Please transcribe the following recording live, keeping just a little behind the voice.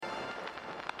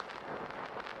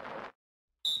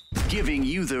giving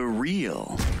you the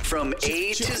real from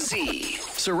A to Z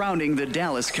surrounding the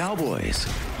Dallas Cowboys.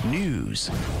 News,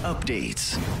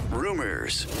 updates,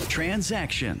 rumors,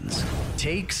 transactions,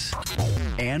 takes,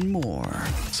 and more.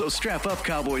 So strap up,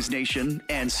 Cowboys Nation,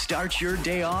 and start your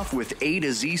day off with A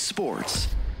to Z Sports.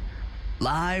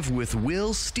 Live with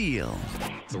Will Steele.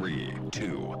 3,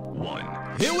 2,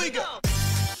 1. Here we go.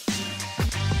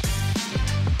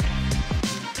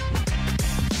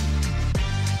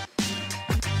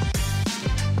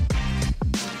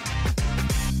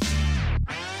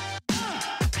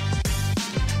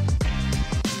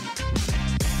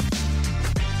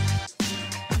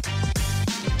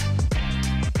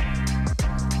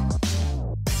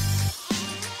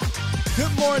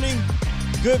 Good morning,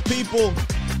 good people.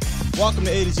 Welcome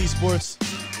to A to Z Sports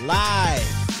Live.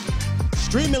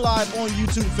 Streaming live on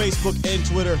YouTube, Facebook, and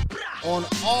Twitter on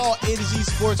all A to Z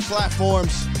Sports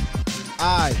platforms.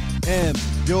 I am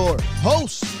your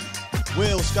host,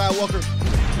 Will Skywalker.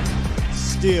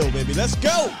 Still, baby, let's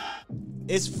go.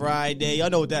 It's Friday. Y'all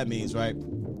know what that means, right?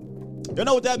 Y'all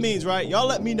know what that means, right? Y'all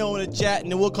let me know in the chat,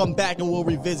 and then we'll come back and we'll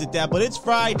revisit that. But it's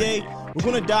Friday. We're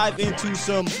going to dive into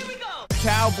some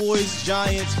Cowboys,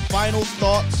 Giants, final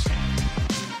thoughts.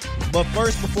 But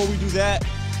first, before we do that,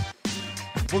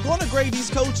 we're going to grade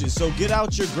these coaches. So get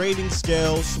out your grading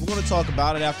scales. We're going to talk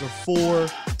about it after 4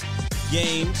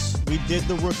 games. We did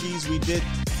the rookies. We did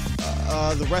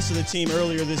the rest of the team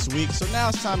earlier this week. So now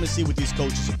it's time to see what these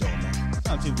coaches are doing, man. It's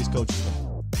time to see what these coaches are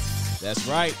doing. That's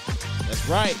right. That's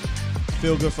right.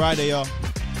 Feel Good Friday, y'all.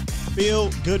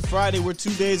 Feel Good Friday. We're 2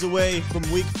 days away from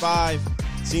week 5.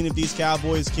 Seeing if these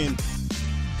Cowboys can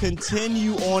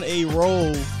continue on a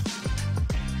roll to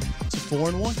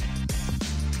 4-1.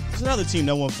 There's another team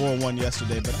that won 4-1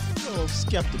 yesterday, but I'm a little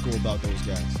skeptical about those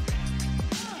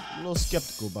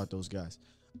guys.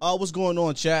 What's going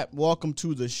on, chat? Welcome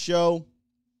to the show.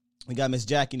 We got Miss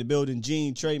Jackie in the building,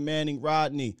 Gene, Trey Manning,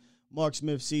 Rodney, Mark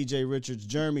Smith, CJ Richards,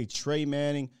 Jeremy, Trey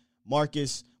Manning,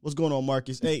 Marcus. What's going on,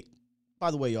 Marcus? Hey, by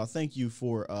the way, y'all, thank you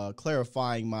for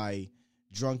clarifying my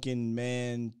drunken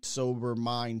man, sober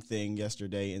mind thing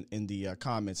yesterday in the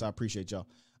comments. I appreciate y'all.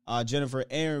 Jennifer,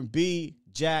 Aaron B,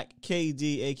 Jack,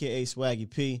 KD, a.k.a. Swaggy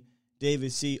P,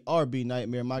 David C, RB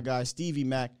Nightmare, my guy, Stevie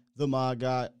Mac, the my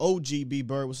guy, OGB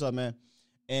Bird, what's up, man?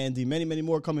 And the many, many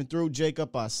more coming through.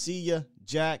 Jacob, I see ya.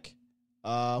 Jack,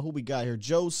 who we got here?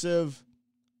 Joseph,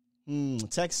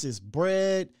 Texas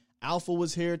Bread, Alpha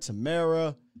was here,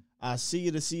 Tamara, I see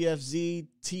you, the CFZ,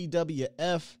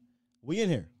 TWF. We in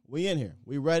here.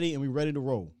 We ready, and we ready to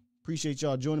roll. Appreciate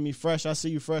y'all joining me. Fresh, I see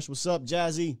you, Fresh. What's up,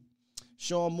 Jazzy?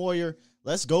 Sean Moyer.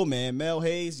 Let's go, man. Mel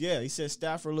Hayes. Yeah, he said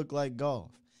Stafford looked like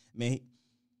golf. Man,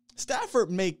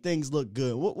 Stafford make things look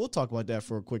good. We'll talk about that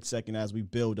for a quick second as we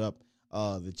build up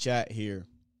the chat here.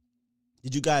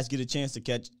 Did you guys get a chance to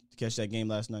catch that game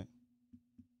last night?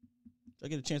 Did I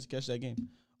get a chance to catch that game?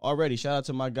 Already, shout out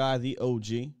to my guy, the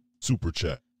OG. Super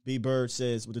chat. B-Bird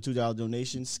says with the $2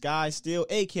 donation, Sky Steel,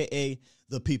 a.k.a.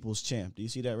 the People's Champ. Do you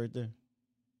see that right there?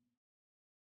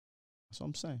 That's what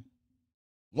I'm saying.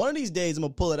 One of these days, I'm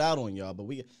going to pull it out on y'all, but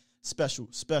we get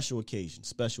special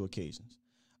occasions.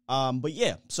 But,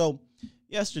 yeah, so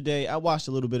yesterday, I watched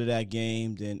a little bit of that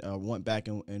game, then went back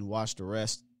and watched the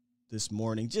rest this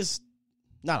morning. Just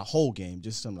not a whole game,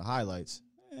 just some of the highlights.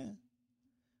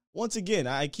 Once again,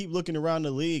 I keep looking around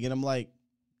the league, and I'm like,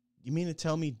 you mean to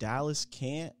tell me Dallas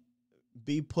can't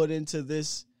be put into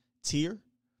this tier,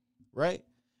 right?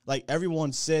 Like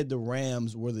everyone said the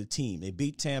Rams were the team. They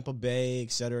beat Tampa Bay,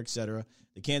 et cetera, et cetera.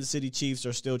 The Kansas City Chiefs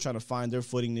are still trying to find their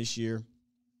footing this year.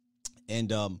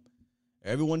 And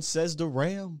everyone says the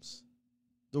Rams.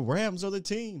 The Rams are the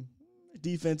team.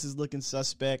 Defense is looking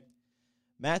suspect.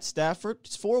 Matt Stafford,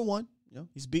 it's 4-1. You know,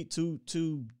 he's beat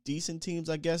two decent teams,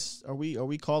 I guess. Are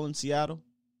we calling Seattle?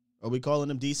 Are we calling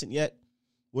them decent yet?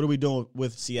 What are we doing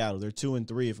with Seattle? They're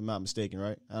 2-3, if I'm not mistaken,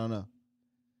 right? I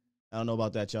don't know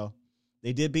about that, y'all.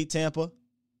 They did beat Tampa.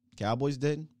 Cowboys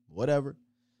didn't. Whatever.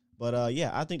 But, yeah,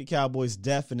 I think the Cowboys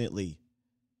definitely,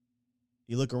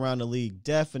 you look around the league,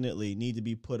 definitely need to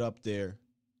be put up there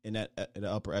in the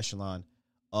upper echelon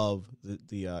of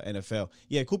the NFL.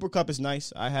 Yeah, Cooper Kupp is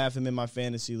nice. I have him in my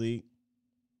fantasy league.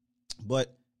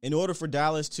 But in order for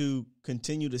Dallas to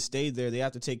continue to stay there, they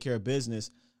have to take care of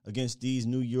business against these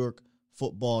New York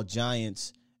Football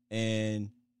Giants and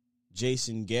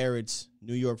Jason Garrett's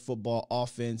New York Football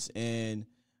offense and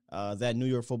that New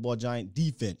York Football Giant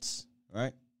defense,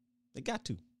 right? They got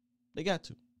to.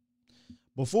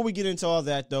 Before we get into all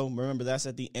that, though, remember that's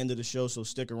at the end of the show, so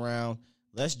stick around.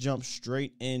 Let's jump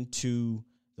straight into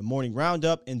the morning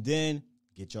roundup and then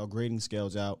get y'all grading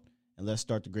scales out, and let's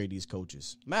start to grade these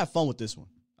coaches. I'm going to have fun with this one.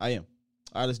 I am.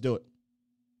 All right, let's do it.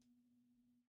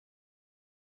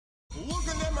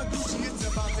 Looking at my Gucci, it's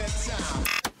about that time.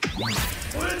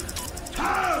 It's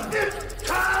time! It's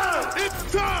time!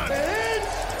 It's time!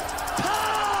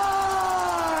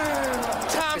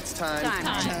 It's time!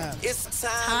 Time. It's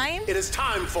time! Time? It is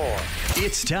time for...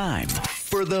 It's time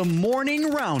for the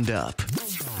Morning Roundup.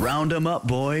 Round 'em up,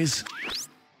 boys.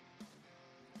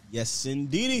 Yes,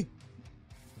 indeedy.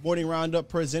 Morning Roundup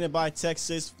presented by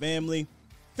Texas Family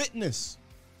Fitness.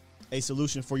 A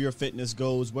solution for your fitness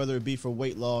goals, whether it be for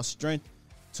weight loss, strength,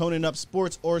 toning up,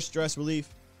 sports, or stress relief.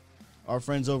 Our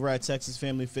friends over at Texas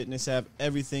Family Fitness have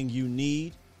everything you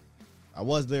need. I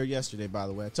was there yesterday, by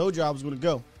the way. I told you I was going to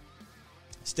go.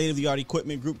 State-of-the-art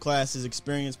equipment, group classes,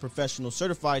 experienced professional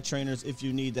certified trainers if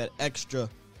you need that extra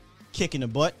kick in the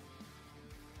butt.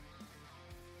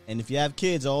 And if you have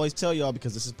kids, I always tell y'all,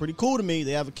 because this is pretty cool to me,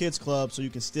 they have a kids club so you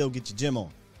can still get your gym on.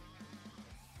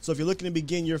 So if you're looking to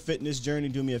begin your fitness journey,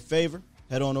 do me a favor.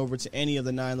 Head on over to any of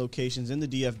the 9 locations in the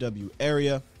DFW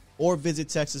area or visit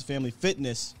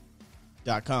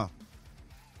TexasFamilyFitness.com.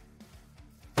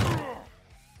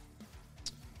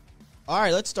 All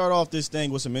right, let's start off this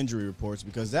thing with some injury reports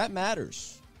because that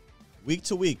matters. Week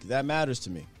to week, that matters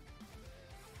to me.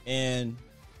 And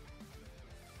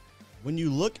when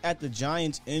you look at the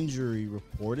Giants injury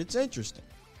report, it's interesting.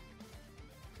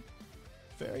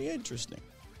 Very interesting.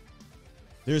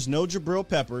 There's no Jabril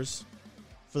Peppers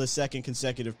for the second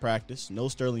consecutive practice. No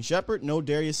Sterling Shepard, no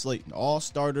Darius Slayton. All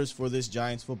starters for this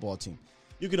Giants football team.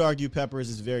 You could argue Peppers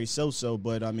is very so-so,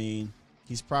 but, I mean,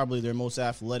 he's probably their most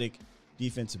athletic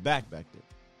defensive back there.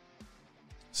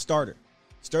 Starter.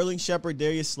 Sterling Shepard,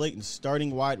 Darius Slayton,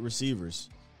 starting wide receivers.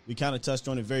 We kind of touched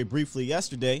on it very briefly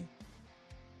yesterday.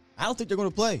 I don't think they're going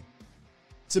to play.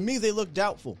 To me, they look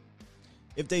doubtful.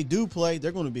 If they do play,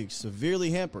 they're going to be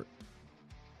severely hampered.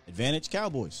 Advantage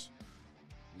Cowboys.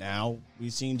 Now,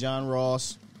 we've seen John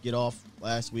Ross get off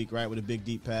last week, right, with a big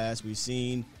deep pass. We've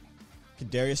seen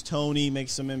Kadarius Toney make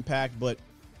some impact, and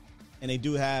they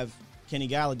do have Kenny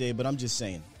Galladay, but I'm just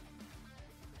saying,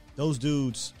 those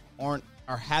dudes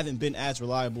haven't been as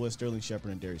reliable as Sterling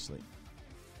Shepard and Darius Slayton.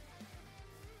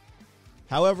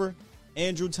 However,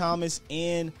 Andrew Thomas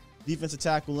and defensive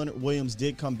tackle Leonard Williams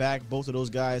did come back. Both of those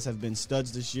guys have been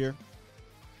studs this year.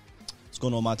 What's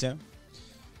going on, Montana?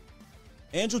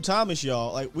 Andrew Thomas,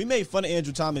 y'all. Like, we made fun of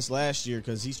Andrew Thomas last year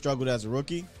because he struggled as a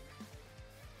rookie.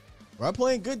 We're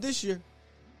playing good this year.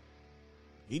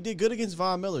 He did good against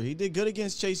Von Miller. He did good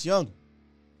against Chase Young.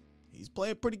 He's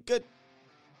playing pretty good.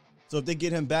 So if they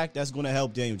get him back, that's going to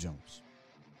help Daniel Jones.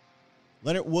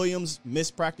 Leonard Williams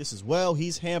missed practice as well.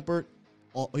 He's hampered.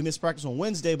 He missed practice on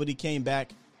Wednesday, but he came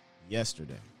back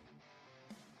yesterday.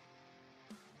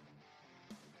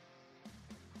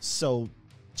 So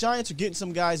Giants are getting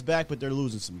some guys back, but they're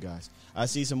losing some guys. I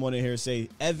see someone in here say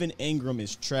Evan Ingram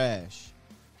is trash.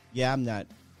 Yeah, I'm not.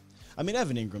 I mean,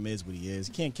 Evan Ingram is what he is.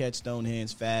 Can't catch, stone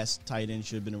hands, fast, tight end,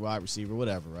 should have been a wide receiver,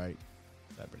 whatever, right?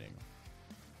 Evan Ingram.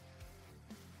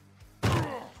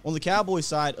 On the Cowboys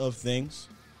side of things,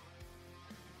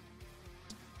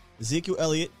 Ezekiel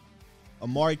Elliott,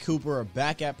 Amari Cooper are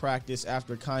back at practice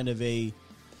after kind of a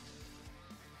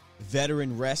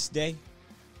veteran rest day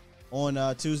on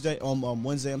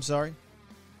Wednesday, I'm sorry.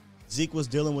 Zeke was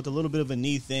dealing with a little bit of a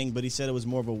knee thing, but he said it was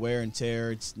more of a wear and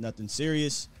tear. It's nothing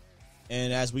serious.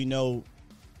 And as we know,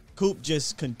 Coop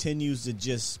just continues to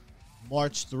just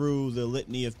march through the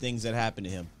litany of things that happen to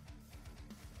him.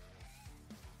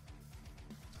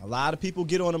 A lot of people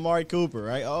get on Amari Cooper,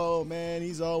 right? Oh, man,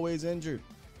 he's always injured.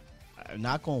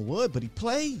 Knock on wood, but he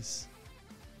plays.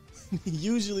 He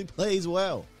usually plays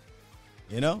well.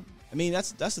 You know? I mean,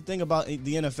 that's the thing about the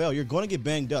NFL. You're going to get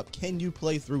banged up. Can you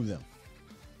play through them?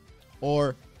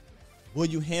 Or will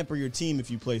you hamper your team if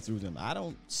you play through them? I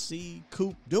don't see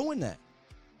Coop doing that.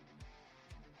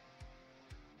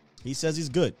 He says he's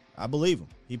good. I believe him.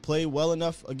 He played well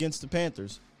enough against the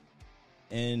Panthers.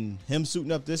 And him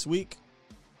suiting up this week,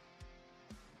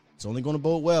 it's only going to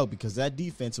bode well because that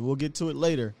defense, and we'll get to it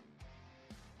later,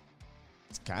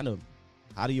 it's kind of,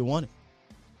 how do you want it?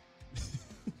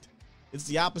 It's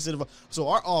the opposite of, so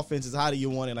our offense is how do you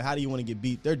want it, like how do you want to get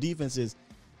beat? Their defense is,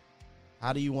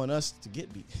 how do you want us to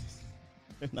get beat?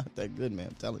 They're not that good, man,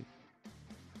 I'm telling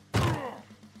you.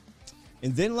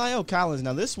 And then La'el Collins.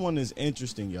 Now, this one is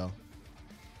interesting, y'all.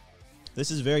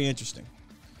 This is very interesting.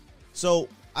 So,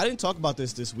 I didn't talk about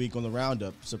this week on the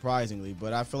roundup, surprisingly,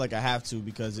 but I feel like I have to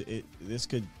because this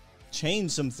could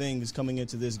change some things coming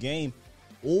into this game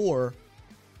or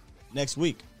next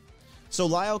week. So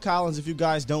La'el Collins, if you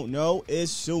guys don't know, is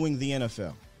suing the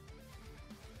NFL.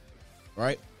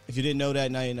 Right? If you didn't know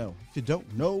that, now you know. If you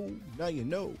don't know, now you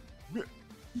know.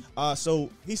 So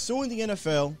he's suing the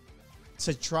NFL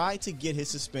to try to get his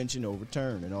suspension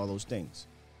overturned and all those things.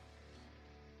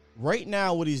 Right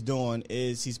now, what he's doing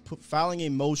is he's filing a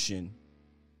motion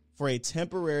for a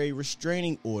temporary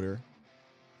restraining order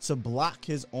to block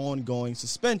his ongoing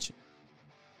suspension.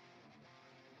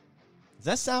 Does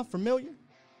that sound familiar?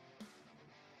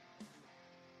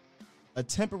 A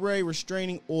temporary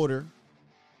restraining order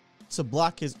to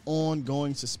block his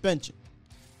ongoing suspension.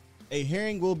 A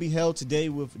hearing will be held today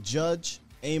with Judge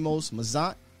Amos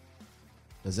Mazant.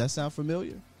 Does that sound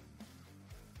familiar?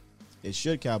 It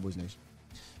should, Cowboys Nation.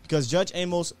 Because Judge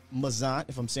Amos Mazant,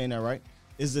 if I'm saying that right,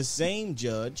 is the same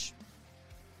judge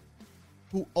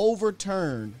who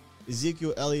overturned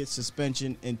Ezekiel Elliott's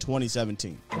suspension in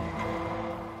 2017.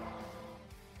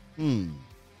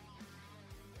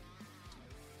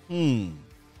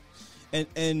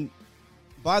 And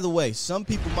by the way, some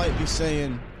people might be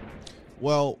saying,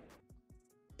 well,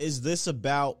 is this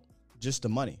about just the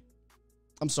money?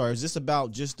 I'm sorry, is this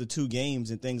about just the 2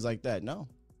 games and things like that? No,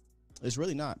 it's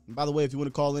really not. And by the way, if you want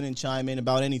to call in and chime in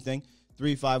about anything,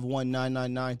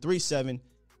 351-999-3787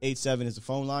 is the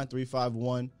phone line.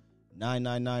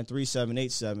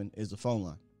 351-999-3787 is the phone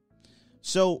line.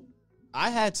 So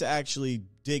I had to actually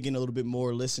dig in a little bit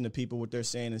more, listen to people, what they're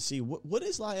saying, and see what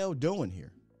is Lyle doing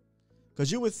here?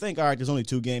 Because you would think, all right, there's only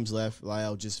 2 games left.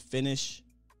 Lyle, just finish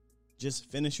your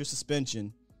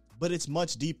suspension. But it's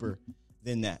much deeper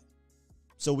than that.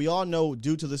 So we all know,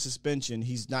 due to the suspension,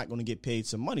 he's not going to get paid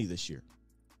some money this year.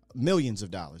 Millions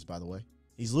of dollars, by the way.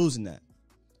 He's losing that.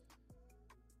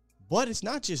 But it's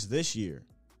not just this year.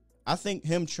 I think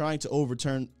him trying to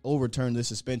overturn this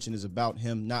suspension is about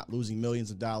him not losing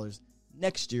millions of dollars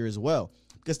next year as well.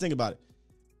 Because think about it.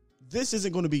 This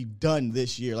isn't going to be done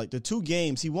this year. Like the 2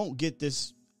 games, he won't get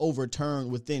this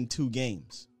overturned within 2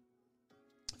 games.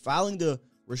 Filing the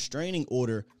restraining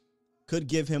order could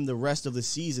give him the rest of the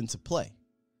season to play.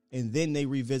 And then they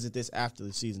revisit this after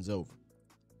the season's over.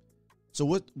 So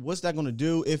what's that going to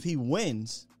do if he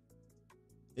wins?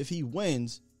 If he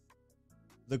wins,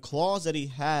 the clause that he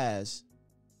has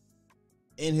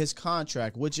in his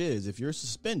contract, which is if you're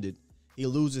suspended, he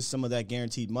loses some of that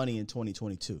guaranteed money in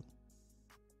 2022.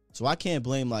 So I can't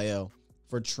blame Lyle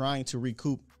for trying to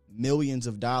recoup millions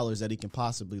of dollars that he can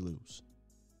possibly lose.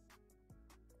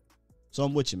 So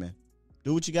I'm with you, man.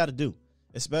 Do what you got to do,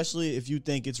 especially if you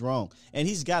think it's wrong. And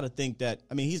he's got to think that,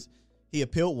 I mean, he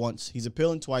appealed once, he's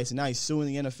appealing twice, and now he's suing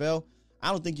the NFL. I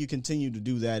don't think you continue to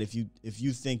do that if you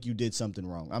think you did something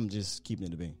wrong. I'm just keeping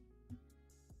it a bean. What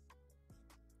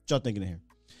y'all thinking in here?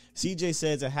 CJ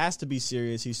says it has to be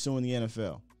serious. He's suing the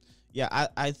NFL. Yeah,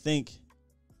 I think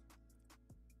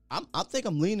I'm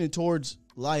leaning towards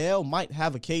Lyle might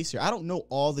have a case here. I don't know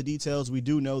all the details. We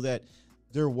do know that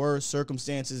there were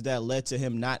circumstances that led to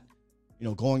him not,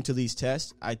 going to these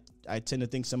tests. I tend to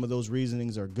think some of those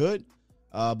reasonings are good.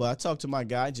 But I talked to my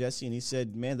guy, Jesse, and he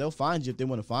said, man, they'll find you if they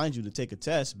want to find you to take a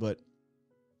test. But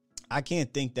I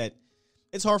can't think that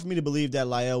 – it's hard for me to believe that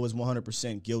Lyle was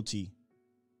 100% guilty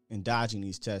in dodging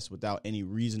these tests without any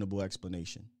reasonable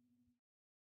explanation.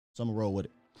 So I'm going to roll with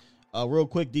it. Real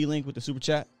quick, D-Link with the Super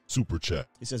Chat. Super Chat.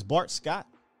 He says, Bart Scott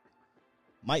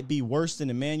might be worse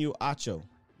than Emmanuel Acho.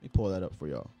 Let me pull that up for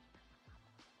y'all.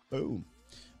 Boom.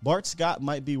 Bart Scott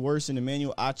might be worse than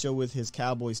Emmanuel Acho with his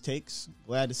Cowboys takes.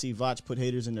 Glad to see Vach put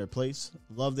haters in their place.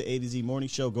 Love the A to Z morning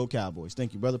show. Go Cowboys.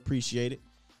 Thank you, brother. Appreciate it.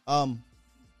 I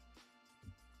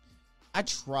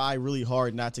try really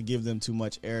hard not to give them too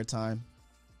much airtime,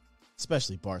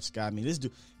 especially Bart Scott. I mean, this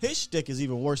dude, his shtick is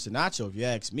even worse than Acho, if you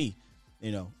ask me.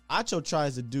 Acho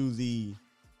tries to do the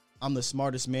I'm the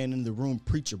smartest man in the room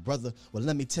preacher, brother. Well,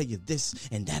 let me tell you this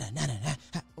and that.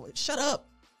 Shut up.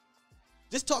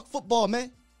 Just talk football,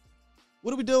 man.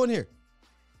 What are we doing here?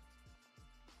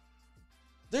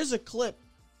 There's a clip.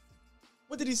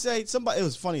 What did he say? It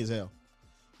was funny as hell.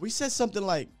 We said something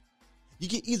like, you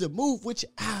can either move with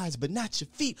your eyes but not your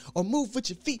feet, or move with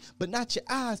your feet but not your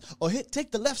eyes, or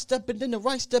take the left step and then the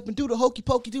right step and do the hokey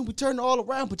pokey, then we turn it all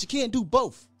around, but you can't do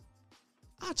both.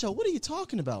 Acho, what are you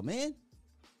talking about, man?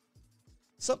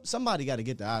 Somebody got to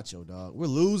get the Acho, dog. We're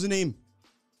losing him.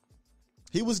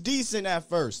 He was decent at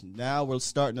first. Now we're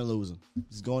starting to lose him.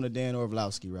 He's going the Dan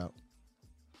Orlovsky route.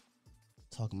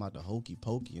 Talking about the hokey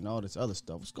pokey and all this other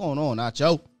stuff. What's going on,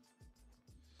 Acho?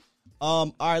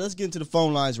 All right, let's get into the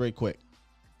phone lines right quick.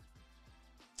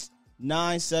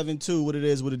 972, what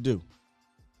it do?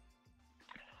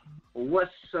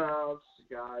 What's up,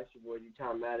 guys? Your boy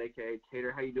D-Town Matt, a.k.a.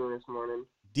 Tater. How you doing this morning?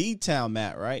 D-Town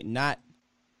Matt, right? Not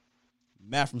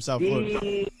Matt from South Florida.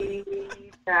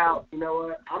 D-Town. You know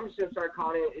what? I'm just going to start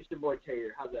calling it. It's your boy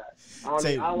Tater. How's that?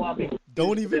 I don't want to be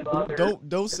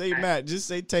Don't say Matt. Just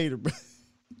say Tater, bro.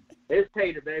 It's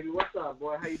Tater, baby. What's up,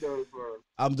 boy? How you doing this morning?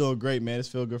 I'm doing great, man. It's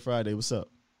Feel Good Friday. What's up?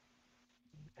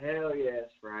 Hell yeah,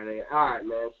 it's Friday. All right,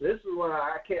 man. So this is what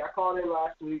I called in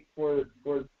last week for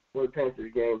the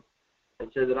Panthers game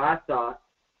and said that I thought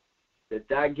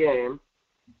that game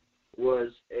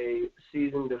was a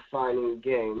season-defining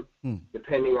game,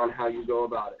 depending on how you go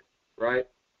about it, right?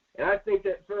 And I think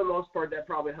that for the most part, that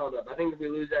probably held up. I think if we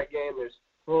lose that game, there's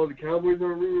the Cowboys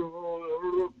are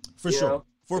real. For sure.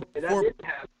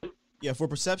 Know? For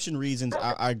perception reasons,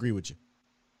 I agree with you.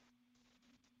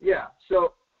 Yeah.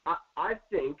 So I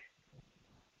think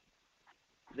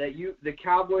that the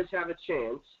Cowboys have a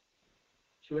chance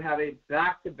to have a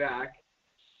back-to-back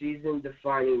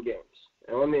season-defining games.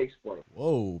 And let me explain.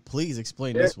 Whoa, please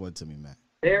explain this one to me, Matt.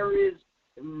 There is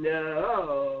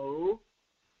no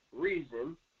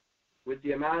reason, with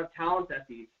the amount of talent that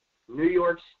the New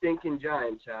York stinking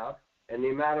Giants have and the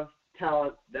amount of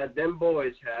talent that them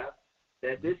boys have,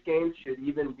 that this game should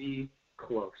even be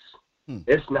close.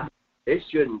 It's not. It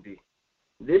shouldn't be.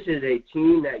 This is a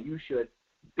team that you should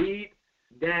beat,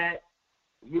 that,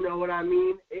 you know what I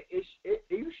mean?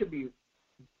 You should be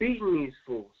beating these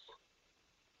fools.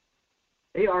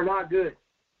 They are not good.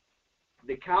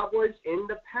 The Cowboys in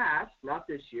the past, not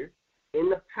this year, in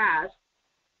the past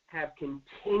have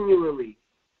continually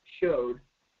showed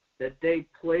that they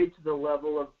played to the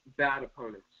level of bad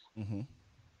opponents. Mm-hmm.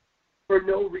 For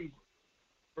no reason.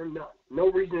 For none.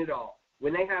 No reason at all.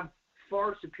 When they have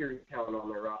far superior talent on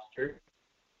their roster,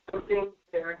 I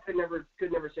could never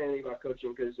say anything about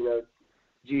coaching because,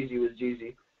 Jeezy was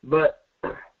Jeezy. But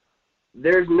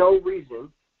there's no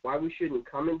reason why we shouldn't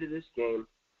come into this game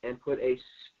and put a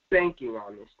spanking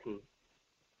on this team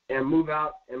and move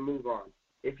out and move on.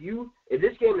 If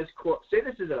this game is close, say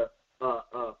this is a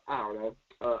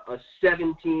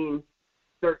 17-13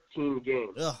 game.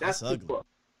 Ugh, that's too ugly. close.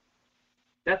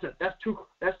 That's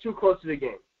too close to the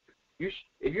game. If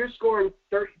you're scoring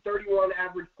 31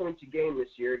 average points a game this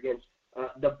year against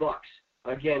the Bucks,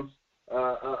 against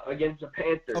the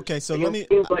Panthers. Okay, so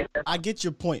I get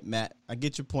your point, Matt. I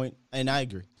get your point, and I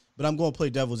agree. But I'm going to play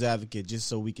devil's advocate just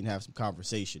so we can have some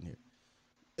conversation here.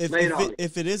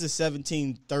 If it is a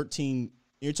 17-13,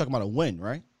 you're talking about a win,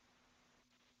 right?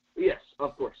 Yes,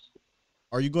 of course.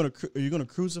 Are you going to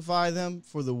crucify them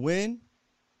for the win?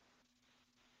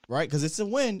 Right? Because it's a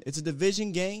win. It's a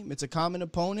division game. It's a common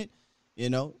opponent.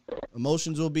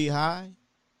 Emotions will be high.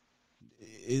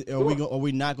 Are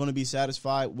we not going to be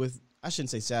satisfied with? I shouldn't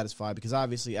say satisfied because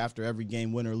obviously after every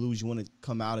game, win or lose, you want to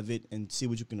come out of it and see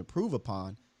what you can improve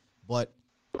upon. But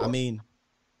I mean,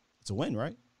 it's a win,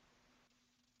 right?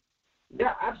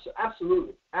 Yeah,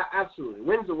 absolutely, absolutely.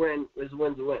 Win's a win is a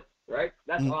win's a win, right?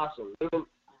 That's awesome.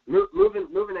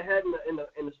 Moving ahead in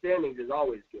the standings is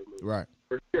always good, right?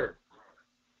 For sure.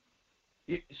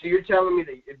 So you're telling me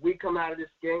that if we come out of this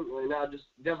game, well, now just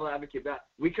devil advocate back,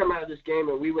 we come out of this game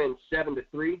and we win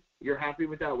 7-3, you're happy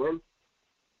with that win?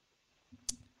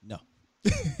 No.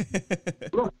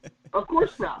 No, of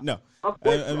course not. No,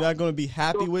 I'm not going to be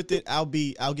happy with it. I'll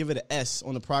give it an S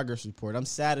on the progress report. I'm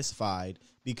satisfied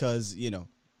because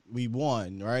we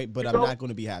won, right? But I'm not going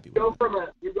to be happy with it.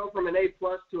 You go from an A+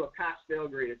 to a pass-fail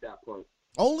grade at that point.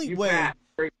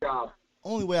 Great job.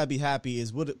 Only way I'd be happy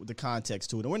is with the context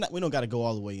to it. And we don't got to go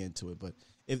all the way into it, but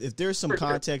if there's some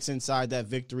context inside that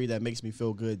victory that makes me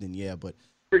feel good, then yeah. But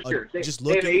for sure, just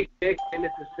look at 8-6 and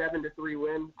it's a 7-3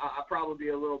 win. I'll probably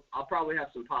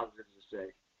have some positives to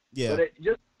say. Yeah. But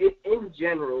in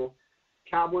general,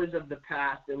 Cowboys of the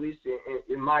past, at least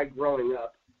in my growing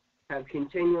up, have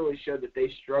continually showed that they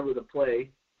struggle to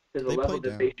play to the level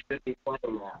that they should be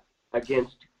playing at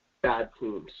against bad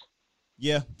teams.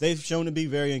 Yeah, they've shown to be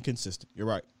very inconsistent. You're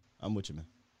right. I'm with you, man.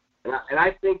 And I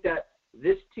think that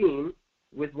this team,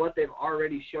 with what they've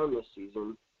already shown this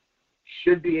season,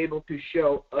 should be able to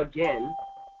show again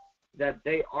that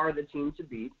they are the team to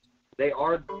beat. They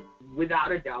are,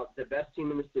 without a doubt, the best team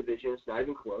in this division. It's not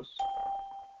even close.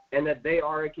 And that they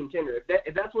are a contender.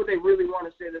 If that's what they really want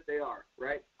to say that they are,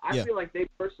 right? I feel like they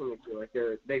personally feel like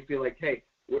they feel like, hey,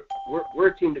 we're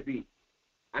a team to beat.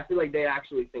 I feel like they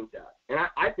actually think that. And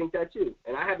I think that too.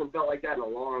 And I haven't felt like that in a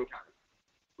long time,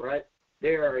 right?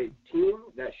 They are a team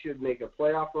that should make a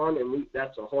playoff run, and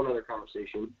that's a whole other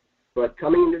conversation. But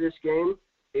coming into this game,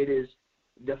 it is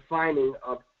defining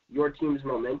of your team's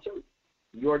momentum,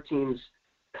 your team's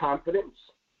confidence,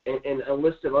 and a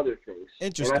list of other things.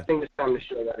 Interesting. And I think it's time to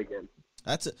show that again.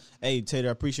 Hey, Tater,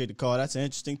 I appreciate the call. That's an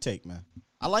interesting take, man.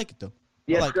 I like it, though.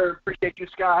 Yes, sir. Appreciate you,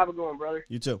 Scott. Have a good one, brother.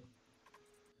 You too.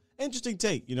 Interesting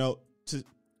take, to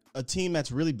a team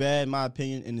that's really bad, in my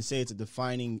opinion, and to say it's a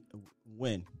defining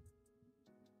win.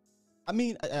 I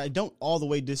mean, I don't all the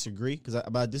way disagree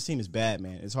but this team is bad,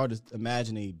 man. It's hard to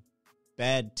imagine a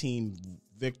bad team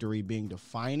victory being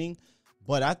defining.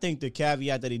 But I think the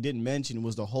caveat that he didn't mention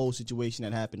was the whole situation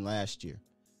that happened last year,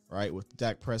 right, with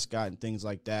Dak Prescott and things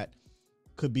like that.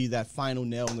 Could be that final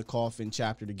nail in the coffin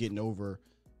chapter to getting over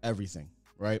everything,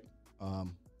 right?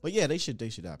 But yeah, they should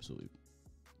absolutely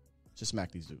just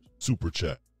smack these dudes. Super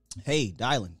chat. Hey,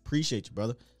 Dylan, appreciate you,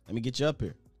 brother. Let me get you up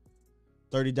here.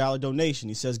 $30 donation.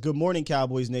 He says, good morning,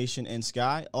 Cowboys Nation and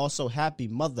Sky. Also, happy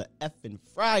Mother effing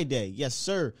Friday. Yes,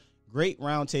 sir. Great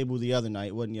roundtable the other night.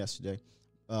 It wasn't yesterday,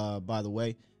 by the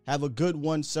way. Have a good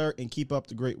one, sir, and keep up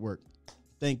the great work.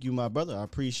 Thank you, my brother. I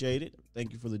appreciate it.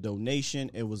 Thank you for the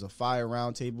donation. It was a fire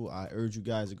roundtable. I urge you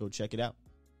guys to go check it out.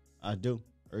 I do.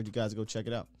 Urge you guys to go check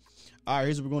it out. All right,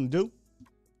 here's what we're going to do.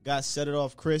 Got Set It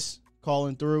Off Chris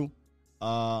calling through.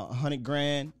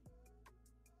 $100,000.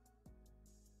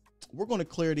 We're going to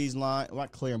clear these lines. Well,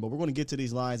 not clear them, but we're going to get to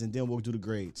these lines, and then we'll do the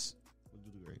grades.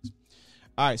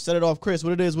 All right, Set It Off Chris.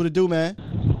 What it do, man?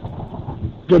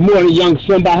 Good morning, young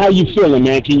Simba. How you feeling,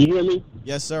 man? Can you hear me?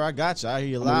 Yes, sir. I got you. I hear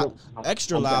you loud,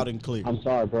 extra loud and clear. I'm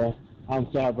sorry, bro. I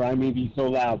didn't mean to be so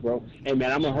loud, bro. Hey,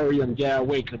 man, I'm going to hurry up and get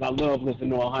away because I love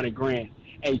listening to $100,000.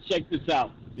 Hey, check this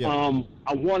out. Yeah.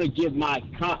 I want to give my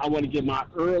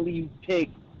early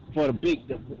pick for the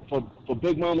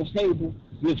Big Mama's table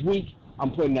this week.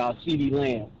 I'm putting out CeeDee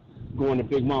Lamb going to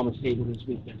Big Mama's table this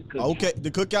week. Okay, the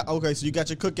cookout. Okay, so you got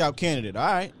your cookout candidate.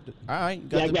 All right. I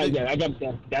got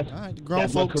that. That's all right. The grown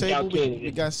folk table. We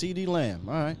got CeeDee Lamb.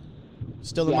 All right.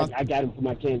 I got him for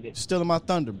my candidate. Still in my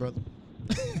thunder, brother.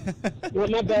 Well,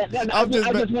 my bad. I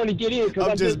just want to get in because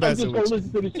I'm just going to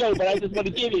listen to the show, but I just want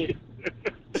to get in.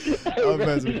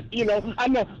 You know, I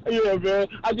know, man.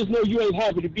 I just know you ain't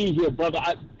happy to be here, brother.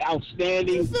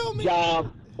 Outstanding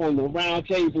job on the round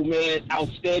table, man.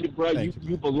 Outstanding, bro.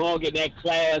 You belong in that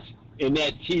class, in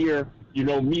that tier. You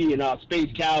know, me and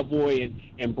Space Cowboy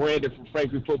and Brandon from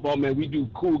Franklin Football, man. We do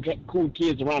cool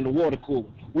kids around the water cooler.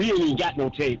 We ain't even got no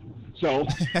table. So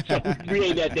we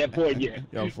ain't at that point yet.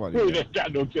 Yo, funny. We ain't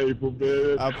got no table,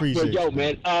 man. I appreciate it. But,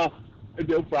 man,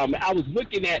 no problem. I was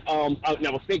looking at, I was listening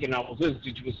to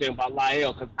what you were saying about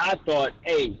Lyle because I thought,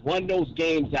 hey, run those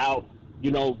games out. You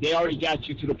know, they already got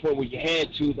you to the point where you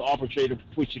had to. The arbitrator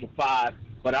pushed you to 5.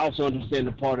 But I also understand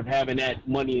the part of having that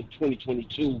money in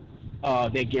 2022,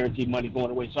 that guaranteed money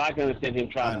going away. So I can understand him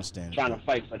trying to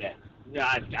fight for that. Yeah,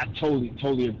 I totally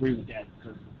agree with that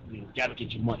because you got to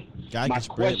get your money. My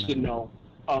question, though,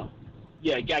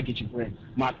 yeah, got to get your bread.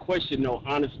 My question, though,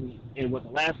 honestly, and what the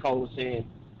last caller was saying,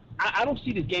 I don't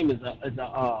see this game as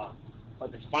a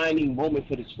defining moment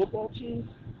for this football team,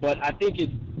 but I think it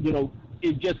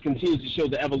just continues to show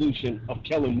the evolution of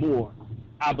Kellen Moore,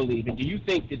 I believe. And do you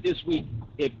think that this week,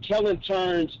 if Kellen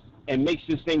turns and makes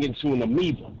this thing into an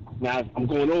amoeba, now I'm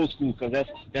going old school because that's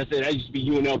it. That used to be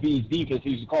UNLV's defense.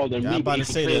 He used to call them amoeba. I'm about to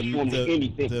say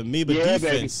the amoeba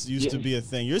defense used to be a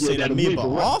thing. You're saying amoeba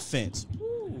offense.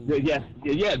 Yeah,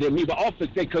 the amoeba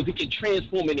offense because it can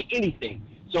transform into anything.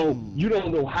 So you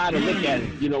don't know how to look at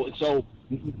it, you know. So,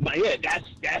 yeah,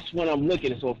 that's what I'm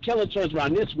looking at. So if Kellen turns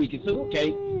around this week and says, okay,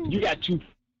 you got 2.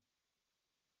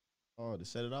 Oh, to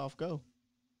set it off, go.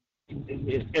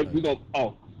 We go,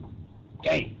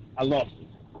 dang, I lost it.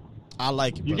 I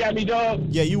like it, You brother. got me, dog?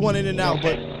 Yeah, you went in and out,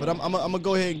 but I'm gonna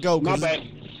go ahead and go. My bad.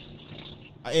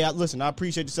 Hey, listen, I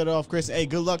appreciate you set it off, Chris. Hey,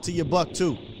 good luck to your buck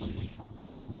too.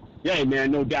 Yeah,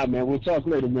 man, no doubt, man. We'll talk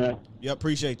later, man. Yeah,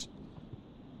 appreciate you.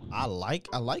 I like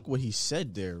what he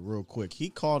said there real quick. He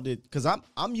called it because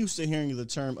I'm used to hearing the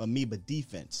term amoeba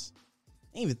defense.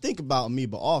 I didn't even think about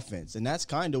amoeba offense, and that's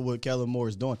kind of what Kellen Moore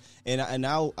is doing. And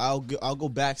I'll go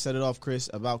back, set it off, Chris,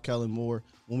 about Kellen Moore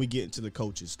when we get into the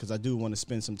coaches because I do want to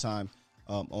spend some time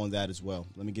on that as well.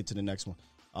 Let me get to the next one.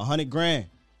 $100,000.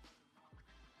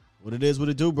 What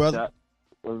it do, brother?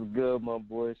 What's good, my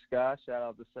boy Scott? Shout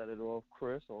out to Set It Off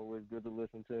Chris. Always good to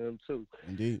listen to him too.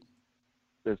 Indeed.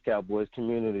 This Cowboys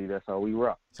community, that's how we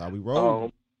rock. That's how we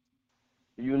roll.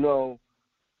 You know,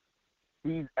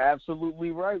 he's absolutely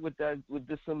right with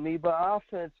this amoeba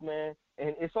offense, man.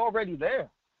 And it's already there.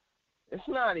 It's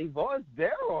not evolved. It's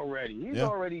there already. He's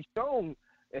already shown.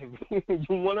 If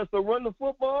you want us to run the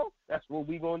football, that's what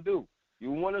we gonna do. You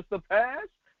want us to pass,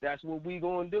 that's what we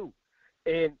gonna do.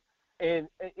 And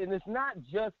it's not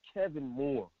just Kevin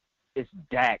Moore. It's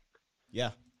Dak.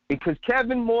 Yeah. Because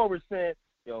Kevin Moore was saying,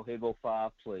 yo, here go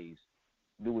 5 plays.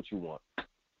 Do what you want.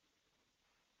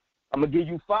 I'm going to give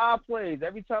you 5 plays.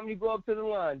 Every time you go up to the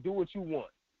line, do what you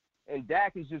want. And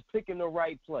Dak is just picking the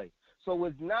right play. So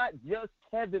it's not just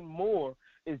Kevin Moore.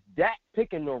 is Dak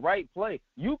picking the right play.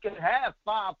 You can have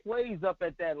 5 plays up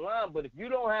at that line, but if you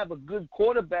don't have a good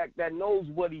quarterback that knows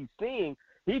what he's seeing,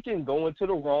 he can go into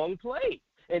the wrong play.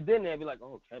 And then they'll be like,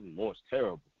 oh, Kevin Moore's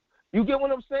terrible. You get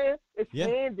what I'm saying? It's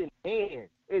hand in hand.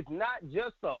 It's not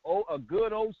just a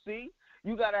good OC.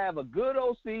 You got to have a good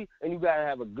OC, and you got to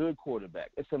have a good quarterback.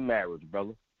 It's a marriage,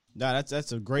 brother. Nah,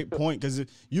 that's a great point because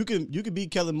you can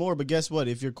beat Kellen Moore, but guess what?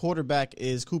 If your quarterback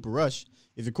is Cooper Rush,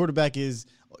 if your quarterback is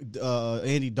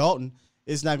Andy Dalton,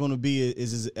 it's not going to be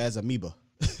as amoeba.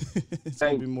 It's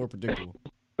going to be more predictable.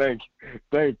 Thank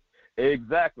you.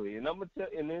 Exactly. And I'm gonna tell.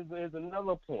 And there's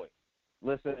another point.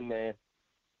 Listen, man.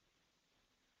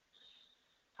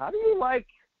 How do you like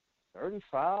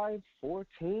 35,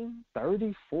 14,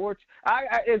 30, 14?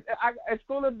 It's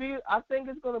going to be, I think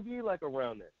it's going to be like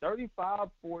around there. 35,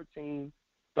 14,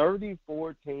 30,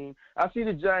 14. I see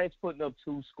the Giants putting up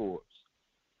 2 scores.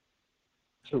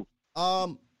 2.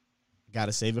 Got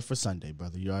to save it for Sunday,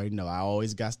 brother. You already know. I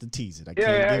always got to tease it. I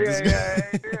can't give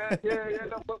this.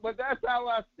 No, but that's how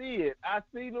I see it. I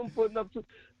see them putting up 2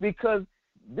 because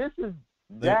this is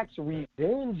Dak's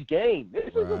revenge game. This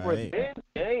is a revenge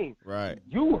game. Right.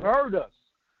 You heard us.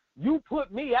 You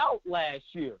put me out last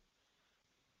year.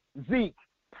 Zeke,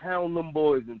 pound them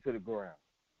boys into the ground.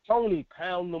 Tony,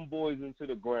 pound them boys into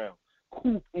the ground.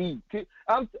 Coop, eat.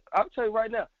 I'll tell you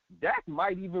right now, Dak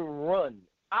might even run.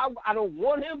 I don't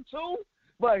want him to,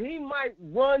 but he might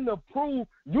run to prove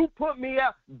you put me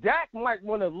out. Dak might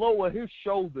want to lower his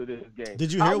shoulder this game.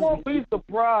 Did you hear? I won't be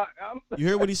surprised. You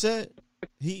hear what he said?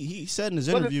 He said in his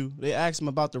interview, they asked him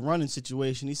about the running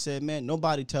situation. He said, man,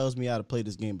 nobody tells me how to play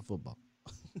this game of football.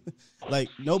 Like,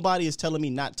 nobody is telling me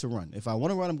not to run. If I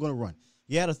want to run, I'm going to run.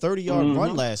 He had a 30-yard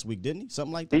run last week, didn't he?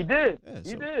 Something like that. He did. Yeah,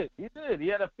 he did. He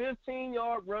had a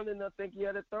 15-yard run, and I think he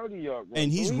had a 30-yard run.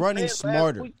 And he's running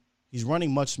smarter. He's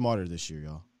running much smarter this year,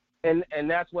 y'all. And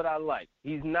that's what I like.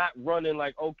 He's not running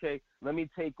like, okay, let me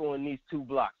take on these 2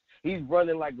 blocks. He's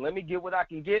running like, let me get what I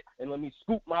can get, and let me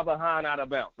scoop my behind out of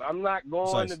bounds. I'm not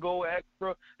going to go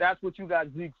extra. That's what you got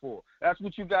Zeke for. That's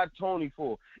what you got Tony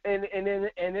for. And in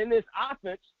this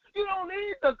offense, you don't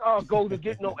need to go to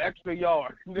get no extra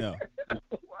yards. No.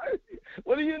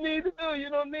 What do you need to do? You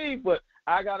don't need. But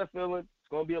I got a feeling it's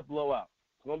going to be a blowout.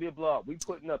 It's going to be a blowout. We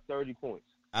putting up 30 points.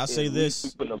 I'll say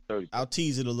this. I'll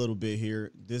tease it a little bit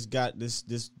here. This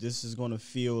is going to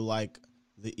feel like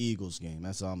the Eagles game.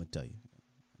 That's all I'm going to tell you.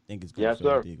 I think it's going to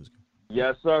feel like the Eagles game.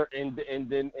 Yes, sir. And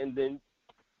then,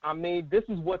 I mean, this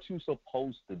is what you're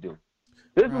supposed to do.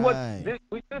 This is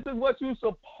what you're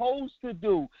supposed to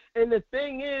do. And the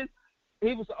thing is,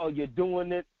 he was, you're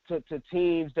doing it to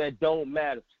teams that don't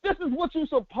matter. This is what you're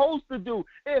supposed to do.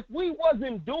 If we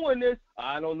wasn't doing this,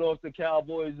 I don't know if the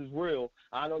Cowboys is real.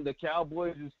 I know the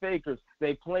Cowboys is fakers.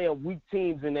 They playing weak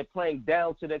teams and they're playing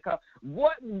down to their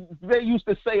what they used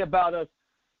to say about us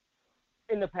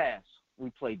in the past.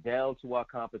 We play down to our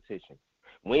competition.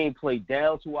 We ain't played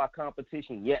down to our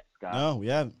competition yet, Scott. No, we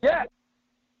haven't. Yeah.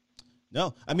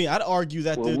 No, I mean, I'd argue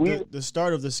that the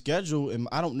start of the schedule, and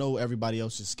I don't know everybody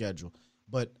else's schedule,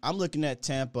 but I'm looking at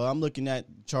Tampa, I'm looking at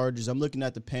Chargers, I'm looking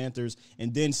at the Panthers,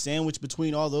 and then sandwiched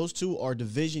between all those two are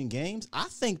division games. I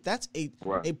think that's a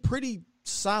pretty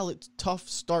solid, tough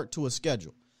start to a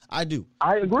schedule. I do.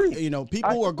 I agree. You know,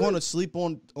 people are going to sleep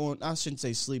on, I shouldn't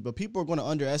say sleep, but people are going to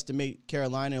underestimate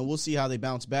Carolina, and we'll see how they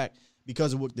bounce back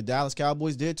because of what the Dallas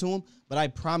Cowboys did to them. But I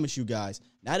promise you guys,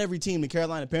 not every team the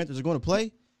Carolina Panthers are going to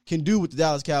play can do what the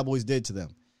Dallas Cowboys did to them.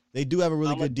 They do have a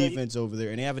really good defense over there,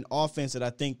 and they have an offense that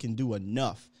I think can do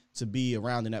enough to be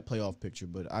around in that playoff picture,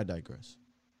 but I digress.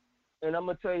 And I'm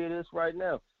going to tell you this right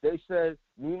now. They said,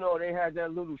 they had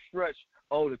that little stretch,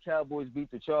 the Cowboys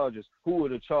beat the Chargers. Who are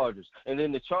the Chargers? And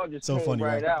then the Chargers came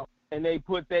out, and they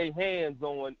put their hands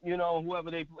on,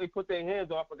 whoever they put their hands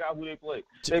on. I forgot who they played.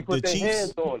 They put their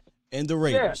hands on them. And the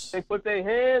Raiders. Yeah, they put their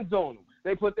hands on them.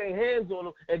 And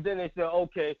then they said,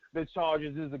 okay, the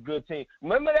Chargers is a good team.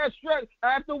 Remember that stretch?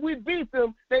 After we beat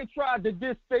them, they tried to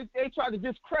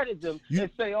discredit them and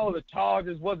say, the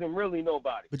Chargers wasn't really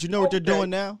nobody. But you know what they're doing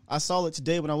now? I saw it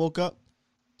today when I woke up.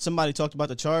 Somebody talked about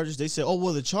the Chargers. They said,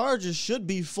 the Chargers should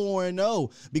be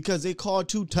 4-0 because they called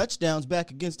 2 touchdowns back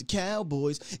against the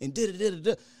Cowboys and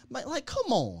da-da-da-da-da. Like,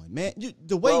 come on, man.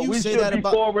 The way you say that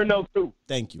about 4-0 too.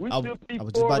 Thank you. I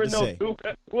was just about to say.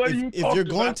 If you're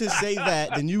going to say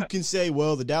that, then you can say,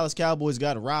 the Dallas Cowboys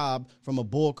got robbed from a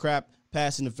bullcrap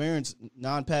pass interference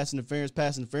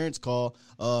call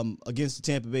against the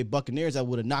Tampa Bay Buccaneers that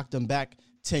would have knocked them back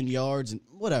 10 yards and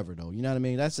whatever, though. You know what I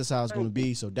mean? That's just how it's going to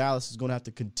be. So Dallas is going to have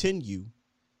to continue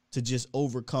to just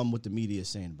overcome what the media is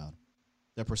saying about them.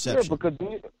 Their perception.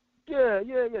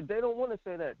 Yeah. They don't want to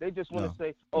say that. They just want to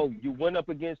say, "Oh, you went up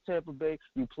against Tampa Bay.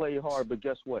 You played hard, but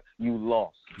guess what? You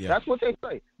lost." Yeah. That's what they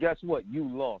say. Guess what? You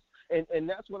lost. And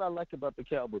that's what I like about the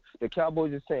Cowboys. The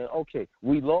Cowboys are saying, "Okay,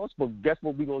 we lost, but guess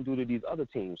what we're gonna do to these other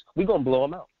teams? We're gonna blow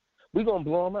them out. We're gonna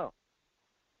blow them out."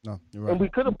 No, you're right. And we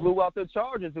could have blew out the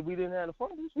Chargers if we didn't have the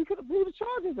fumbles. We could have blew the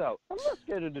Chargers out. I'm not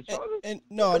scared of the Chargers. And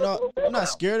no, I'm not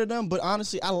scared of them. But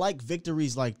honestly, I like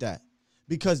victories like that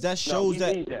because that shows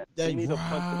that you need a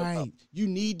punch in the mouth. You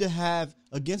need to have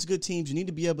against good teams. You need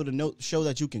to be able to show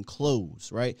that you can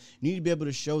close, right? You need to be able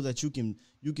to show that you can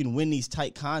win these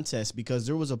tight contests because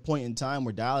there was a point in time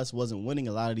where Dallas wasn't winning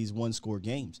a lot of these one-score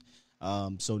games.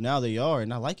 So now they are,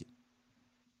 and I like it.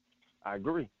 I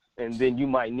agree. And then you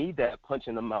might need that punch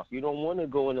in the mouth. You don't want to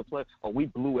go in the play, we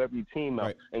blew every team out.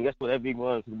 Right. And guess what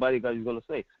everybody is going to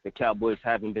say? The Cowboys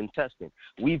haven't been tested.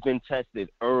 We've been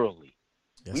tested early.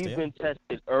 Yes, We've been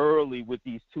tested early with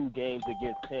these 2 games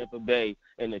against Tampa Bay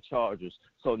and the Chargers.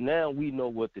 So now we know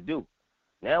what to do.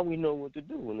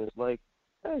 And it's like,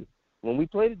 hey, when we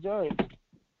play the Giants,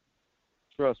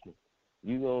 trust me,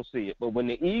 you're going to see it. But when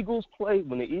the Eagles play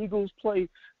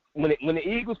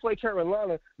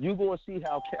Carolina, you're going to see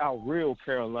how real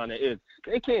Carolina is.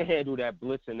 They can't handle that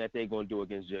blitzing that they're going to do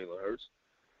against Jalen Hurts.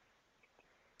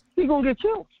 He's going to get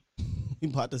killed. We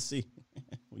about to see.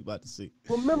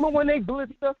 Remember when they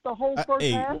blitzed us the whole first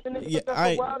half and it took us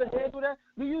a while to handle that?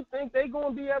 Do you think they're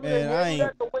going to be able to handle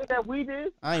that the way that we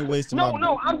did? I ain't wasting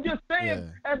No, I'm just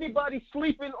saying everybody's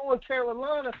sleeping on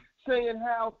Carolina saying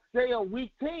how they a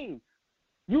weak team.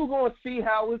 You're going to see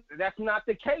how that's not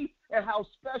the case and how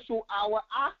special our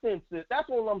offense is. That's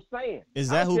all I'm saying.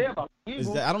 I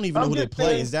don't even know who they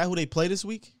play. Is that who they play this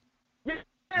week? Yeah,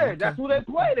 okay. That's who they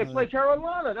play. They play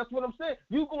Carolina. That's what I'm saying.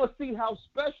 You're going to see how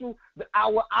special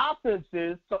our offense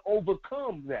is to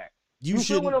overcome that. You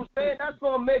feel what I'm saying? That's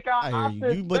going to make our offense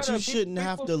better. But you shouldn't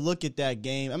have to look at that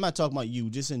game. I'm not talking about you,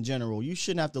 just in general. You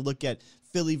shouldn't have to look at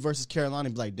Philly versus Carolina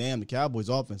and be like, damn, the Cowboys'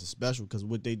 offense is special because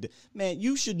what they did. Man,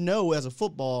 you should know as a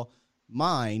football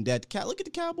mind that look at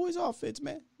the Cowboys' offense,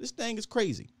 man. This thing is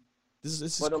crazy. This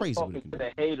is crazy. I'm talking to the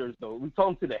haters, though. We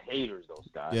talking to the haters, though,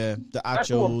 Scott. Yeah, the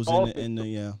achos and the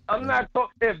yeah. I'm not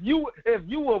talking. If you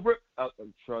were,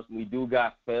 trust me, we do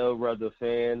got fair weather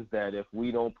fans that if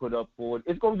we don't put up 40,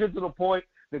 it's gonna get to the point.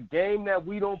 The game that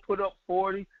we don't put up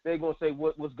 40, they're gonna say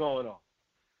what's going on.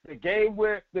 The game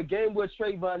where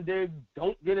Trayvon Diggs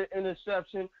don't get an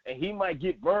interception and he might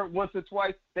get burned once or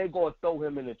twice, they're gonna throw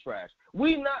him in the trash.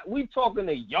 We talking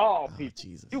to y'all people.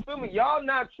 Jesus. You feel me? Y'all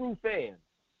not true fans.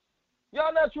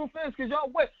 Y'all not true fans because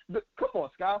y'all wait. Come on,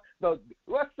 Scott.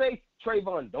 Let's say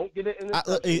Trayvon don't get it in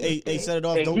the Hey, set it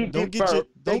off.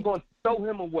 They're going to throw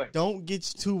him away. Don't get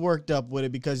too worked up with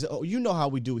it because you know how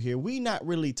we do here. We not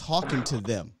really talking to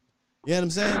them. You know what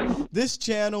I'm saying? This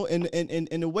channel and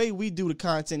the way we do the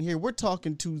content here, we're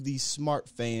talking to the smart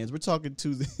fans. We're talking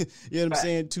to the, you know what I'm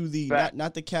saying, to the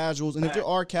not the casuals. And if there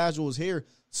are casuals here,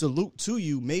 salute to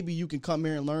you. Maybe you can come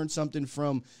here and learn something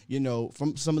from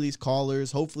some of these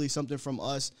callers. Hopefully something from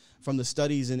us, from the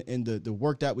studies and the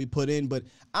work that we put in. But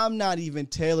I'm not even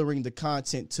tailoring the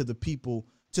content to the people,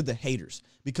 to the haters,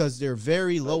 because they're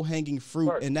very low-hanging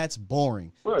fruit, and that's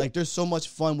boring. Like, there's so much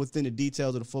fun within the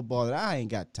details of the football that I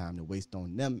ain't got time to waste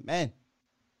on them, man.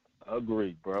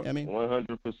 Agreed, bro. You know what I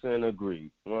mean? 100%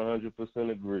 agreed.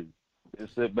 100% agreed.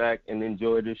 Just sit back and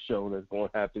enjoy this show that's going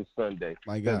to happen Sunday.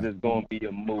 My God. Because it's going to be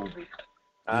a movie.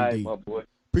 All right, my boy.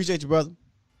 Appreciate you, brother.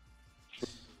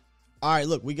 All right,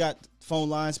 look, we got phone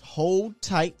lines. Hold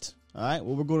tight. All right,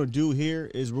 what we're going to do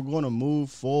here is we're going to move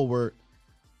forward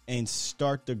and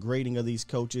start the grading of these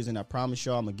coaches. And I promise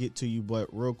y'all I'm going to get to you. But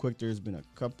real quick, there's been a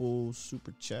couple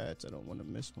super chats. I don't want to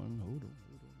miss one. Hold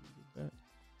on.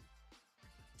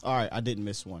 All right, I didn't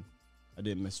miss one.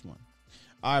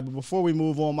 All right, but before we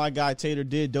move on, my guy Tater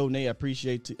did donate. I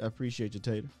appreciate you,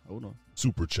 Tater. Hold on.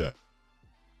 Super chat.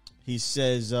 He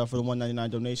says for the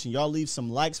 $1.99 donation, y'all leave some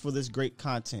likes for this great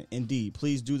content. Indeed,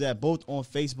 please do that both on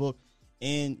Facebook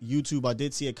and YouTube. I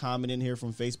did see a comment in here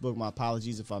from Facebook. My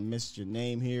apologies if I missed your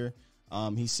name here.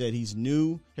 He said he's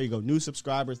new. Here you go, new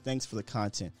subscriber. Thanks for the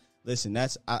content. Listen,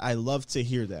 I love to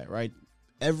hear that. Right,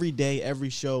 every day, every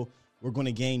show, we're going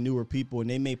to gain newer people, and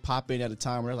they may pop in at a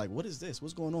time where they're like, "What is this?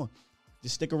 What's going on?"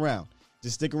 Just stick around.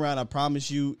 I promise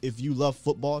you, if you love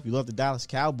football, if you love the Dallas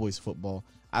Cowboys football,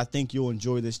 I think you'll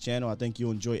enjoy this channel. I think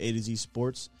you'll enjoy A to Z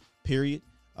Sports, period.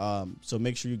 So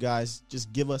make sure you guys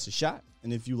just give us a shot.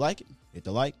 And if you like it, hit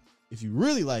the like. If you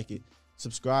really like it,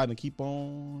 subscribe and keep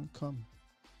on coming.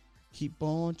 Keep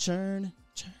on churning.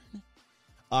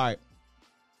 All right.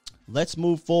 Let's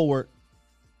move forward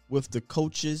with the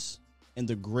coaches and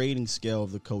the grading scale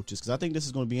of the coaches, because I think this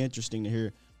is going to be interesting to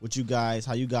hear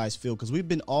how you guys feel, because we've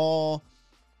been all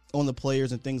on the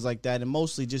players and things like that, and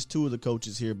mostly just two of the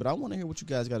coaches here, but I want to hear what you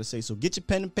guys got to say. So get your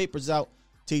pen and papers out,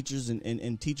 teachers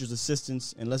and teachers'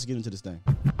 assistants, and let's get into this thing.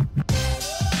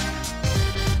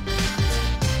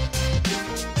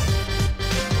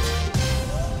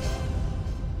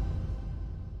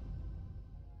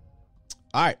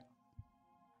 All right.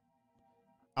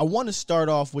 I want to start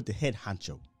off with the head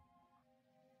honcho,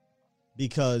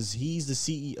 because he's the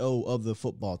CEO of the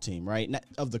football team, right? Not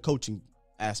of the coaching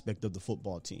aspect of the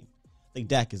football team. I think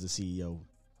Dak is the CEO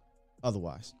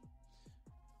otherwise.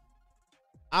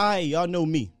 Y'all know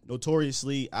me.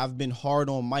 Notoriously, I've been hard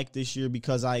on Mike this year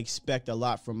because I expect a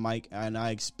lot from Mike, and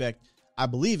I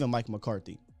believe in Mike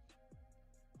McCarthy.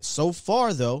 So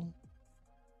far, though,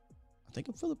 I think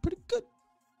I'm feeling pretty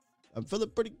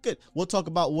good. We'll talk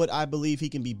about what I believe he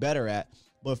can be better at.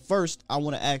 But first, I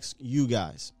want to ask you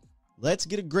guys. Let's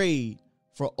get a grade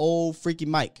for old freaky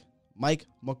Mike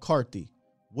McCarthy.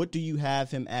 What do you have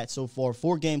him at so far?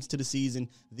 4 games to the season,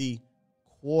 the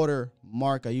quarter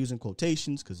mark. I use in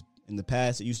quotations because in the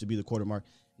past it used to be the quarter mark.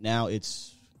 Now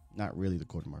it's not really the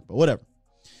quarter mark, but whatever.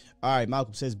 All right,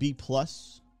 Malcolm says B+.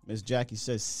 Miss Jackie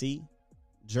says C.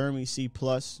 Jeremy, C+.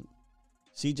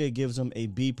 CJ gives him a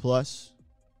B+.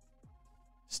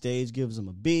 Stage gives him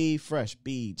a B. Fresh,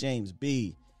 B. James,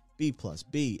 B. B+,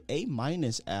 B. A-,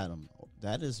 Adam.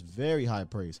 That is very high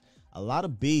praise. A lot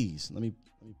of B's. Let me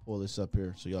pull this up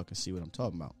here so y'all can see what I'm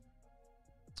talking about.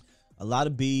 A lot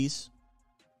of B's.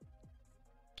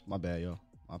 My bad, yo.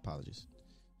 My apologies.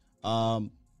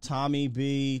 Tommy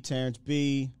B. Terrence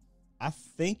B. I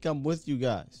think I'm with you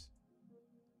guys.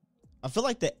 I feel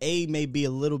like the A may be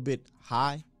a little bit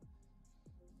high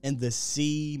and the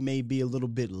C may be a little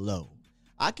bit low.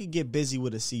 I could get busy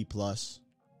with a C+.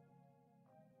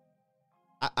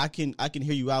 I can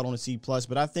hear you out on a C+,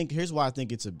 but here's why I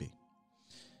think it's a B.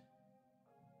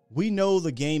 We know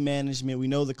the game management, we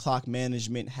know the clock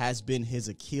management has been his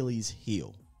Achilles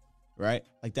heel, right?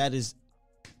 Like that is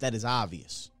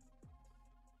obvious.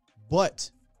 But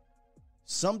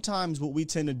sometimes what we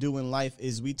tend to do in life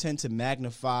is we tend to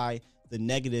magnify the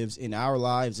negatives in our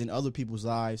lives, in other people's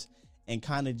lives, and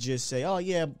kind of just say, oh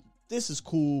yeah, this is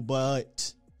cool,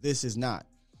 but this is not.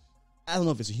 I don't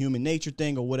know if it's a human nature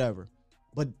thing or whatever,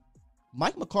 but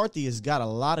Mike McCarthy has got a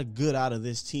lot of good out of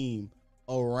this team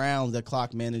around the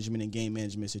clock management and game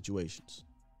management situations.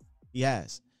 He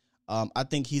has. I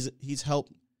think he's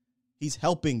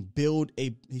helping build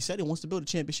he said he wants to build a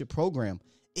championship program.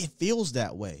 It feels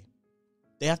that way.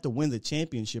 They have to win the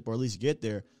championship or at least get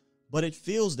there, but it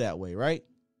feels that way, right?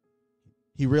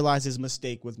 He realized his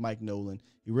mistake with Mike Nolan.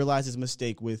 He realized his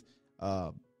mistake with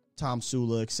Tom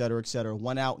Sula, et cetera,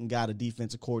 went out and got a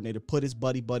defensive coordinator, put his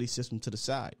buddy system to the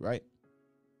side, right?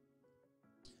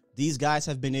 These guys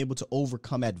have been able to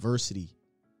overcome adversity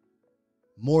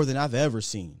more than I've ever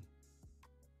seen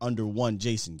under one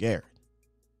Jason Garrett.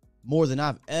 More than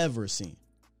I've ever seen.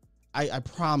 I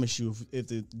promise you, if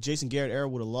the Jason Garrett era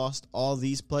would have lost all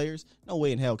these players, no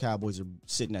way in hell Cowboys are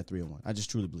sitting at 3-1. I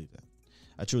just truly believe that.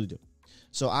 I truly do.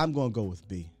 So I'm going to go with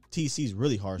B. TC's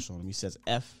really harsh on him. He says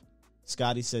F.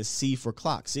 Scotty says C for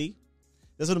clock. See?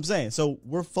 That's what I'm saying. So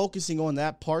we're focusing on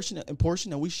that portion,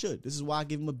 and we should. This is why I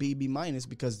give him a B, B-,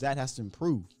 because that has to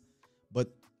improve. But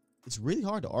it's really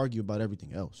hard to argue about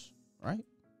everything else, right?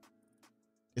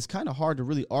 It's kind of hard to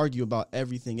really argue about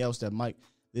everything else that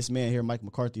this man here, Mike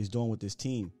McCarthy, is doing with this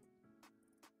team.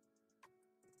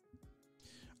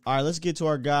 All right, let's get to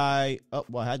our guy. Oh,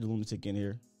 well, I had the lunatic in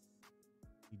here.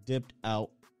 He dipped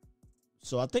out.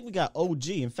 So I think we got OG.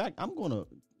 In fact,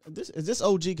 is this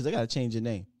OG? Because I got to change your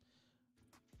name.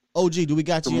 OG, do we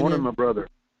got you in Good morning, here? my brother.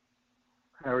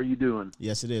 How are you doing?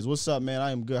 Yes, it is. What's up, man?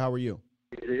 I am good. How are you?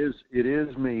 It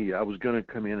is me. I was going to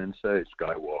come in and say,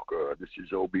 Skywalker, this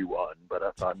is Obi-Wan, but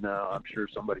I thought, no, I'm sure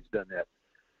somebody's done that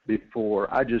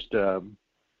before. I just,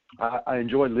 I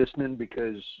enjoy listening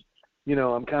because,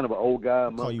 I'm kind of an old guy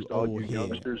amongst all you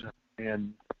youngsters,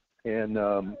 and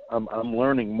I'm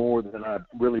learning more than I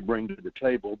really bring to the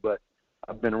table, but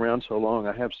I've been around so long,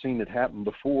 I have seen it happen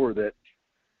before that,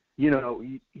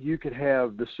 you could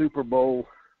have the Super Bowl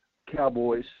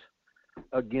Cowboys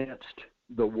against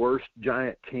the worst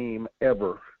Giant team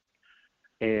ever,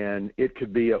 and it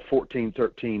could be a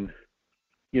 14-13,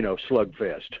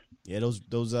 slugfest. Yeah, those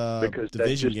because division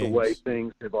that's just games. the way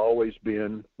things have always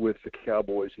been with the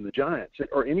Cowboys and the Giants,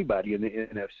 or anybody in the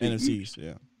NFC East.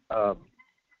 Yeah.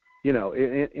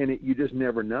 You just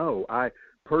never know.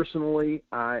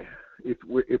 If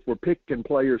we're picking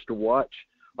players to watch,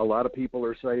 a lot of people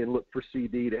are saying look for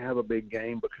CD to have a big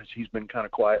game because he's been kind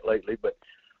of quiet lately. But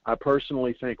I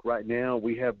personally think right now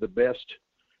we have the best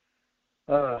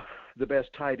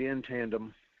tight end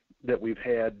tandem that we've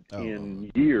had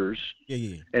in years.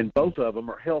 Yeah. And both of them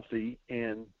are healthy.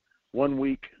 And one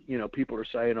week, people are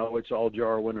saying, oh, it's all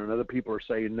Jarwin, and other people are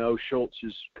saying, no, Schultz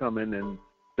is coming, and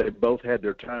they've both had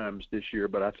their times this year.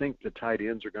 But I think the tight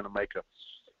ends are going to make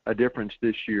a difference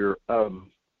this year.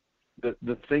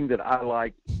 The thing that I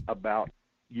like about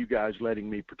you guys letting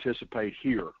me participate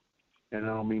here, and I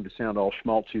don't mean to sound all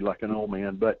schmaltzy like an old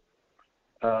man, but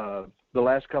the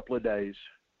last couple of days,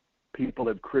 people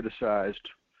have criticized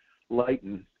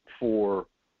Leighton for,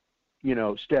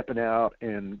 stepping out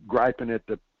and griping at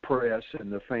the press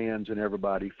and the fans and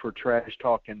everybody for trash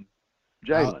talking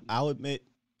Jalen. I'll admit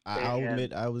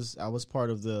I was part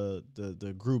of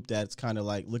the group that's kind of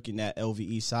like looking at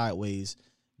LVE sideways,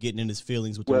 getting in his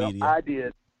feelings with the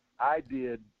media. I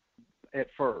did at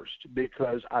first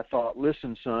because I thought,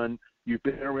 listen, son, you've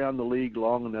been around the league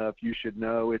long enough. You should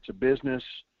know it's a business.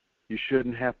 You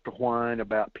shouldn't have to whine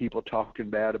about people talking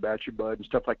bad about your bud and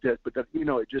stuff like that. But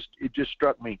it just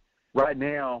struck me. Right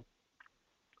now,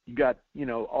 you got,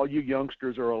 all you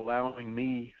youngsters are allowing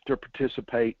me to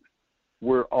participate.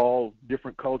 We're all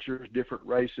different cultures, different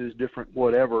races, different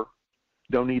whatever.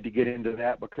 Don't need to get into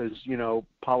that because,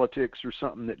 politics are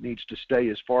something that needs to stay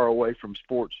as far away from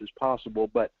sports as possible.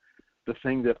 But the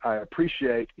thing that I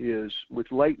appreciate is with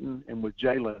Leighton and with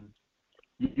Jalen,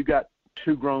 you got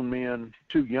two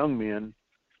young men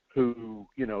who,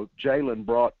 Jalen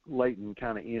brought Leighton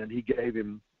kind of in. He gave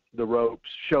him the ropes,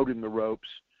 showed him the ropes,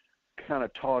 kind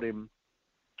of taught him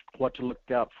what to look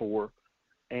out for.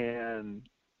 And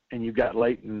you've got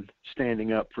Leighton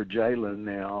standing up for Jalen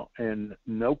now. And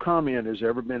no comment has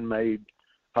ever been made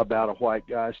about a white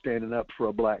guy standing up for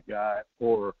a black guy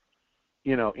or,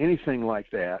 anything like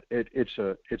that. It's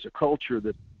a culture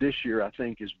that this year I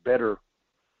think is better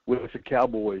with the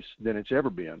Cowboys than it's ever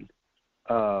been.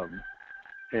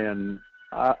 And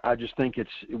I just think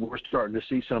we're starting to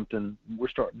see something. We're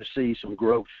starting to see some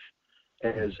growth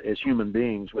as human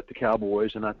beings with the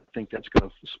Cowboys, and I think that's going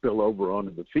to spill over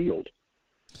onto the field.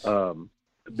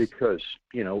 Because,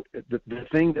 the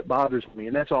thing that bothers me,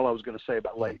 and that's all I was going to say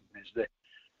about Leighton, is that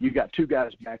you got two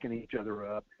guys backing each other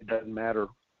up. It doesn't matter,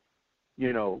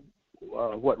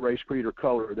 what race, creed, or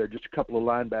color. They're just a couple of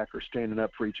linebackers standing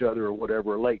up for each other or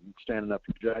whatever, or Leighton standing up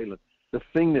for Jalen. The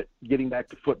thing that, getting back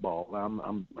to football,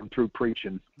 I'm through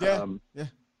preaching. Yeah.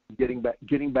 Getting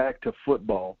back to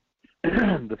football,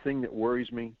 the thing that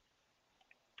worries me,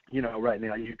 right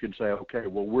now you can say, okay,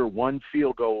 well, we're one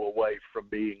field goal away from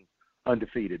being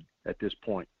undefeated at this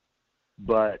point.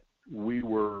 But we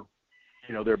were,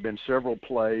 there have been several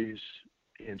plays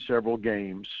in several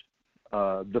games.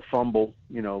 The fumble,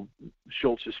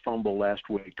 Schultz's fumble last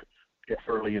week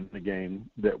early in the game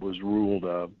that was ruled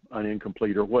an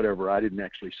incomplete or whatever. I didn't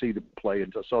actually see the play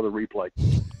until I saw the replay.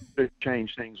 It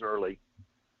changed things early,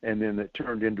 and then it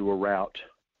turned into a rout.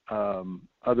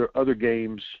 Other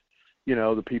games,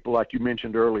 the people like you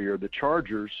mentioned earlier, the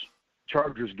Chargers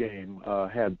game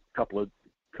had a couple of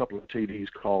TDs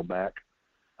called back.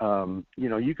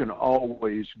 You can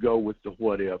always go with the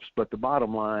what ifs, but the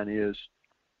bottom line is,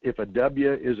 if a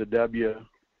W is a W,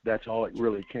 that's all it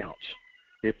really counts.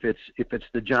 If it's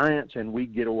the Giants and we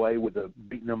get away with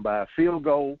beating them by a field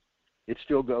goal, it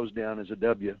still goes down as a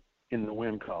W in the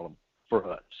win column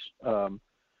for us.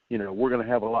 We're going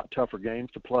to have a lot tougher games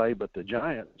to play, but the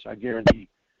Giants, I guarantee,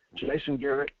 Jason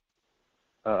Garrett,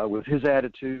 with his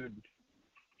attitude,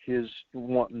 his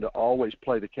wanting to always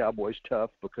play the Cowboys tough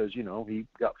because, he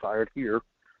got fired here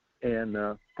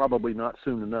and probably not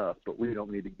soon enough, but we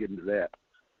don't need to get into that.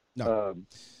 No.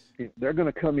 They're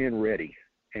going to come in ready,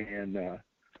 and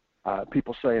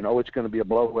people saying, "Oh, it's going to be a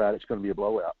blowout. It's going to be a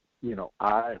blowout."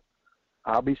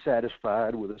 I'll be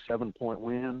satisfied with a 7-point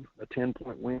win, a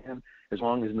 10-point win, as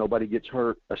long as nobody gets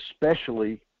hurt,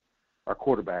 especially our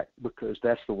quarterback, because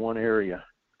that's the one area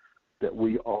that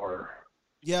we are.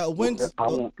 Yeah, I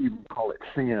won't even call it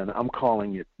sin. I'm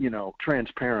calling it,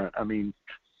 transparent. I mean.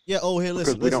 Yeah. Oh, here,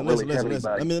 listen. Let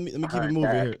me keep it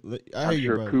moving here. I hear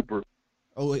you, brother. Cooper.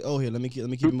 Oh, here. Let me keep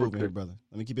it moving here, brother.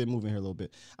 Let me keep it moving here a little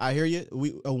bit. I hear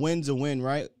you. A win's a win,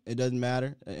 right? It doesn't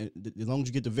matter as long as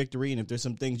you get the victory, and if there's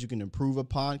some things you can improve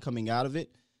upon coming out of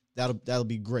it, that'll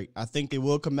be great. I think they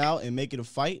will come out and make it a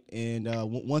fight. And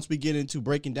once we get into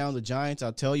breaking down the Giants,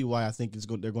 I'll tell you why I think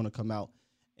they're going to come out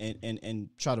and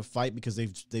try to fight, because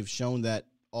they've shown that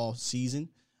all season.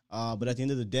 But at the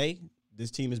end of the day,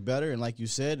 this team is better, and like you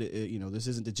said, this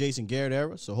isn't the Jason Garrett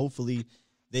era, so hopefully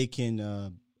they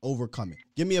can overcome it.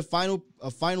 Give me a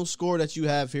final score that you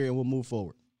have here, and we'll move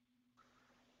forward.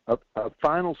 A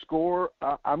final score,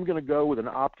 I'm going to go with an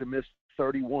optimistic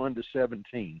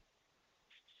 31-17.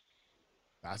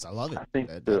 I love it. I think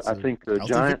the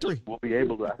Giants will be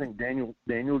able to. I think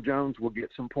Daniel Jones will get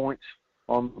some points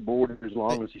on the board as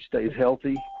long as he stays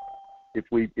healthy. If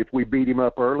we beat him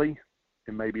up early,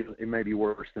 it may be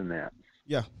worse than that.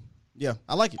 Yeah,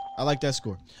 I like it. I like that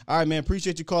score. All right, man.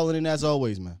 Appreciate you calling in as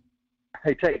always, man.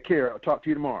 Hey, take care. I'll talk to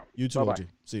you tomorrow. You too, Bye-bye. OG.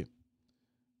 See you.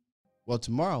 Well,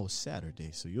 tomorrow is Saturday,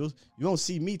 so you won't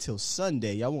see me till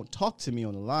Sunday. Y'all won't talk to me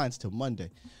on the lines till Monday.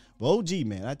 But OG,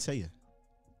 man, I tell you.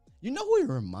 You know who he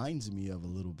reminds me of a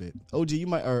little bit? OG, you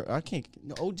might, or I can't,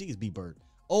 no, OG is B-Bird.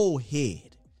 Old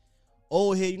head,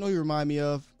 you know who he remind me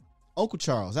of? Uncle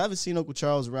Charles. I haven't seen Uncle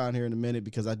Charles around here in a minute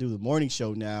because I do the morning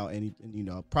show now, and he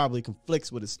probably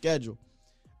conflicts with his schedule.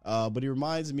 But he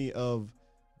reminds me of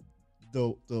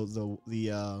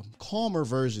the calmer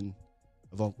version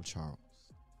of Uncle Charles.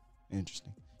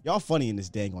 Interesting. Y'all funny in this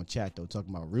dang on chat, though,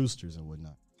 talking about roosters and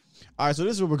whatnot. All right, so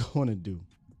this is what we're going to do.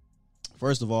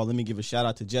 First of all, let me give a shout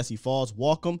out to Jesse Falls.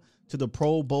 Welcome to the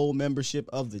Pro Bowl membership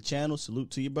of the channel.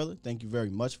 Salute to you, brother. Thank you very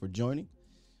much for joining.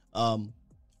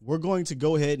 We're going to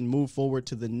go ahead and move forward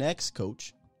to the next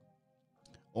coach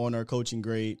on our coaching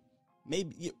grade.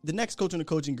 Maybe the next coach on the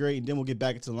coaching grade, and then we'll get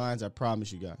back into the lines, I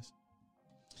promise you guys.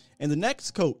 And the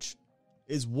next coach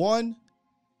is one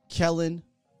Kellen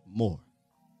Moore.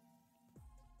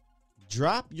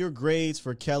 Drop your grades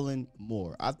for Kellen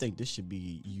Moore. I think this should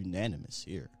be unanimous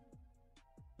here.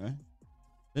 Right?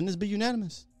 Shouldn't this be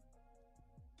unanimous?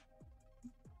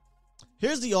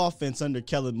 Here's the offense under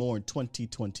Kellen Moore in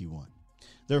 2021.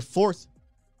 They're fourth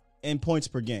in points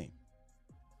per game.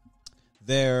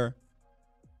 They're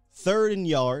third in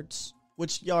yards,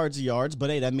 which yards are yards, but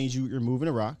hey, that means you're moving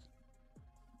a rock.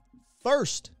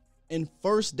 First in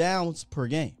first downs per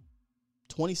game.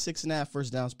 26.5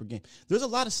 first downs per game. There's a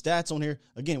lot of stats on here,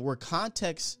 again, where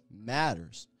context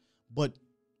matters, but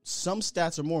some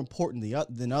stats are more important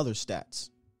than other stats.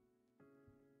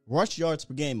 Rush yards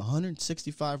per game,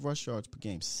 165 rush yards per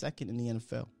game, second in the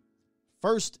NFL.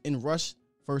 First in rush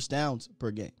first downs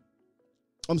per game.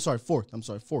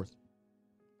 Fourth.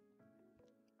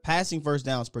 Passing first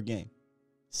downs per game,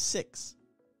 6.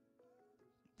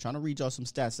 Trying to read y'all some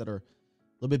stats that are a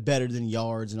little bit better than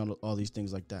yards and all these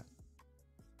things like that.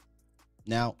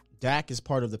 Now, Dak is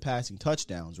part of the passing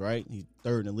touchdowns, right? He's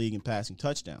third in the league in passing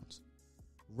touchdowns.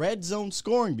 Red zone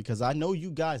scoring, because I know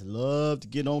you guys love to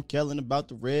get on Kellen about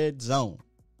the red zone.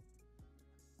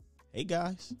 Hey,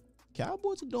 guys,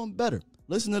 Cowboys are doing better.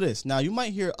 Listen to this. Now, you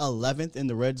might hear 11th in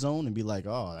the red zone and be like,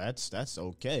 oh, that's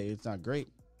okay. It's not great.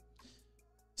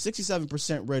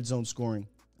 67% red zone scoring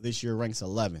this year ranks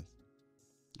 11th.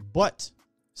 But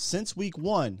since week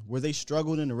 1, where they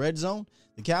struggled in the red zone,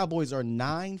 the Cowboys are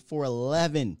 9 for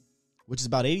 11, which is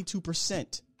about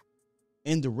 82%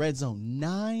 in the red zone.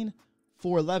 9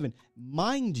 for 11.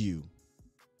 Mind you,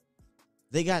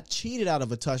 they got cheated out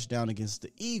of a touchdown against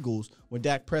the Eagles when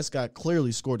Dak Prescott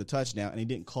clearly scored a touchdown, and he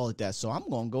didn't call it that. So I'm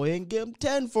going to go ahead and give him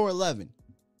 10 for 11.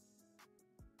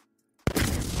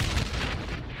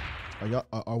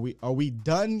 Are we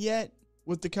done yet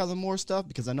with the Kellen Moore stuff?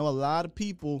 Because I know a lot of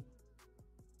people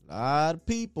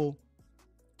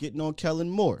getting on Kellen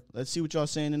Moore. Let's see what y'all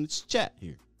saying in the chat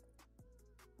here.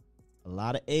 A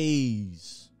lot of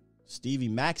A's. Stevie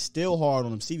Mack still hard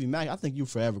on him. Stevie Mack, I think you're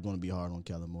forever going to be hard on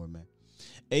Kellen Moore, man.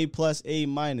 A+, A-, A++,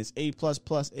 A++,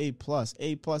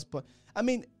 A++. I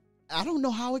mean, I don't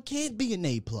know how it can't be an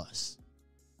A+.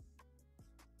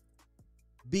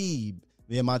 B.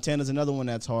 Yeah, Montana's another one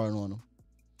that's hard on him.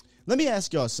 Let me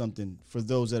ask y'all something for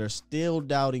those that are still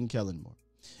doubting Kellen Moore.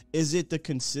 Is it the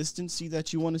consistency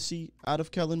that you want to see out of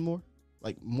Kellen Moore?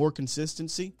 Like more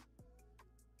consistency?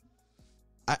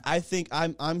 I think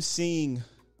I'm seeing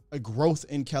a growth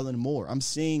in Kellen Moore. I'm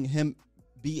seeing him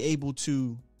be able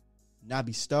to not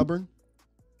be stubborn.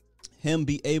 Him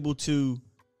be able to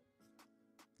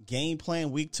game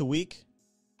plan week to week.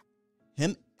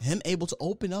 Him able to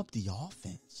open up the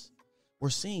offense. We're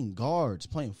seeing guards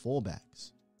playing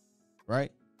fullbacks,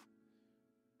 right?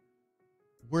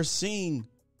 We're seeing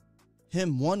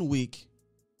him 1 week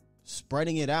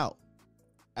spreading it out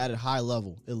at a high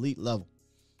level, elite level.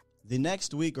 The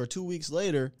next week or 2 weeks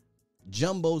later,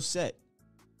 jumbo set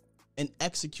and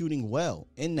executing well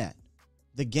in that.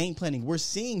 The game planning, we're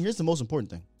seeing, here's the most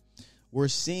important thing. We're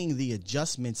seeing the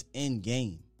adjustments in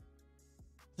game.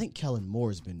 I think Kellen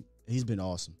Moore he's been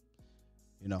awesome.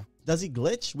 You know, does he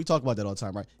glitch? We talk about that all the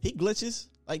time, right? He glitches.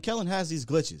 Like Kellen has these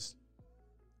glitches.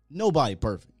 Nobody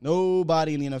perfect.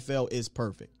 Nobody in the NFL is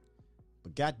perfect.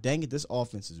 But god dang it, this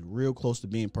offense is real close to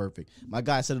being perfect. My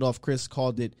guy set it off. Chris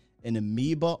called it an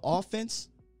amoeba offense.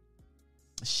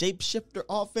 shapeshifter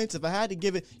offense. If I had to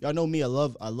give it, y'all know me, I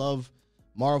love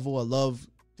Marvel, I love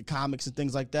the comics and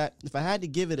things like that. If I had to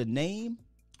give it a name,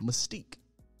 Mystique.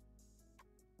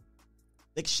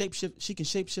 They can shapeshift. She can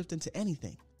shapeshift into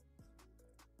anything.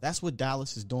 That's what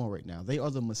Dallas is doing right now. They are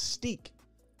the Mystique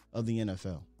of the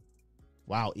NFL.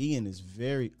 Wow, Ian is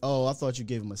very. Oh, I thought you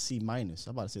gave him a C-. I'm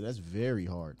about to say that's very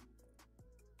hard.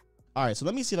 All right, so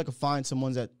let me see if I can find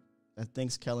someone that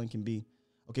thinks Kellen can be.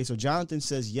 Okay, so Jonathan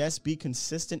says, yes, be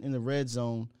consistent in the red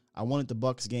zone. I wanted the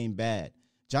Bucs game bad.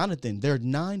 Jonathan, they're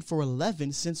 9 for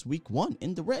 11 since week 1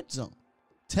 in the red zone.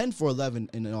 10 for 11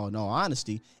 in all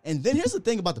honesty. And then here's the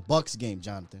thing about the Bucs game,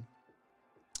 Jonathan.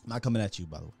 I'm not coming at you,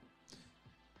 by the way.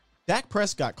 Dak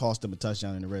Prescott cost them a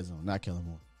touchdown in the red zone, not Kellen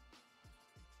Moore.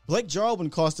 Blake Jarwin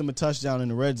cost them a touchdown in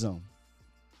the red zone.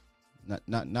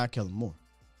 Not Kellen Moore.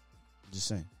 Just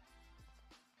saying.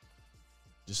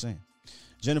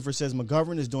 Jennifer says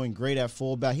McGovern is doing great at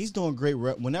fullback. He's doing great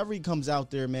whenever he comes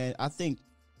out there, man. I think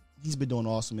he's been doing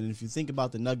awesome. And if you think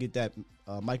about the nugget that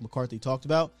Mike McCarthy talked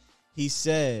about, he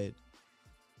said,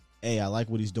 hey, I like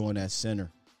what he's doing at center.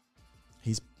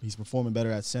 He's performing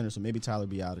better at center, so maybe Tyler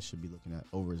Biadasz should be looking at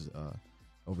over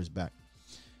his back.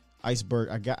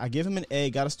 Iceberg, I give him an A.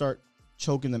 Got to start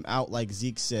choking them out like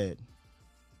Zeke said.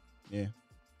 Yeah.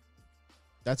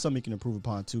 That's something you can improve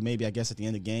upon, too. Maybe, I guess, at the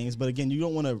end of games. But, again, you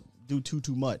don't want to do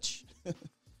too much.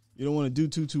 You don't want to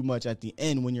do too much at the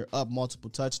end when you're up multiple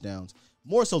touchdowns.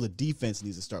 More so the defense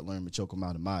needs to start learning to choke them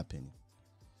out, in my opinion.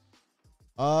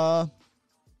 I'm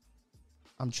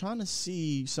trying to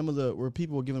see some of where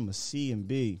people were giving him a C and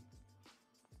B.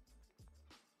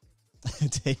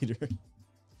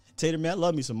 Tater, man, I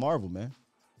love me some Marvel, man.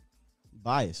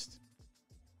 Biased.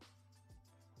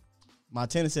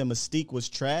 Montana said Mystique was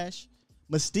trash.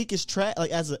 Mystique is trash,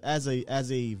 like as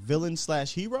a villain /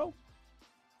 hero.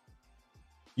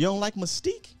 You don't like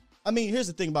Mystique? I mean, here's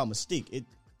the thing about Mystique.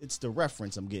 It's the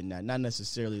reference I'm getting at, not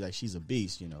necessarily like she's a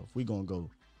beast. You know, if we gonna go,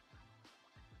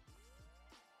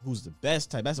 who's the best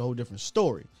type? That's a whole different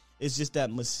story. It's just that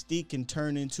Mystique can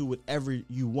turn into whatever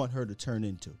you want her to turn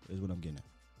into. Is what I'm getting at.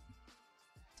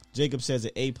 Jacob says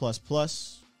an A++.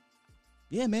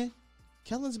 Yeah, man.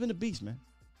 Kellen's been a beast, man.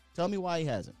 Tell me why he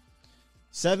hasn't.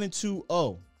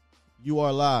 720. You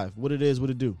are live. What it is, what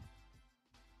it do?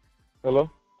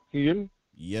 Hello? Can you hear me?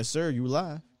 Yes, sir. You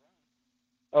live.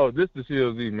 Oh, this is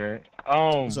CLZ, man.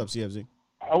 What's up, CFZ?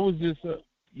 I was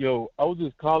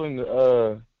just calling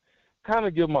to kind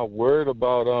of give my word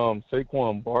about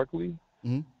Saquon Barkley.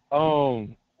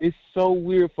 Mm-hmm. It's so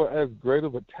weird for as great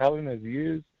of a talent as he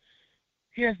is.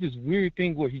 He has this weird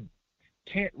thing where he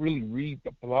can't really read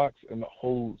the blocks and the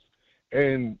holes.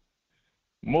 And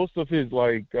most of his,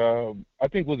 I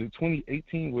think, was it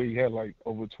 2018 where he had, over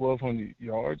 1,200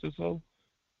 yards or so?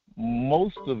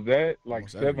 Most of that,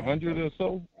 700 or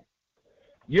so?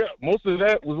 Yeah, most of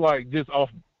that was, just off,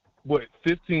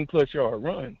 15-plus yard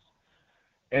runs.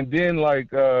 And then,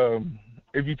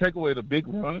 if you take away the big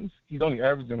runs, he's only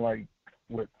averaging,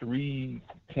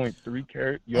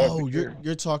 3.3 yards. Oh,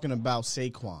 you're talking about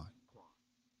Saquon.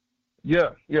 Yeah.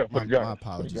 My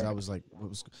apologies. I was like, what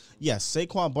was? Yes,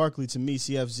 Saquon Barkley to me,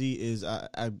 CFZ is.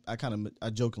 I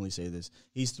jokingly say this.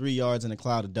 He's 3 yards in a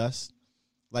cloud of dust.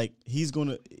 Like he's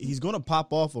gonna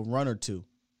pop off a run or two,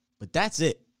 but that's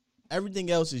it.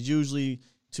 Everything else is usually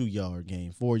 2 yard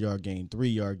gain, 4 yard gain, 3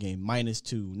 yard gain,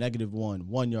 -2, -1,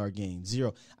 1 yard gain,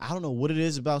 0. I don't know what it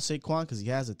is about Saquon because he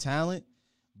has a talent,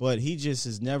 but he just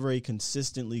is never a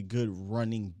consistently good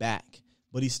running back.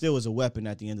 But he still is a weapon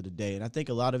at the end of the day. And I think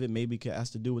a lot of it maybe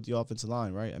has to do with the offensive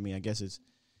line, right? I mean, I guess it's,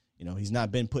 he's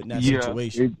not been put in that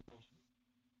situation.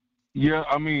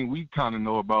 I mean, we kind of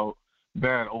know about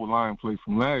bad O-line play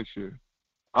from last year.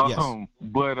 Yes.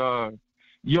 But,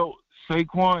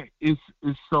 Saquon is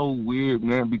so weird,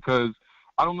 man, because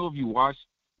I don't know if you watched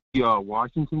the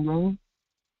Washington game.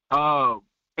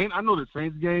 And I know the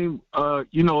Saints game, it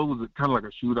was kind of like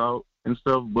a shootout and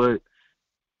stuff, but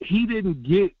he didn't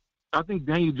get, I think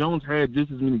Daniel Jones had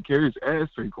just as many carries as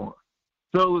Saquon.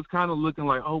 So it was kind of looking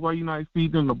like, oh, why you not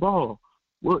feeding him the ball?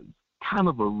 Well, kind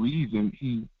of a reason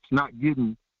he's not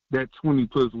getting that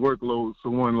 20-plus workload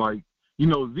someone like,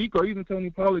 Zeke or even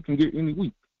Tony Pollard can get any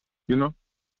week,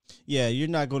 Yeah, you're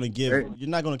not going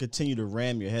to continue to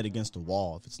ram your head against the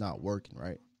wall if it's not working,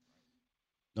 right?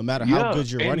 No matter how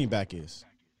good your running back is.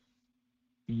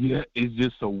 Yeah, it's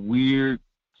just a weird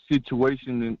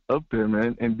situation up there,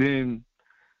 man. And then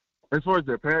as far as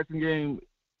their passing game,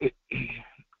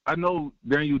 I know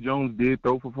Daniel Jones did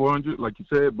throw for 400, like you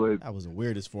said, but that was the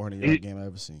weirdest 400-yard game I've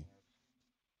ever seen.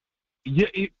 Yeah,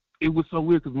 it was so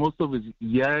weird because most of it's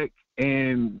yak,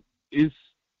 and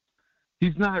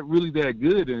he's not really that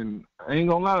good. And I ain't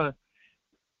gonna lie,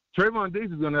 Trayvon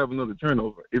Diggs is gonna have another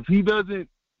turnover if he doesn't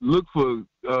look for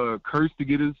Curse to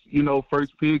get his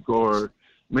first pick, or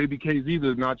maybe KZ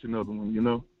to notch another one.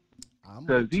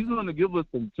 Because he's gonna give us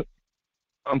some.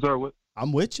 I'm sorry, what?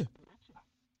 I'm with you.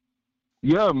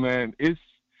 Yeah, man.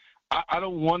 I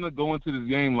don't want to go into this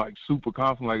game like super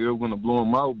confident, like they're going to blow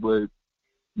them out, but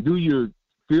do your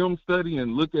film study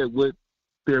and look at what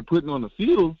they're putting on the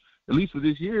field, at least for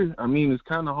this year. I mean, it's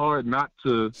kind of hard not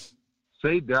to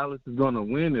say Dallas is going to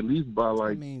win, at least by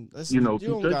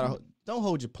don't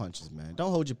hold your punches, man.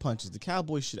 Don't hold your punches. The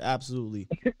Cowboys should absolutely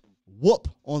whoop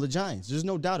on the Giants. There's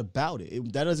no doubt about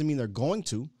it. That doesn't mean they're going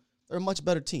to. They're a much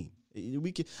better team.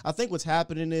 I think what's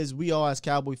happening is we all as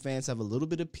Cowboy fans have a little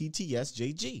bit of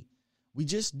PTSD. We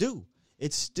just do.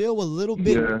 It's still a little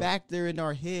bit back there in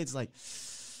our heads like,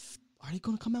 are they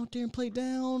going to come out there and play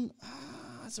down?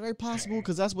 It's very possible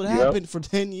because that's what happened for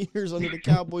 10 years under the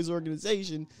Cowboys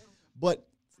organization. But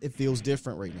it feels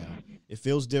different right now. It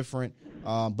feels different.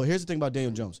 But here's the thing about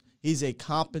Daniel Jones. He's a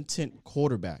competent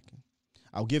quarterback.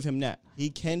 I'll give him that. He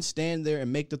can stand there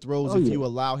and make the throws if you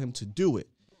allow him to do it.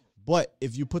 But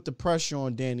if you put the pressure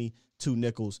on Danny Two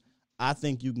Nickels, I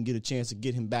think you can get a chance to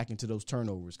get him back into those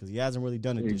turnovers because he hasn't really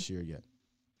done it this year yet.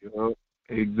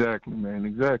 Exactly, man.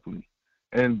 Exactly.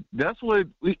 And that's what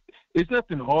it's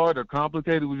nothing hard or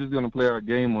complicated. We're just going to play our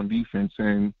game on defense,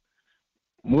 and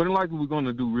more than likely we're going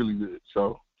to do really good.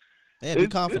 So, be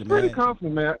confident, it's pretty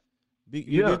confident, man.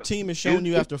 Your team has shown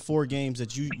you after 4 games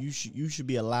that you should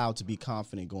be allowed to be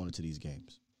confident going into these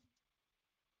games.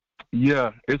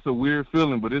 Yeah, it's a weird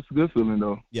feeling, but it's a good feeling,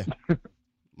 though. Yeah,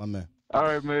 my man. All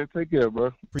right, man. Take care,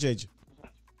 bro. Appreciate you.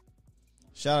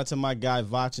 Shout out to my guy,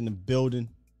 Vach, in the building.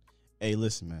 Hey,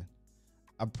 listen, man.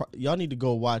 Y'all need to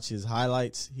go watch his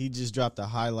highlights. He just dropped a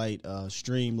highlight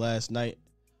stream last night.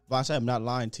 Vach, I am not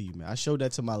lying to you, man. I showed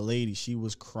that to my lady. She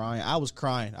was crying. I was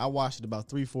crying. I watched it about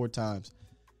 3-4 times.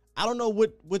 I don't know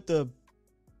what the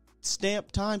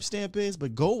time stamp is,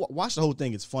 but go watch the whole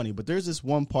thing. It's funny. But there's this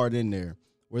one part in there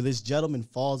where this gentleman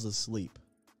falls asleep.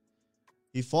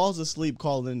 He falls asleep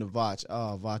calling into Vach.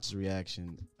 Oh, Vach's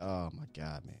reaction. Oh, my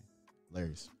God, man.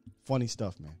 Hilarious. Funny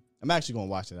stuff, man. I'm actually going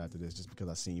to watch it after this just because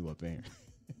I seen you up in here.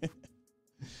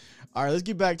 All right, let's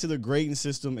get back to the grading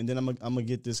system, and then I'm going to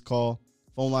get this call.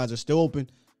 Phone lines are still open.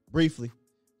 Briefly,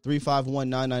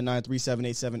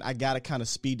 351-999-3787. I got to kind of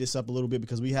speed this up a little bit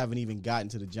because we haven't even gotten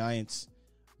to the Giants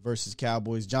versus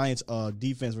Cowboys. Giants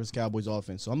defense versus Cowboys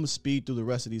offense. So I'm going to speed through the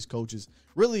rest of these coaches.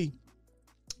 Really,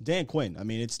 Dan Quinn. I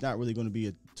mean, it's not really going to be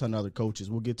a ton of other coaches.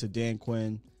 We'll get to Dan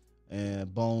Quinn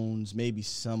and Bones, maybe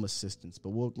some assistants. But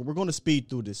we're going to speed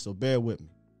through this, so bear with me.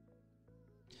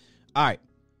 All right.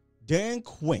 Dan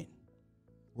Quinn.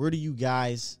 Where do you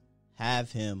guys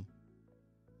have him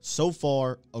so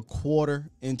far a quarter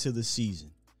into the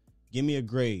season? Give me a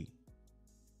grade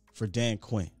for Dan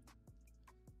Quinn.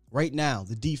 Right now,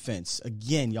 the defense,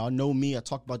 again, y'all know me. I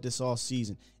talk about this all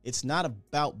season. It's not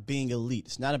about being elite.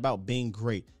 It's not about being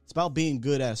great. It's about being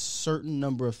good at a certain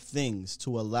number of things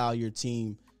to allow your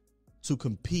team to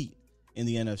compete in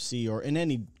the NFC or in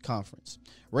any conference.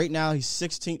 Right now, he's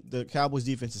 16th. The Cowboys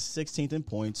defense is 16th in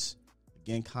points.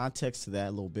 Again, context to that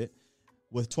a little bit.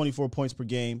 With 24 points per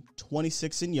game,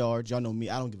 26 in yards. Y'all know me.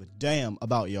 I don't give a damn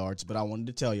about yards, but I wanted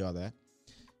to tell y'all that.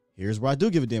 Here's what I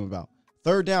do give a damn about.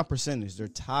 Third down percentage, they're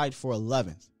tied for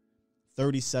 11th,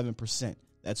 37%.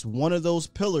 That's one of those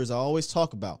pillars I always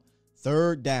talk about.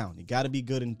 Third down. You got to be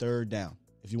good in third down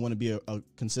if you want to be a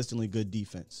consistently good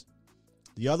defense.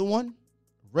 The other one,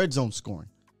 red zone scoring.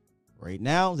 Right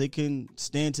now, they can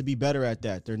stand to be better at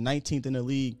that. They're 19th in the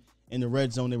league in the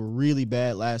red zone. They were really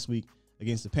bad last week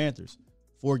against the Panthers.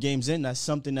 4 games in, that's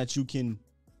something that you can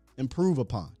improve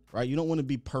upon, right? You don't want to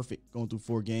be perfect going through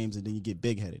 4 games and then you get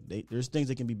big-headed. There's things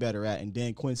they can be better at, and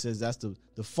Dan Quinn says that's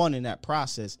the fun in that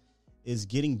process is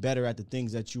getting better at the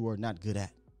things that you are not good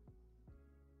at.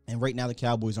 And right now the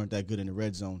Cowboys aren't that good in the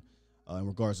red zone in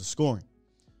regards to scoring.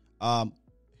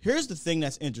 Here's the thing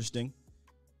that's interesting.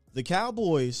 The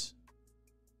Cowboys,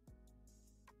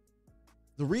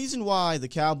 the reason why the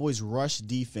Cowboys rush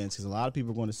defense, because a lot of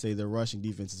people are going to say their rushing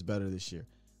defense is better this year,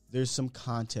 there's some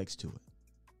context to it.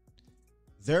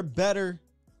 They're better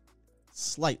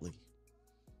slightly.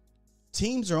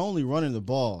 Teams are only running the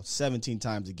ball 17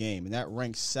 times a game, and that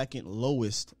ranks second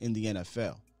lowest in the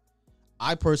NFL.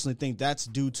 I personally think that's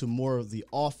due to more of the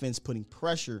offense putting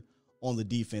pressure on the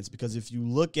defense, because if you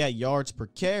look at yards per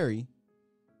carry,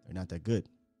 they're not that good.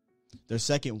 They're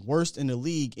second worst in the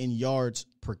league in yards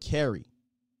per carry.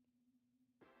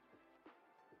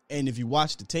 And if you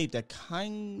watch the tape, that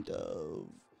kind of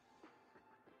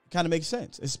kind of makes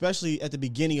sense, especially at the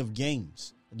beginning of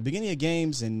games. At the beginning of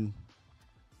games, and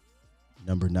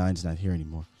number 9's not here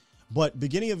anymore. But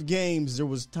beginning of games, there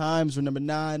was times where number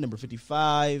 9, number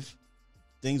 55,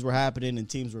 things were happening and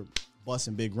teams were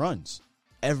busting big runs.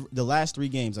 The last 3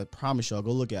 games, I promise y'all,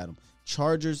 go look at them.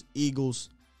 Chargers, Eagles,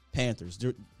 Panthers.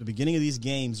 The beginning of these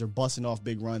games, they're busting off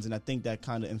big runs, and I think that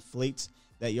kind of inflates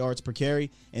that yards per carry,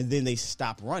 and then they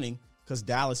stop running because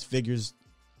Dallas figures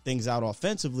things out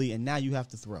offensively, and now you have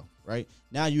to throw, right?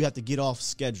 Now you have to get off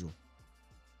schedule.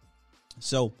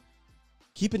 So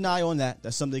keep an eye on that.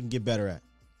 That's something they can get better at.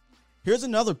 Here's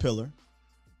another pillar.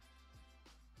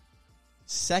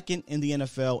 Second in the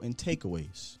NFL in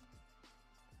takeaways,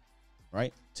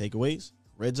 right? Takeaways,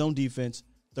 red zone defense,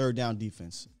 third down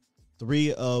defense.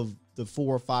 3 of the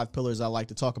 4 or 5 pillars I like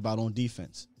to talk about on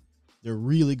defense. They're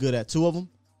really good at 2 of them.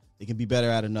 They can be better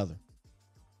at another.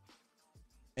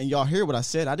 And y'all hear what I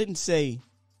said. I didn't say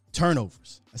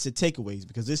turnovers. I said takeaways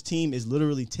because this team is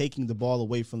literally taking the ball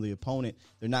away from the opponent.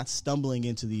 They're not stumbling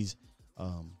into these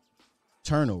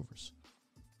turnovers.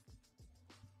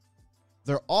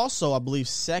 They're also, I believe,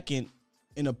 second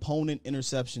in opponent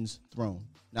interceptions thrown.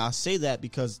 Now, I say that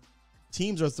because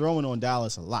teams are throwing on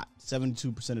Dallas a lot.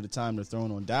 72% of the time they're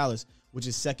throwing on Dallas, which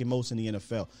is second most in the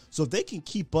NFL. So if they can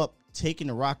keep up taking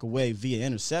the rock away via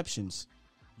interceptions,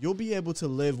 you'll be able to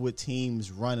live with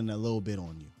teams running a little bit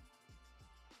on you.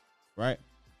 Right?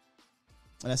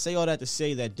 And I say all that to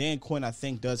say that Dan Quinn, I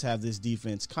think, does have this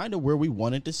defense kind of where we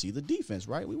wanted to see the defense,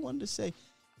 right? We wanted to say,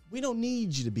 we don't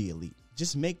need you to be elite.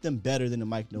 Just make them better than the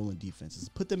Mike Nolan defenses.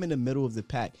 Put them in the middle of the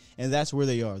pack. And that's where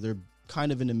they are. They're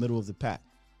kind of in the middle of the pack.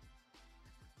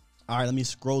 All right, let me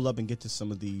scroll up and get to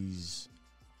some of these.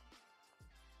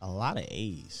 A lot of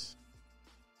A's.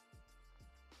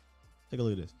 Take a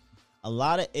look at this. A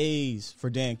lot of A's for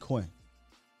Dan Quinn.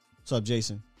 What's up,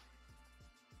 Jason?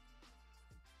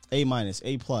 A-,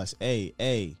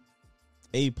 A+,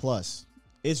 A+.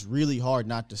 It's really hard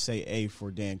not to say A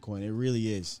for Dan Quinn. It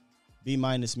really is. B-,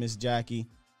 Miss Jackie.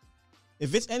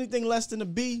 If it's anything less than a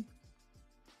B,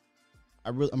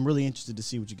 I'm really interested to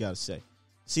see what you got to say.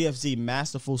 CFZ,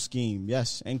 masterful scheme.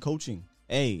 Yes, and coaching.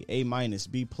 A-, B+,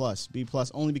 B+,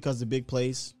 only because the big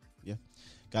plays. Yeah,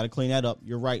 got to clean that up.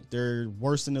 You're right. They're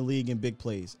worse in the league in big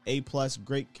plays. A+,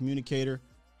 great communicator.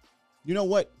 You know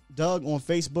what, Doug, on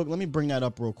Facebook, let me bring that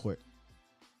up real quick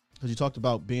because you talked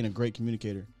about being a great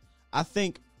communicator. I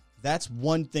think that's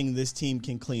one thing this team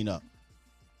can clean up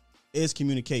is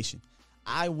communication.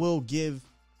 I'm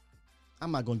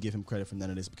not going to give him credit for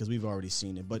none of this because we've already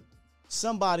seen it, but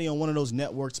somebody on one of those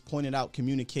networks pointed out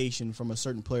communication from a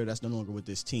certain player that's no longer with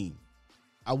this team.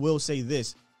 I will say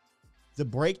this. The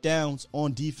breakdowns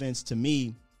on defense, to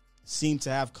me, seem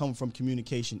to have come from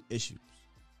communication issues.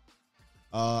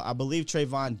 I believe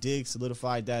Trayvon Diggs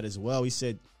solidified that as well. He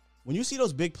said, when you see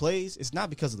those big plays, it's not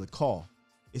because of the call.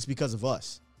 It's because of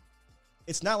us.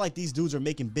 It's not like these dudes are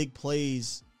making big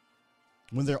plays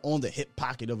when they're on the hip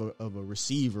pocket of a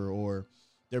receiver or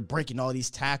they're breaking all these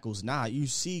tackles. Nah, you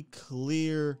see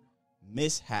clear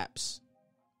mishaps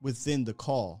within the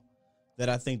call that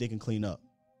I think they can clean up.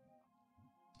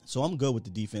 So I'm good with the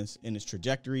defense and its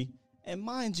trajectory. And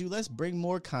mind you, let's bring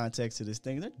more context to this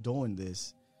thing. They're doing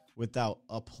this without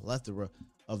a plethora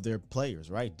of their players,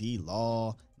 right?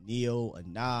 D-Law, Neal,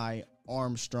 Anai,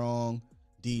 Armstrong,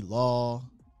 D-Law,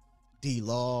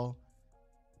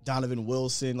 Donovan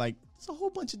Wilson. Like, it's a whole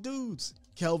bunch of dudes.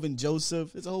 Kelvin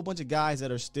Joseph. It's a whole bunch of guys that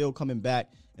are still coming back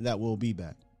and that will be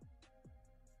back.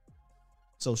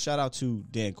 So shout out to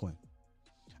Dan Quinn.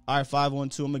 All right,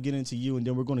 512, I'm going to get into you, and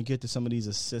then we're going to get to some of these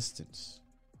assistants.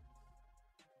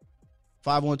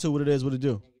 512, what it is, what it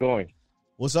do? Going.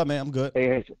 What's up, man? I'm good.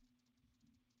 Hey,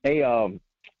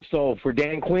 so for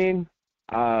Dan Quinn,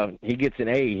 he gets an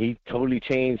A. He totally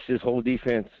changed his whole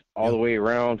defense all the way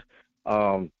around,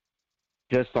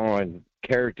 just on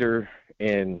character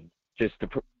and just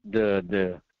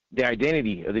the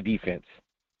identity of the defense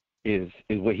is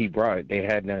what he brought. They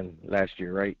had none last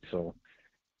year, right? So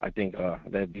I think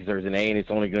that deserves an A, and it's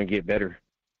only going to get better.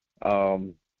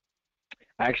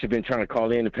 I actually been trying to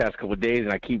call in the past couple of days,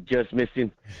 and I keep just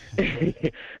missing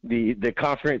the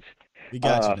conference. We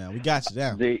got you now. We got you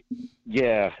down.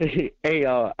 Yeah. Hey,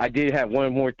 I did have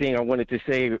one more thing I wanted to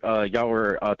say. Y'all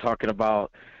were talking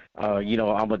about,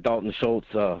 I'm a Dalton Schultz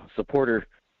supporter,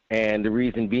 and the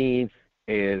reason being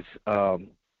is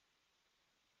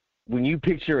when you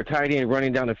picture a tight end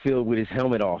running down the field with his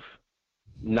helmet off,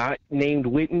 not named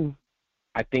Witten,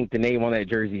 I think the name on that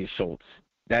jersey is Schultz.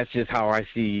 That's just how I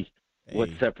see what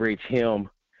separates him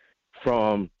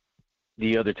from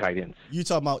the other tight ends. You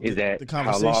talking about is that the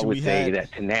conversation how Law would we say had?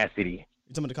 That tenacity.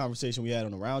 You talking about the conversation we had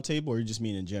on the round table, or you just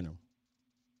mean in general?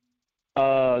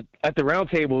 At the round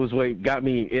table is what got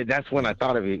me. That's when I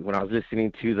thought of it, when I was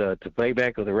listening to the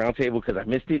playback of the round table, because I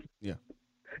missed it. Yeah.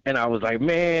 And I was like,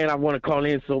 man, I want to call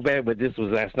in so bad, but this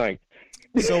was last night.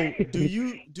 So do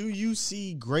you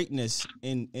see greatness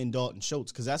in Dalton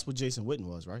Schultz? Because that's what Jason Witten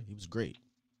was, right? He was great.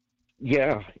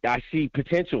 Yeah, I see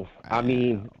potential. Wow. I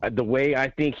mean, the way I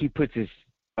think he puts his,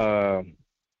 I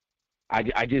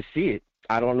just see it.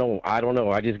 I don't know.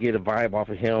 I just get a vibe off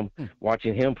of him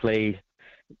watching him play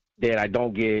that I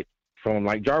don't get from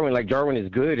like Jarwin. Like Jarwin is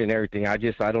good and everything. I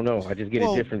don't know. I just get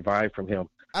a different vibe from him.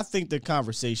 I think the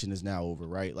conversation is now over,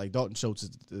 right? Like Dalton Schultz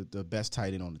is the best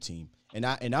tight end on the team. And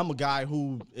I'm a guy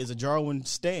who is a Jarwin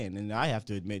stan, and I have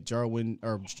to admit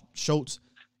Schultz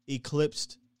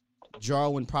eclipsed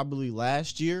Jarwin probably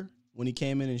last year when he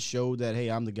came in and showed that, hey,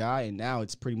 I'm the guy, and now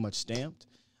it's pretty much stamped.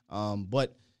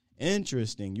 But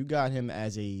interesting, you got him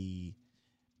as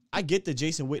I get the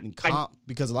Jason Witten comp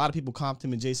because a lot of people comped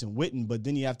him and Jason Witten, but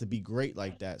then you have to be great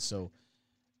like that. So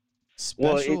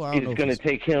special, it's going to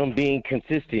take him being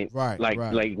consistent, like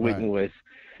Witten was.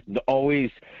 Always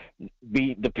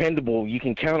be dependable. You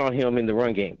can count on him in the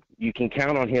run game. You can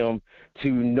count on him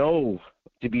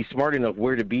to be smart enough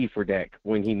where to be for Dak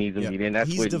when he needs him to be. And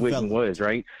that's what Witten was,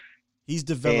 right? He's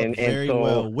developed very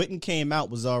well. Witten came out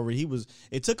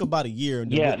it took about a year,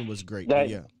 and Witten was great.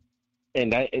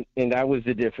 And that was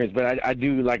the difference. But I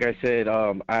do, like I said,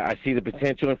 I see the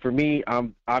potential. And for me,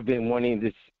 I've been wanting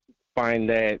to find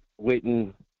that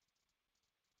Witten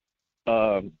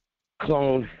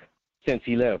clone since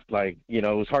he left. Like, it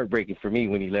was heartbreaking for me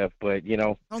when he left, but I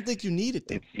don't think you need it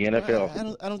though. It's the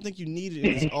NFL. I don't think you need it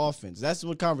in his offense. That's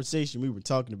what conversation we were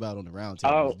talking about on the round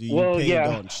table. Do you pay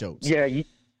Dalton Schultz? Yeah.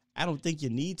 I don't think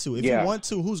you need to. If you want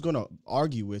to, who's going to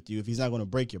argue with you if he's not going to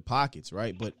break your pockets,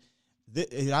 right? But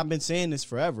I've been saying this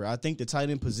forever. I think the tight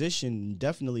end position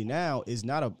definitely now is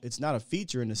it's not a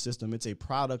feature in the system. It's a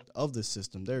product of the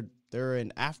system. They're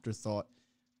an afterthought,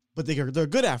 but they're a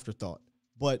good afterthought.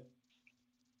 But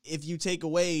if you take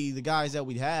away the guys that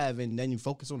we have and then you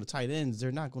focus on the tight ends,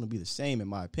 they're not going to be the same, in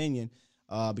my opinion,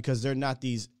 because they're not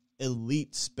these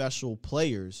elite special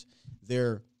players.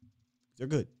 They're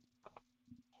good.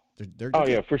 They're good. Oh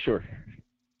yeah, for sure.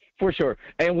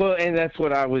 And that's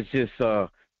what I was just.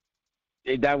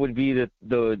 That would be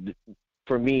the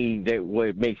for me that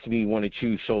what makes me want to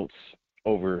choose Schultz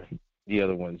over the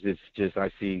other ones. It's just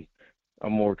I see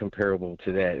I'm more comparable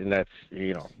to that, and that's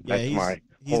that's my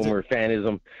Homer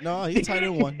fanism. No, he's tight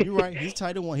end one. You're right. He's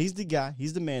tight end one. He's the guy.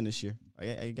 He's the man this year.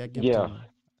 I got to give him to him.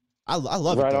 I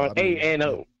love it. Though. On.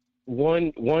 Hey,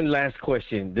 one last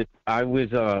question. We're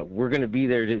going to be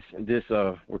there.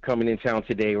 We're coming in town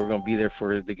today. We're going to be there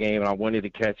for the game, and I wanted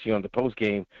to catch you on the post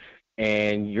game.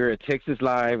 And you're at Texas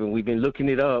Live, and we've been looking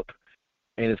it up,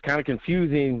 and it's kind of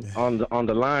confusing on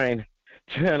the line,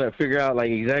 trying to figure out like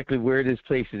exactly where this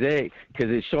place is at because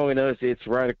it's showing us it's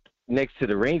right next to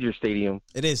the Ranger Stadium.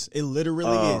 It is. It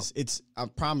literally is. It's. I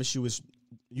promise you,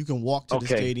 you can walk to the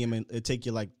stadium and it take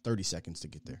you like 30 seconds to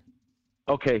get there.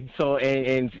 Okay, so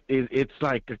and it's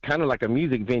like kind of like a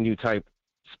music venue type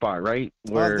spot, right?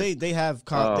 Where they have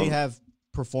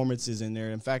performances in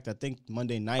there. In fact, I think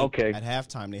Monday night at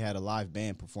halftime they had a live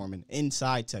band performing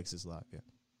inside Texas Live. Yeah.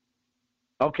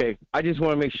 Okay, I just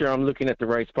want to make sure I'm looking at the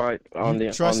right spot on the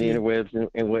interwebs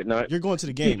and whatnot. You're going to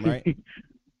the game, right?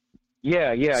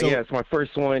 Yeah. It's my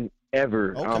first one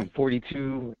ever. Okay. I'm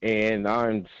 42 and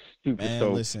I'm super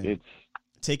stoked. Listen,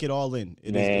 take it all in.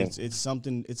 It's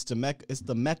something. It's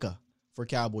the Mecca for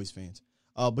Cowboys fans.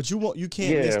 But you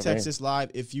can't miss Texas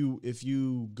Live if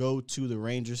you go to the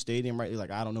Ranger Stadium, right? You're like,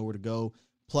 I don't know where to go.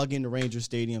 Plug in the Ranger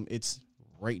Stadium. It's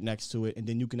right next to it, and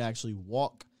then you can actually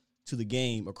walk to the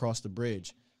game across the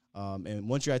bridge. And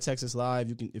once you're at Texas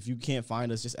Live, if you can't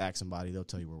find us, just ask somebody. They'll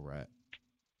tell you where we're at.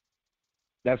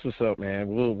 That's what's up, man.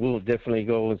 We'll definitely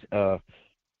go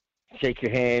shake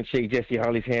your hand, shake Jesse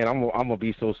Holly's hand. I'm gonna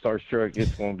be so starstruck.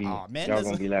 It's gonna be y'all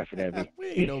gonna be laughing at me. We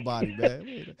ain't nobody, man.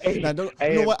 You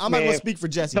know what? I'm not gonna speak for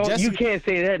Jesse. You can't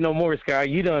say that no more, Sky.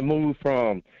 You done moved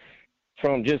from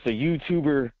just a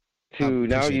YouTuber to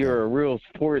now you're a real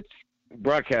sports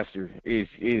broadcaster.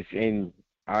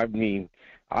 I mean,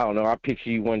 I don't know. I picture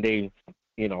you one day,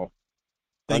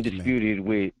 undisputed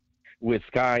with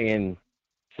Sky and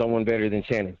someone better than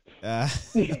Shannon.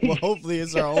 Well, hopefully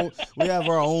it's our own. We have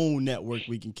our own network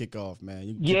we can kick off,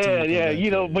 man. I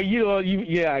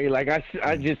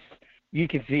just you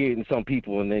can see it in some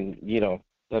people, and then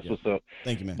that's what's up.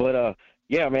 Thank you, man. But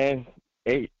man.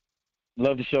 Hey,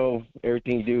 love the show.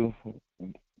 Everything you do.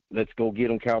 Let's go get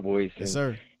them, Cowboys. Yes,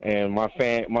 sir. And my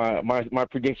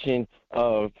prediction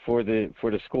for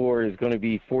the score is going to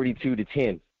be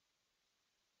 42-10.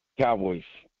 Cowboys.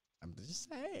 I'm just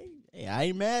saying. Hey, I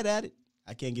ain't mad at it.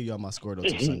 I can't give you all my score though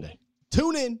till Sunday.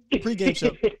 Tune in pregame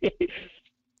show.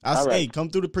 Hey, come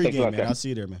through the pregame, man. I'll see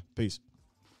you there, man. Peace.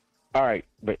 All right,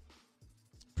 but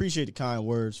appreciate the kind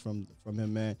words from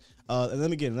him, man. And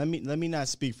let me not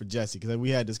speak for Jesse because we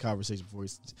had this conversation before.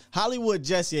 Hollywood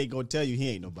Jesse ain't gonna tell you he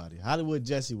ain't nobody. Hollywood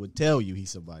Jesse would tell you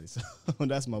he's somebody. So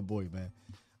that's my boy, man.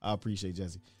 I appreciate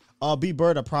Jesse. B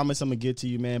Bird, I promise I'm gonna get to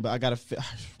you, man. But I gotta,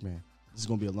 man. This is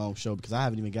gonna be a long show because I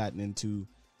haven't even gotten into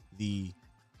the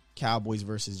Cowboys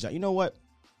versus. You know what?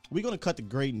 We're gonna cut the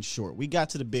grading short. We got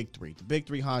to the big three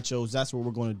honchos. That's what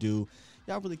we're gonna do.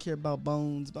 Y'all really care about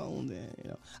Bones, and, you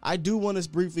know. I do want to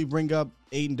briefly bring up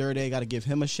Aiden Dirday. Got to give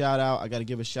him a shout out. I got to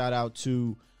give a shout out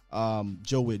to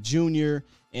Joe Witt Jr.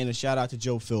 and a shout out to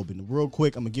Joe Philbin. Real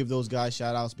quick, I'm gonna give those guys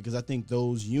shout outs because I think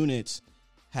those units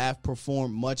have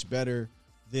performed much better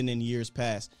than in years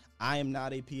past. I am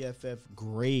not a PFF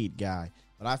grade guy,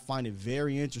 but I find it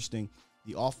very interesting.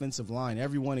 The offensive line,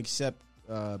 everyone except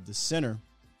the center,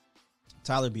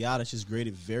 Tyler Biadasz, is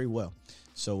graded very well.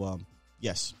 So,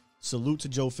 yes. Salute to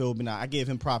Joe Philbin. I gave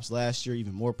him props last year,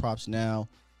 even more props now.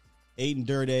 Aiden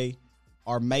Dirday,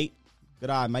 our mate. Good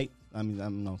eye, mate. I mean, I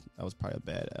don't know. That was probably a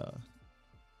bad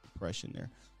impression there.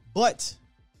 But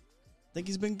I think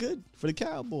he's been good for the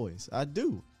Cowboys. I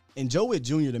do. And Joe Witt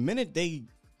Jr., the minute they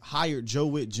hired Joe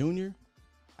Witt Jr.,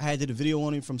 I had did a video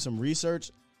on him from some research.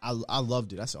 I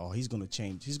loved it. I said, oh, he's going to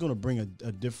change. He's going to bring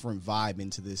a different vibe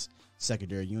into this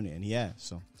secondary unit, and he has.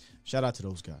 So shout out to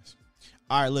those guys.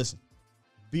 All right, listen.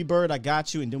 B-Bird, I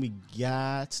got you, and then we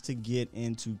got to get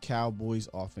into Cowboys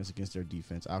offense against their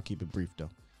defense. I'll keep it brief, though.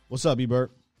 What's up, B-Bird?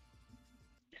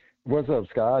 What's up,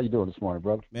 Scott? How you doing this morning,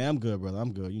 brother? Man, I'm good, brother.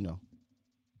 I'm good, you know.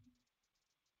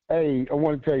 Hey, I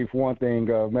want to tell you for one thing,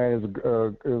 man,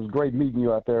 it was great meeting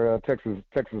you out there, Texas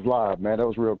Live, man. That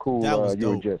was real cool. That was you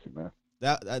dope. and Jesse, man.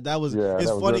 That was yeah, it's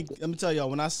that was funny. real. Let me tell y'all,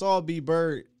 when I saw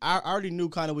B-Bird, I already knew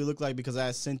kind of what he looked like because I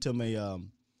had sent him a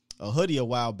hoodie a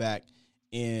while back.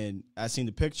 And I seen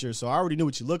the picture, so I already knew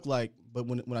what you looked like. But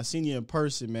when I seen you in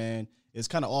person, man, it's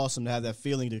kind of awesome to have that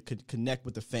feeling to connect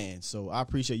with the fans. So I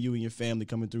appreciate you and your family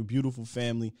coming through. Beautiful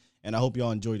family, and I hope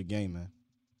y'all enjoy the game, man.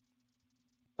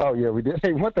 Oh, yeah, we did.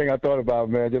 Hey, one thing I thought about,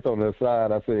 man, just on the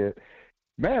side, I said,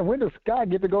 man, when does Scott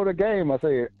get to go to the game? I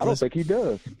said, I don't think he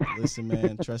does. Listen,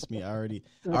 man, trust me, I already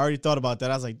thought about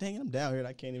that. I was like, dang, I'm down here and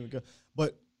I can't even go.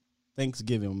 But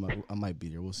Thanksgiving, I might be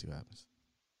there. We'll see what happens.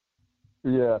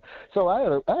 Yeah. So I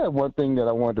had one thing that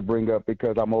I wanted to bring up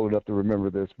because I'm old enough to remember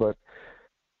this, but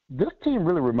this team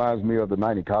really reminds me of the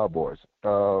 '90 Cowboys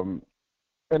in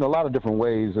a lot of different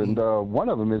ways. And one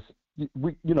of them is,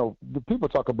 the people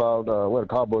talk about the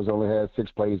Cowboys only had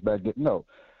 6 plays back then. No.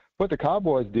 What the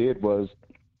Cowboys did was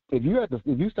if you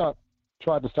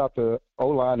tried to stop the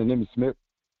O-line and Emmitt Smith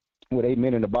with 8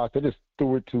 men in the box, they just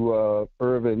threw it to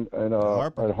Irvin and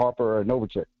Harper and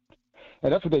Novacek.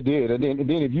 And that's what they did. And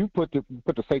then if you put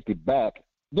the safety back,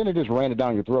 then it just ran it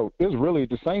down your throat. It was really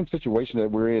the same situation that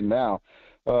we're in now.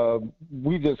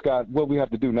 We just got what we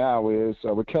have to do now is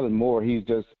with Kellen Moore. He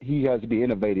has to be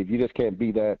innovative. You just can't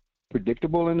be that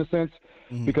predictable in a sense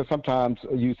because sometimes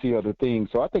you see other things.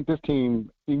 So I think this team.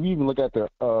 You even look at the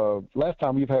last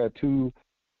time we've had 2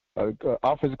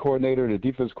 offensive coordinator and a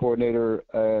defensive coordinator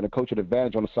and a coach at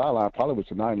advantage on the sideline. Probably was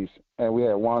the '90s, and we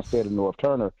had Wanstead and North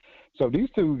Turner. So these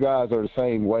 2 guys are the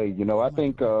same way. I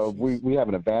think we have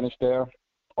an advantage there.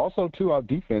 Also, too, our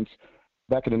defense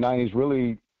back in the '90s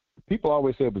really, people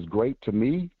always say it was great. To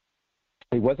me,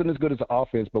 it wasn't as good as the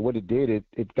offense, but what it did,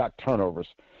 it got turnovers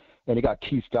and it got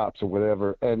key stops or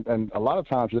whatever. And a lot of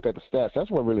times you look at the stats, that's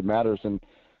what really matters. And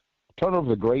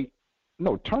turnovers are great.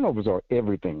 No, turnovers are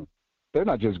everything. They're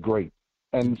not just great.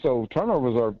 And so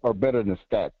turnovers are better than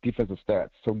stats, defensive stats.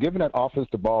 So giving that offense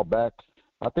the ball back,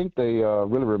 I think they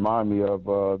really remind me of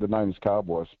the '90s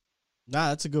Cowboys. Nah,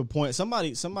 that's a good point.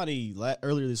 Somebody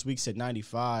earlier this week said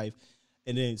 95,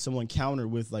 and then someone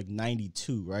countered with like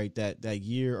 92, right? That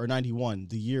year, or 91,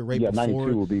 the year right before.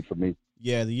 92 will be for me.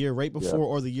 Yeah, the year right before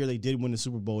or the year they did win the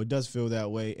Super Bowl. It does feel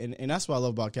that way, and that's what I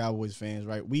love about Cowboys fans,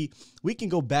 right? We can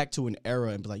go back to an era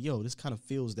and be like, yo, this kind of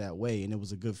feels that way, and it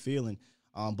was a good feeling.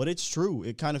 But it's true.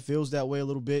 It kind of feels that way a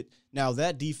little bit. Now,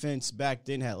 that defense back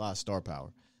then had a lot of star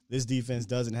power. This defense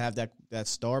doesn't have that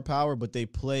star power, but they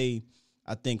play,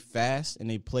 I think, fast, and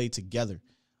they play together.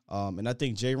 And I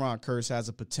think J-Ron Curse has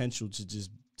a potential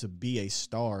to be a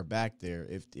star back there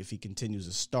if he continues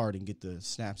to start and get the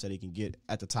snaps that he can get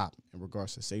at the top in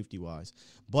regards to safety-wise.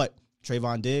 But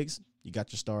Trayvon Diggs, you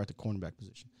got your star at the cornerback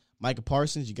position. Micah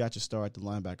Parsons, you got your star at the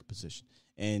linebacker position.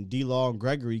 And D-Law and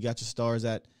Gregory, you got your stars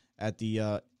at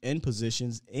the end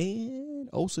positions. And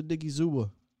Osa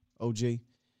Digizuwa, OG.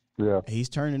 Yeah. He's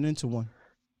turning into one.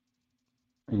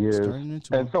 Yes.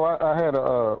 And so I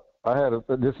had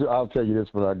this. I'll tell you this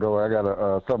when I go. I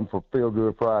got something for Feel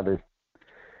Good Friday.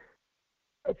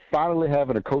 Finally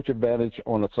having a coach advantage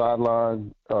on the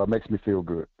sideline makes me feel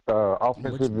good.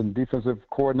 Offensive and defensive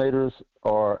coordinators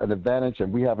are an advantage,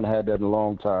 and we haven't had that in a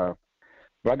long time.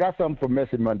 But I got something for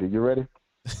Messy Monday. You ready?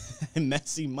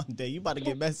 Messy Monday. You about to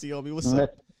get messy on me. What's up?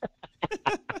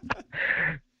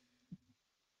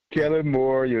 Kellen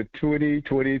Moore, your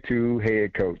 2022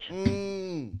 head coach.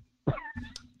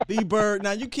 B-Bird.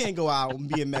 Now, you can't go out and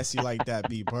be a messy like that,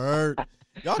 B-Bird.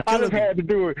 I just had to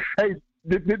do it. Hey,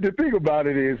 the thing about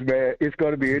it is, man, it's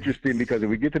going to be interesting because if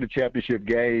we get to the championship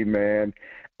game, man,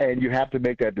 and you have to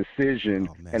make that decision,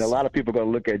 and a lot of people are going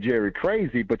to look at Jerry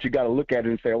crazy, but you got to look at it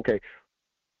and say, okay,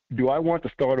 do I want to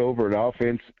start over an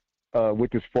offense with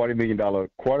this $40 million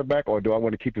quarterback, or do I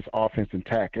want to keep this offense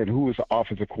intact? And who is the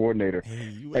offensive coordinator?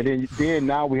 And then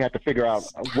now we have to figure out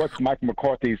what's Mike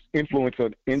McCarthy's influence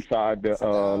inside the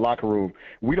locker room.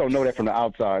 We don't know that from the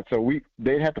outside, so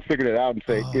they'd have to figure that out and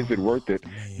say, is it worth it?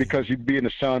 Because you'd be in the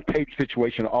Sean Payton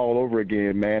situation all over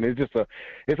again, man. It's just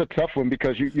it's a tough one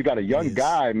because you got a young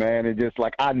guy, man, and just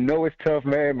like I know it's tough,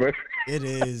 man, but it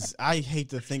is. I hate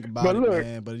to think about it,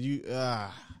 man, but you.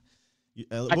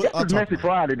 I guess it's Messy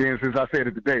Friday then, since I said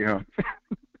it today, huh?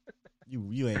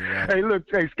 You ain't right. Hey, look,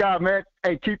 hey Scott, man.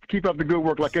 Hey, keep up the good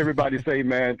work, like everybody say,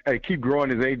 man. Hey, keep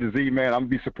growing as A to Z, man. I'm gonna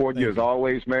be supporting you as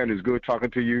always, man. It's good talking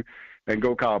to you, and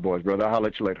go Cowboys, brother. I'll holler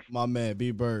at you later. My man,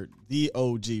 B-Bird, the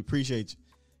OG. Appreciate you.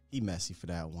 He messy for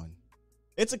that one.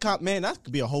 It's man. That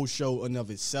could be a whole show in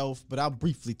of itself, but I'll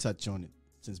briefly touch on it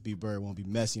since B-Bird won't be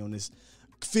messy on this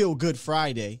Feel Good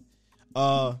Friday.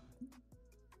 I'm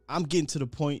getting to the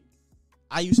point.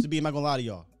 I used to be, I'm not going to lie to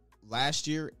y'all, last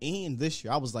year and this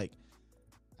year, I was like,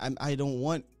 I don't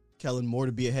want Kellen Moore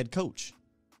to be a head coach.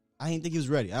 I didn't think he was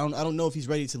ready. I don't know if he's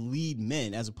ready to lead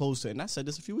men as opposed to, and I said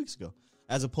this a few weeks ago,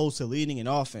 as opposed to leading an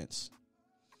offense.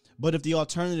 But if the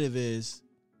alternative is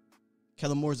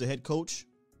Kellen Moore's a head coach,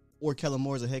 or Kellen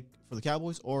Moore's a head for the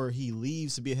Cowboys, or he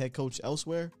leaves to be a head coach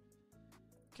elsewhere,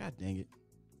 God dang it.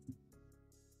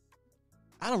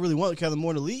 I don't really want Kellen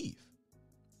Moore to leave.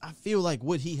 I feel like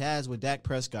what he has with Dak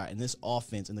Prescott and this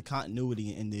offense and the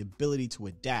continuity and the ability to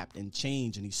adapt and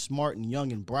change, and he's smart and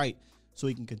young and bright, so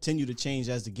he can continue to change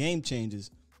as the game changes,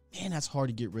 man, that's hard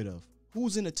to get rid of.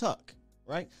 Who's in the tuck,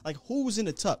 right? Like, who's in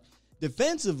the tuck?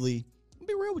 Defensively, I'll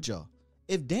be real with y'all.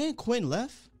 If Dan Quinn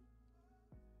left,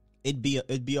 it'd be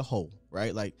a hole,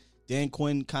 right? Like, Dan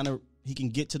Quinn he can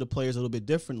get to the players a little bit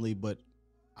differently, but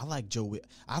I like Joe Witt.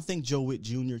 I think Joe Witt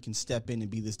Jr. can step in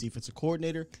and be this defensive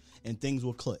coordinator, and things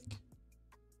will click.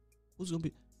 Who's going to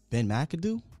be? Ben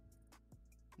McAdoo?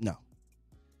 No.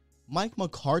 Mike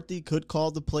McCarthy could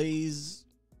call the plays.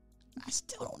 I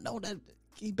still don't know that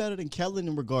he's better than Kellen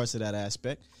in regards to that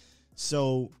aspect.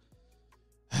 So,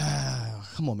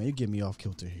 come on, man. You get me off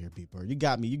kilter here, B-Bird. You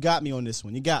got me. You got me on this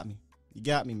one. You got me. You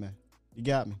got me, man. You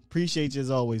got me. Appreciate you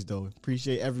as always, though.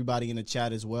 Appreciate everybody in the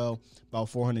chat as well. About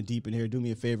 400 deep in here. Do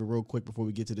me a favor real quick before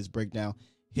we get to this breakdown.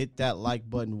 Hit that like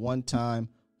button one time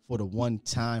for the one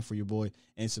time for your boy,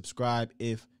 and subscribe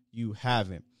if you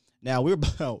haven't. Now, we're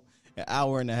about an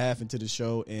hour and a half into the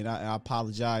show, and I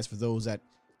apologize for those that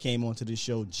came onto the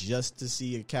show just to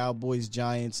see a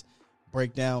Cowboys-Giants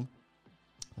breakdown.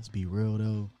 Let's be real,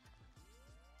 though.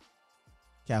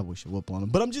 Cowboys should whoop on them.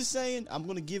 But I'm just saying, I'm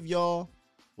going to give y'all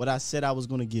what I said I was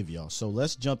going to give y'all. So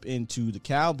let's jump into the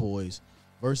Cowboys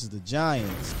versus the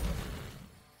Giants.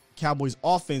 Cowboys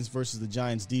offense versus the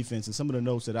Giants defense, and some of the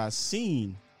notes that I've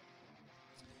seen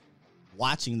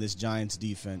watching this Giants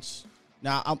defense.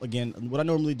 Now, again, what I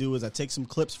normally do is I take some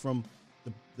clips from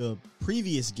the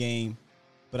previous game,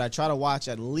 but I try to watch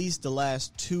at least the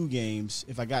last two games,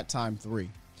 if I got time, 3.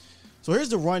 So here's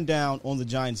the rundown on the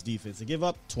Giants defense. They give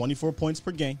up 24 points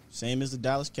per game, same as the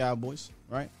Dallas Cowboys,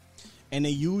 right? And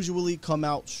they usually come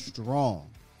out strong.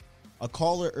 A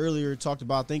caller earlier talked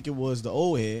about, I think it was the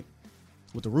old head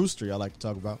with the rooster I like to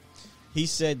talk about. He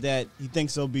said that he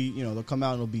thinks they'll come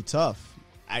out and it'll be tough.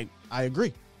 I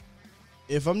agree.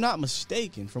 If I'm not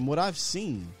mistaken, from what I've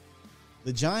seen,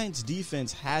 the Giants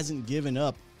defense hasn't given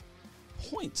up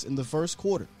points in the first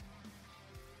quarter.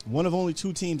 One of only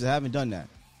 2 teams that haven't done that.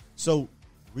 So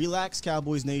relax,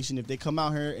 Cowboys Nation, if they come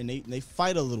out here and they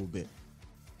fight a little bit.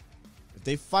 If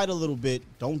they fight a little bit,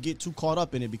 don't get too caught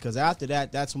up in it, because after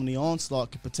that, that's when the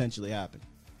onslaught could potentially happen.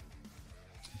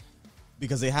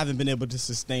 Because they haven't been able to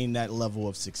sustain that level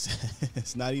of success.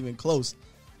 It's not even close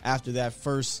after that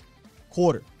first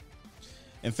quarter.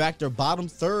 In fact, they're bottom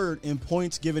third in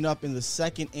points given up in the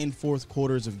second and fourth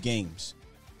quarters of games.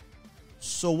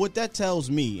 So what that tells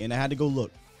me, and I had to go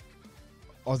look,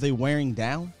 are they wearing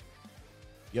down?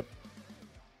 Yep.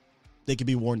 They could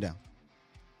be worn down.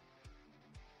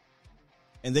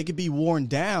 And they could be worn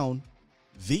down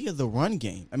via the run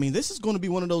game. I mean, this is going to be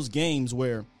one of those games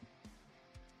where,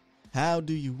 how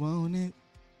do you want it?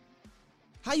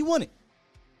 How you want it?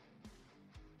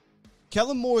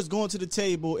 Kellen Moore is going to the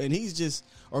table and he's just,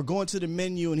 or going to the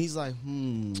menu and he's like,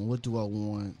 what do I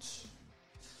want?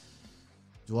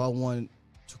 Do I want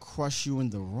to crush you in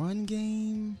the run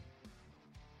game?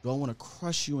 Do I want to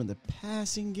crush you in the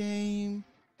passing game?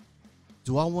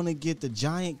 Do I want to get the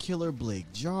giant killer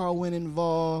Blake Jarwin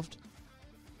involved?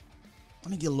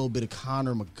 Let me get a little bit of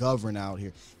Connor McGovern out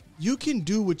here. You can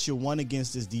do what you want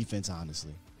against this defense,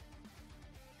 honestly.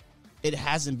 It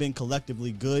hasn't been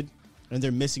collectively good, and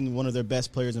they're missing one of their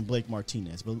best players in Blake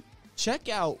Martinez. But check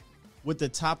out what the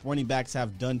top running backs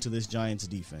have done to this Giants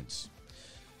defense.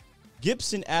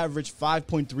 Gibson averaged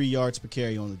 5.3 yards per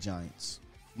carry on the Giants.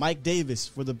 Mike Davis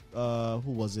for the,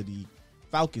 the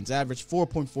Falcons averaged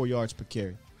 4.4 yards per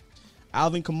carry.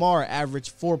 Alvin Kamara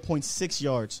averaged 4.6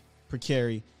 yards per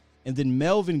carry. And then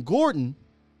Melvin Gordon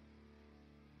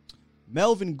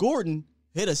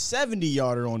hit a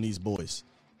 70-yarder on these boys.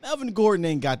 Melvin Gordon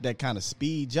ain't got that kind of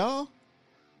speed, y'all.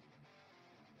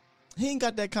 He ain't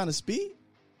got that kind of speed.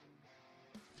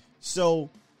 So,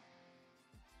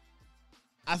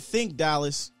 I think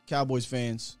Dallas Cowboys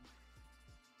fans,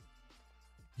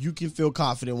 you can feel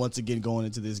confident once again going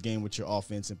into this game with your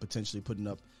offense and potentially putting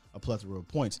up a plethora of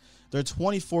points. They're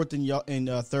 24th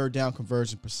in third down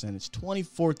conversion percentage,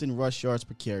 24th in rush yards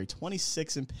per carry,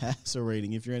 26th in passer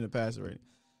rating if you're in the passer rating,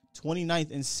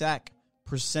 29th in sack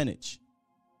percentage.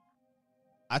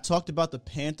 I talked about the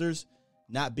Panthers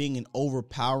not being an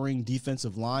overpowering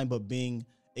defensive line, but being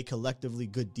a collectively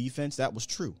good defense. That was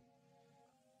true.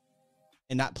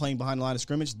 And not playing behind the line of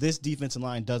scrimmage. This defensive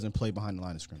line doesn't play behind the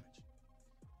line of scrimmage.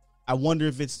 I wonder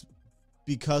if it's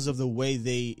because of the way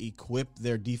they equip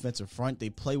their defensive front. They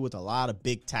play with a lot of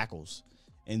big tackles,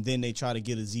 and then they try to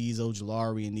get Azeez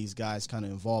Ojulari and these guys kind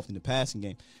of involved in the pass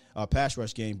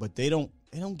rush game. But they don't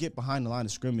get behind the line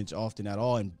of scrimmage often at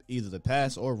all in either the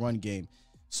pass or run game.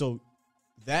 So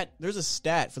there's a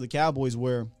stat for the Cowboys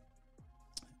where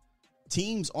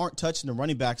teams aren't touching the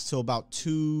running backs till about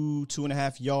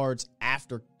 2.5 yards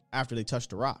after they touch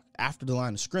the rock, after the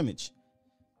line of scrimmage.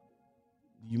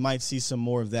 You might see some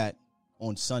more of that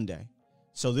on Sunday.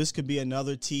 So this could be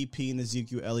another TP and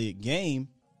Ezekiel Elliott game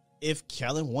if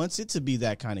Kellen wants it to be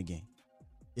that kind of game.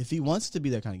 If he wants it to be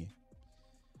that kind of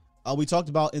game. We talked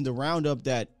about in the roundup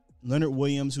that Leonard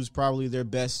Williams, who's probably their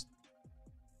best,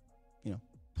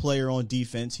 player on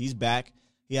defense, he's back.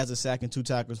 He has a sack and 2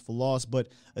 tackles for loss, but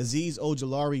Azeez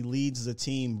Ojulari leads the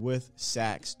team with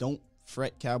sacks. Don't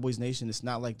fret, Cowboys Nation. It's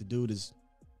not like the dude is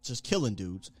just killing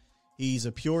dudes. He's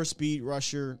a pure speed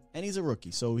rusher, and he's a rookie,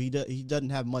 so he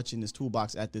doesn't have much in his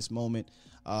toolbox at this moment.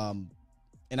 And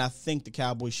I think the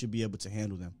Cowboys should be able to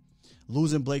handle them.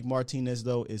 Losing Blake Martinez,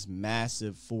 though, is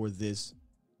massive for this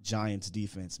Giants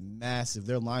defense. Massive.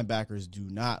 Their linebackers do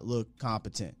not look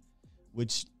competent,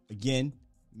 which, again,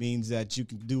 means that you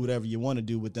can do whatever you want to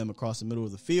do with them across the middle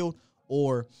of the field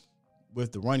or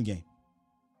with the run game.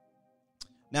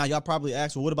 Now, y'all probably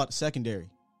ask, well, what about the secondary?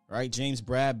 Right? James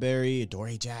Bradbury,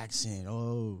 Adoree Jackson,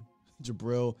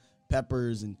 Jabril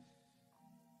Peppers, and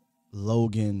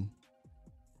Logan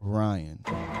Ryan.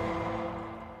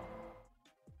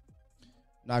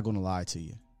 Not going to lie to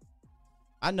you.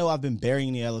 I know I've been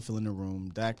burying the elephant in the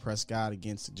room, Dak Prescott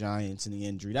against the Giants and the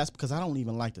injury. That's because I don't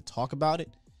even like to talk about it.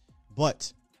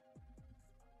 But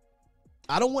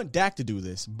I don't want Dak to do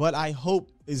this, but I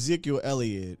hope Ezekiel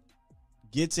Elliott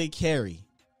gets a carry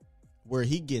where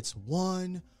he gets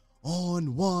one-on-one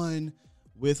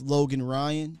with Logan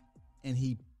Ryan and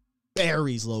he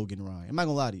buries Logan Ryan. I'm not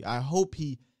going to lie to you. I hope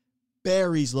he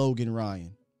buries Logan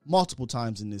Ryan multiple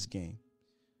times in this game.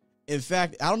 In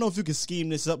fact, I don't know if you can scheme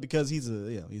this up because he's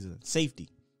a safety.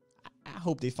 I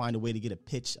hope they find a way to get a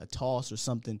pitch, a toss or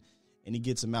something, and he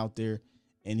gets him out there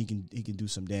and he can do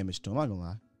some damage to him. I'm not going to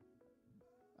lie.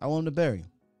 I want him to bury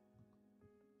him.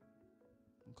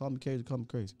 Call me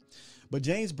crazy. But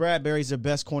James Bradbury's their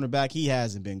best cornerback. He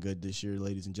hasn't been good this year,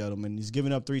 ladies and gentlemen. He's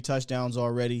given up 3 touchdowns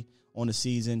already on the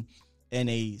season and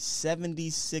a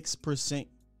 76%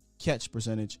 catch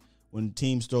percentage when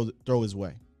teams throw his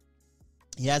way.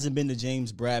 He hasn't been the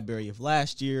James Bradbury of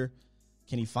last year.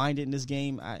 Can he find it in this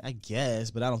game? I guess,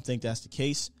 but I don't think that's the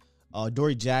case.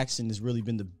 Adoree Jackson has really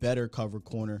been the better cover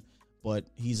corner, but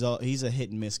he's a hit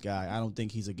and miss guy. I don't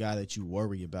think he's a guy that you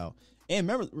worry about. And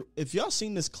remember, if y'all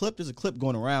seen this clip, there's a clip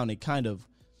going around. They kind of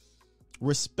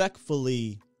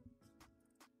respectfully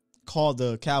called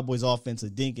the Cowboys offense a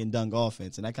dink and dunk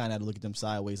offense. And I kind of had to look at them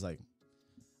sideways like,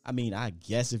 I mean, I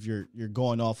guess if you're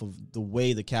going off of the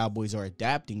way the Cowboys are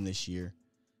adapting this year,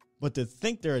 but to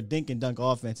think they're a dink and dunk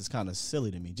offense is kind of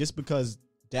silly to me. Just because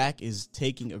Dak is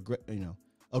taking,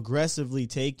 aggressively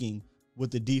taking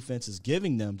what the defense is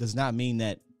giving them does not mean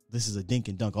that this is a dink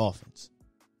and dunk offense.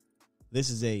 This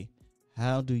is a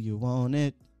how do you want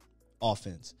it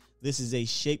offense. This is a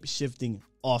shape-shifting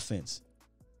offense.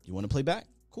 You want to play back?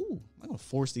 Cool. I'm not going to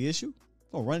force the issue.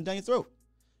 I'm going to run it down your throat.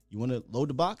 You want to load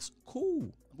the box?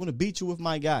 Cool. I'm going to beat you with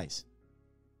my guys.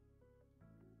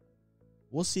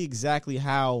 We'll see exactly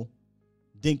how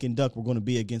dink and dunk we're going to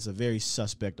be against a very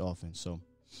suspect offense. So,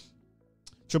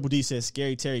 Triple D says,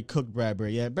 Scary Terry cooked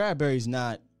Bradbury. Yeah, Bradbury's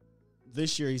not,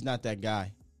 this year he's not that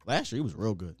guy. Last year he was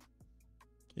real good.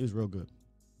 He was real good.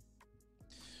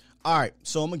 All right,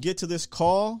 so I'm going to get to this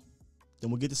call. Then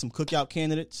we'll get to some cookout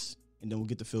candidates. And then we'll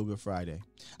get to Feel Good Friday.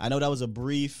 I know that was a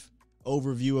brief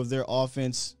overview of their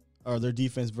offense or their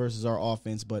defense versus our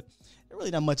offense, but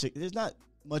there's not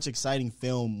much exciting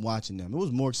film watching them. It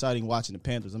was more exciting watching the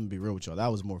Panthers. I'm going to be real with y'all.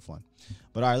 That was more fun.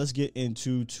 But all right, let's get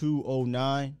into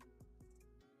 209.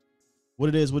 What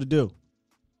it is, what it do?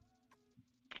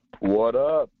 What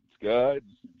up, guys?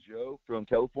 Joe from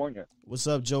California. What's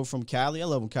up, Joe from Cali? I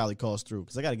love when Cali calls through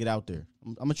because I got to get out there.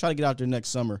 I'm going to try to get out there next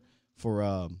summer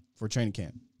for training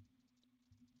camp.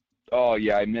 Oh,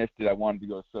 yeah, I missed it. I wanted to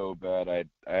go so bad. I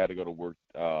had to go to work,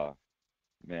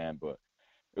 man, but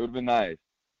it would have been nice.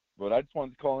 But I just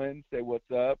wanted to call in and say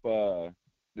what's up.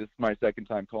 This is my second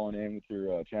time calling in with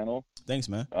your channel. Thanks,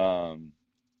 man.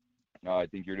 I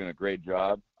think you're doing a great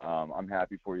job. I'm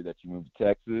happy for you that you moved to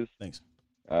Texas. Thanks.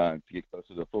 To get closer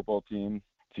to the football team,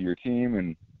 to your team,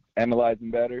 and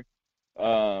analyzing better.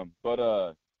 But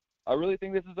I really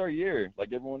think this is our year.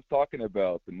 Like everyone's talking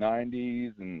about the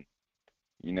 90s and,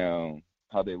 you know,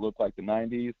 how they look like the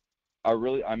 90s.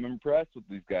 I'm impressed with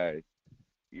these guys.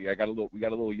 We got a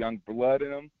little young blood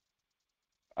in them.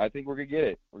 I think we're gonna get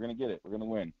it. We're gonna get it. We're gonna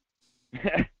win.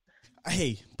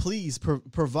 Hey, please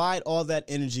provide all that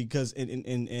energy because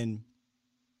and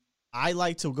I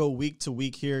like to go week to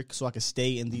week here so I can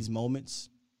stay in these moments.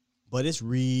 But it's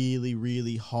really,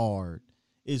 really hard.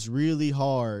 It's really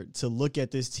hard to look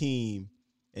at this team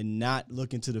and not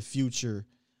look into the future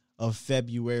of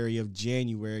February, of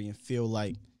January, and feel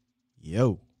like,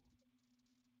 yo,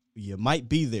 you might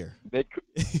be there. They could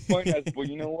point us, but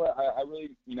you know what? I really,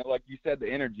 like you said, the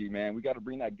energy, man. We got to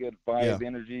bring that good vibe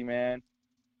energy, man.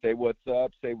 Say what's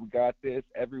up. Say we got this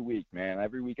every week, man.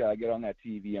 Every week I get on that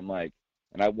TV, I'm like,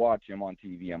 and I watch him on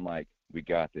TV, I'm like, we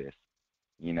got this.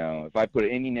 If I put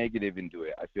any negative into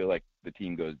it, I feel like the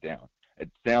team goes down. It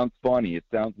sounds funny. It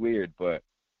sounds weird, but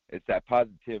it's that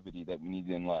positivity that we need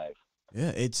in life.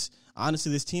 Yeah, it's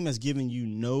honestly, this team has given you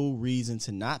no reason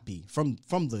to not be from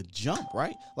the jump,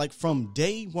 right? Like from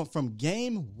day one, from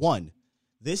game one,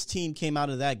 this team came out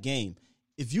of that game.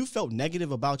 If you felt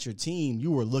negative about your team,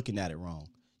 you were looking at it wrong.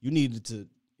 You needed to,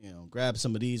 grab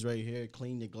some of these right here,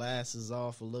 clean your glasses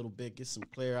off a little bit, get some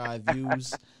clear eye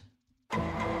views,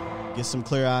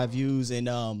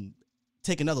 and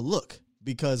take another look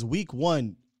because week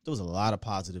one, there was a lot of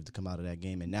positive to come out of that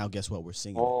game. And now guess what? We're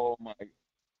singing. Oh my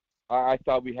I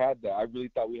thought we had that. I really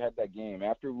thought we had that game.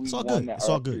 After we won that. It's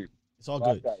all good. It's all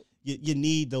good. You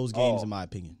need those games, in my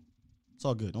opinion. It's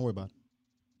all good. Don't worry about it.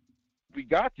 We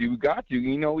got to. We got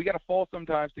to fall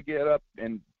sometimes to get up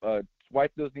and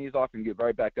wipe those knees off and get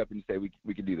right back up and say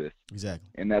we can do this. Exactly.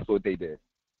 And that's what they did.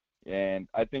 And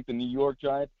I think the New York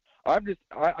Giants, I'm just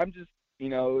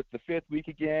it's the fifth week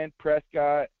again.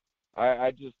 Prescott,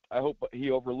 I hope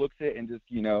he overlooks it and just,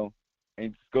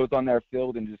 and just goes on their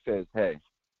field and just says, hey,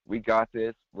 we got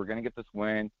this. We're going to get this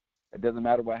win. It doesn't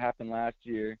matter what happened last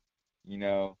year.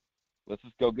 Let's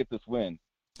just go get this win.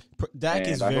 Dak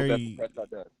is very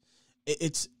 –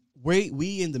 it's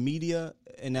we in the media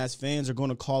and as fans are going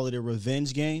to call it a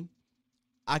revenge game.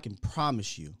 I can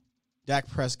promise you Dak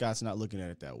Prescott's not looking at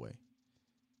it that way.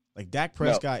 Like Dak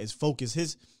Prescott is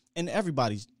focused. And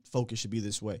everybody's focus should be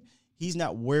this way. He's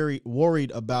not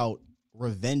worried about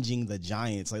revenging the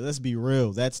Giants. Like, let's be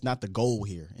real. That's not the goal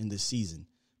here in this season.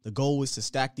 The goal is to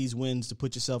stack these wins to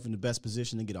put yourself in the best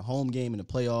position to get a home game in the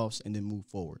playoffs and then move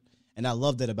forward. And I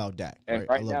love that about Dak. And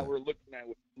right now we're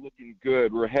looking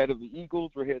good. We're ahead of the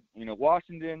Eagles. We're ahead,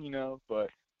 Washington, but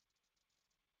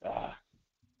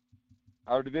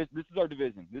our division. This is our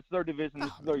division. This is our division.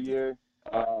 This is our year.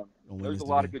 There's a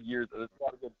lot of good years. There's a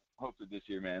lot of good hopes of this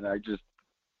year, man.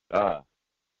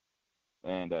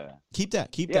 And keep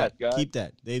that. guys. Keep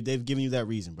that. They've given you that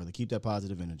reason, brother. Keep that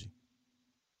positive energy.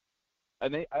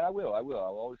 And I will. I'll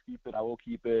always keep it. I will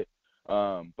keep it.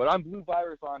 But I'm Blue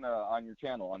Virus on your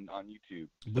channel on YouTube.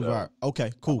 Blue Virus.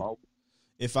 Okay, cool.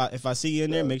 If I see you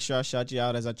in there, make sure I shout you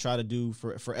out as I try to do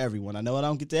for everyone. I know I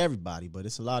don't get to everybody, but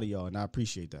it's a lot of y'all, and I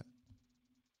appreciate that.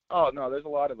 Oh no, there's a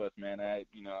lot of us, man. I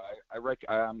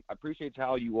appreciate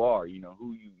how you are. You know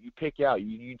who you pick out.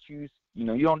 You choose. You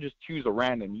know you don't just choose a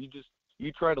random.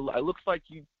 You try to. It looks like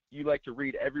you like to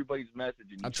read everybody's message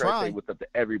and you try to say what's up to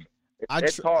everybody.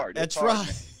 It's hard. That's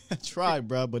right. That's right,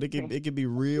 bro. But it can be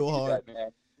real hard. That, man.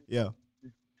 Yeah.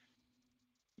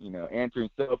 You know, answering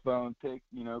cell phone,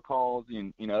 calls,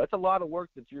 and that's a lot of work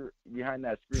that you're behind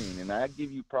that screen, and I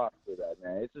give you props for that,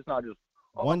 man. It's just not just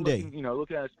one day.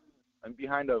 Looking at a screen and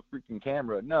behind a freaking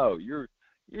camera. No, you're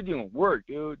doing work,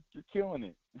 dude. You're killing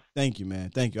it. Thank you,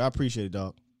 man. Thank you. I appreciate it,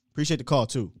 dog. Appreciate the call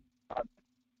too. All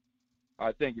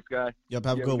right, thank you, Sky. Yep,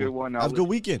 have a good one. Have a good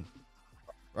weekend.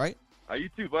 Right? You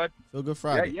too, bud. Feel good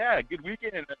Friday. Yeah, good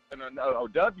weekend and a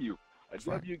W. A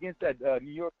W against that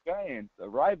New York Giants,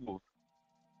 rivals.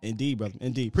 Indeed, brother.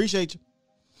 Indeed. Appreciate you.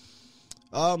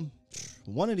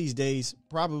 One of these days,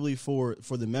 probably for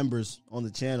the members on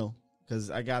the channel,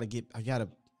 because I gotta get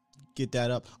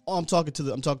that up. Oh, I'm talking to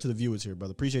the viewers here,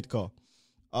 brother. Appreciate the call.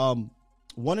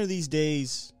 One of these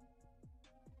days,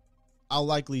 I'll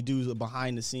likely do a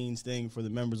behind the scenes thing for the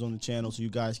members on the channel so you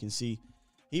guys can see.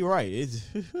 He right. It's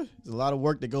a lot of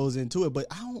work that goes into it, but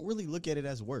I don't really look at it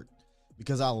as work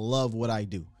because I love what I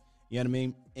do. You know what I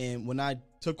mean? And when I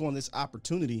took on this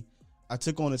opportunity,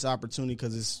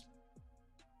 because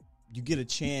you get a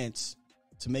chance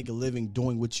to make a living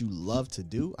doing what you love to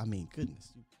do. I mean,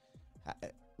 goodness.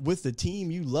 With the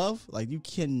team you love, like, you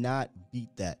cannot beat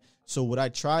that. So what I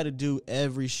try to do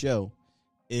every show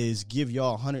is give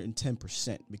y'all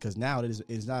 110%, because now it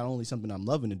is not only something I'm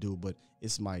loving to do, but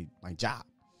it's my job.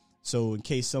 So in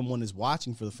case someone is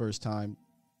watching for the first time,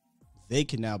 they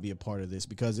can now be a part of this,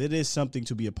 because it is something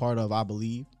to be a part of. I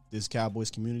believe this Cowboys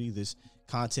community, this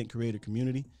content creator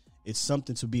community, it's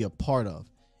something to be a part of.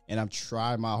 And I'm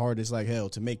trying my hardest like hell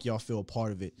to make y'all feel a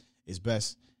part of it as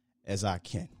best as I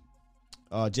can.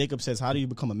 Jacob says, how do you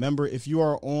become a member? If you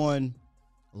are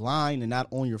online and not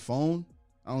on your phone,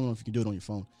 I don't know if you can do it on your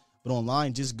phone, but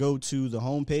online, just go to the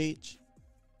homepage,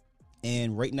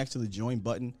 and right next to the join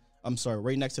button,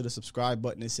 right next to the subscribe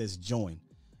button, it says join,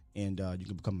 and you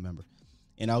can become a member.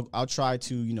 And I'll try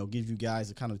to, give you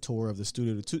guys a kind of tour of the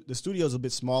studio. The studio is a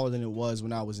bit smaller than it was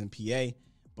when I was in PA,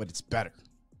 but it's better.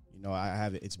 I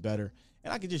have it. It's better.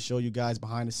 And I can just show you guys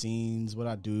behind the scenes, what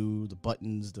I do, the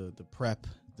buttons, the prep,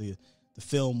 the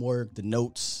film work, the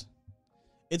notes.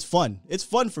 It's fun. It's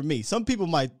fun for me. Some people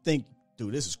might think,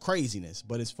 dude, this is craziness,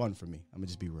 but it's fun for me. I'm going to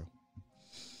just be real.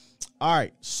 All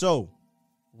right. So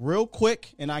real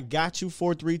quick, and I got you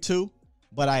 432,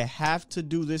 but I have to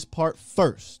do this part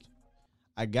first.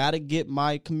 I got to get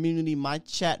my community, my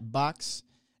chat box.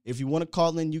 If you want to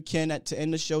call in, you can to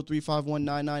end the show,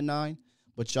 351-999.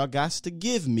 But y'all got to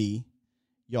give me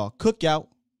y'all cookout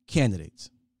candidates.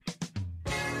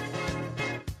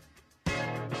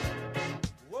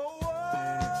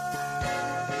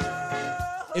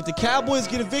 If the Cowboys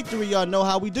get a victory, y'all know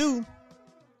how we do.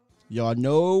 Y'all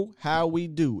know how we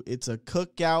do. It's a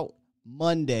cookout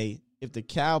Monday if the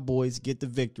Cowboys get the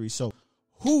victory. So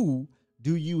who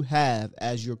do you have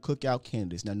as your cookout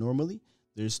candidates? Now, normally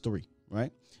there's three,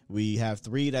 right? We have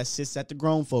three that sits at the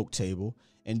grown folk table,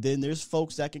 and then there's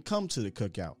folks that can come to the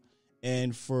cookout.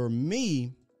 And for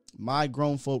me, my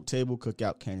grown folk table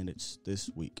cookout candidates this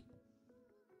week.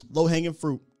 Low-hanging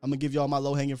fruit. I'm going to give y'all my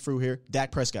low-hanging fruit here.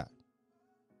 Dak Prescott.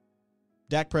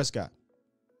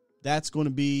 That's going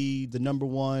to be the number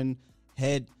one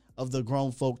head of the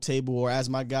grown folk table, or as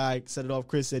my guy set it off,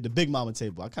 Chris said, the big mama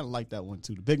table. I kind of like that one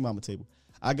too, the big mama table.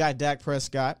 I got Dak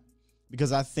Prescott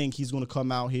because I think he's going to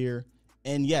come out here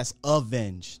and, yes,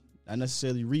 avenge, not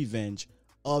necessarily revenge,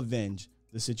 avenge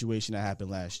the situation that happened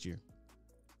last year.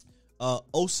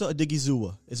 Osa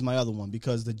Odigizua is my other one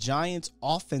because the Giants'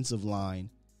 offensive line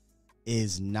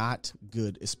is not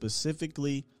good,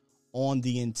 specifically on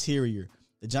the interior.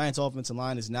 The Giants' offensive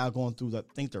line is now going through, I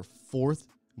think, their fourth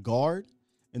guard,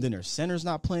 and then their center's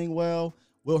not playing well.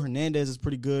 Will Hernandez is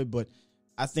pretty good, but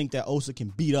I think that Osa can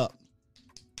beat up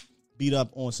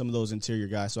on some of those interior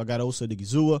guys. So I got Osa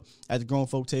Odigizua at the grown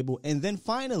folk table. And then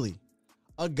finally,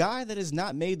 a guy that has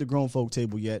not made the grown folk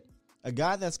table yet, a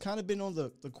guy that's kind of been on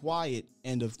the quiet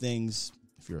end of things,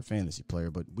 if you're a fantasy player,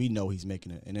 but we know he's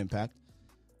making an impact.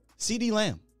 CeeDee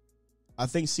Lamb. I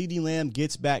think CeeDee Lamb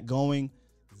gets back going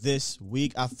this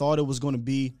week. I thought it was going to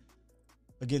be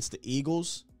against the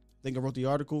Eagles. I think I wrote the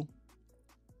article.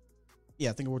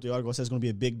 I think I wrote the article. It says it's going to be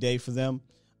a big day for them.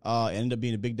 It ended up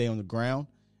being a big day on the ground.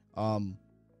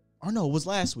 Or no, it was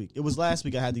last week. It was last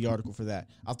week I had the article for that.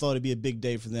 I thought it'd be a big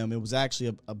day for them. It was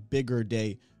actually a bigger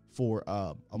day for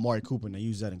Amari Cooper, and I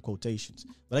use that in quotations.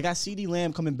 But I got CeeDee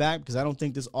Lamb coming back because I don't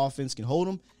think this offense can hold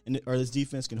him, or this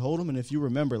defense can hold him. And if you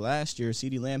remember last year,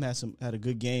 CeeDee Lamb had a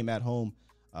good game at home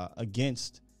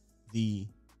against the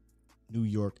New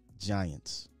York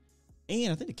Giants.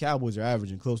 And I think the Cowboys are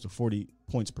averaging close to 40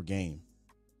 points per game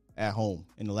at home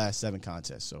in the last 7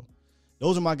 contests. So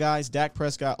those are my guys, Dak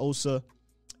Prescott, Osa,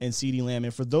 and CeeDee Lamb.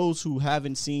 And for those who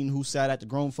haven't seen who sat at the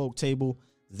grown folk table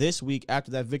this week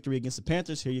after that victory against the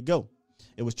Panthers, here you go.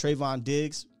 It was Trayvon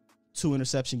Diggs,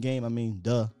 2-interception game. I mean,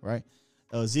 duh, right?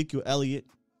 Ezekiel Elliott,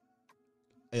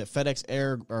 FedEx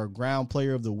Air or Ground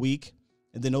Player of the Week.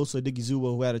 And then Osa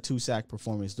Odigizua, who had a 2-sack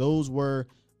performance. Those were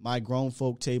my grown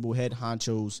folk table head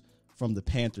honchos from the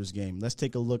Panthers game. Let's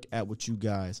take a look at what you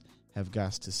guys have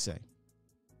got to say.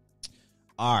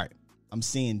 All right. I'm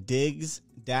seeing Diggs,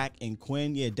 Dak, and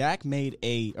Quinn. Yeah,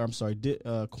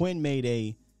 Quinn made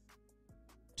a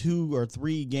 2 or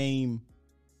 3 game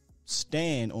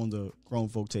stand on the grown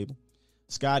folk table.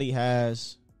 Scotty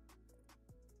has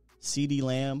CeeDee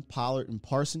Lamb, Pollard, and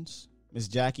Parsons. Miss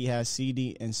Jackie has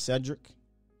CD and Cedric.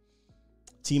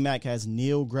 T-Mac has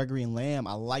Neal, Gregory, and Lamb.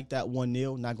 I like that one,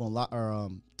 Neal. Not going to lie, or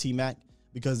T-Mac,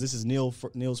 because this is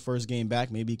Neal's first game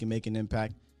back. Maybe he can make an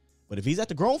impact. But if he's at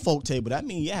the grown folk table, that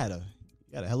means you had a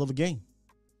hell of a game.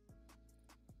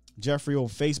 Jeffrey on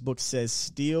Facebook says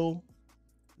Steele,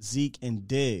 Zeke, and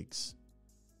Diggs.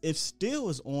 If Steele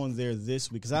is on there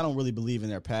this week, because I don't really believe in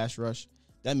their pass rush,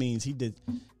 that means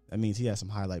he has some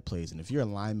highlight plays. And if you're a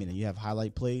lineman and you have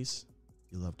highlight plays,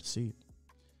 you love to see it.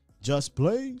 Just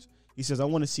plays. He says, I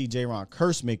want to see J-Ron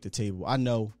Curse make the table. I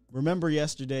know. Remember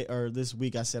yesterday or this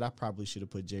week, I said I probably should have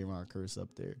put J-Ron Curse up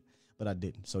there, but I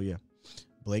didn't. So, yeah.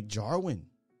 Blake Jarwin.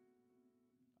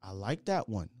 I like that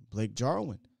one. Blake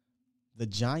Jarwin. The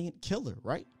Giant Killer,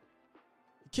 right?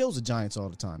 He kills the Giants all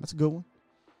the time. That's a good one.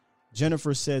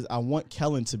 Jennifer says, I want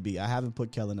Kellen to be. I haven't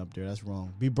put Kellen up there. That's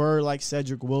wrong. B. Bird like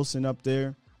Cedric Wilson up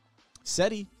there.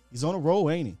 Seti, he's on a roll,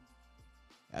 ain't he?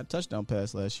 Had a touchdown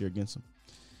pass last year against him.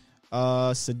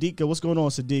 Sadiqa, what's going on,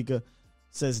 Sadiqa?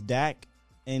 Says Dak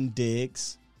and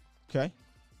Diggs. Okay.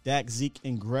 Dak, Zeke,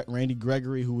 and Randy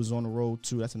Gregory, who was on the roll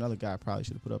too. That's another guy I probably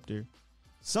should have put up there.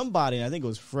 Somebody, I think it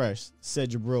was Fresh,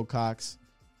 said Jabril Cox.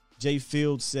 Jay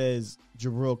Field says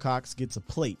Jabril Cox gets a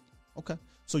plate. Okay.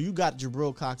 So you got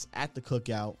Jabril Cox at the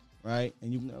cookout, right?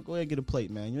 And you go ahead and get a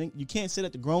plate, man. You can't sit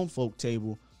at the grown folk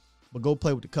table, but go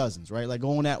play with the cousins, right? Like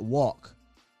go on that walk.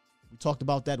 We talked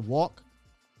about that walk.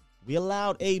 We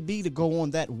allowed AB to go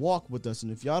on that walk with us.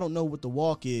 And if y'all don't know what the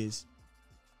walk is,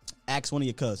 ask one of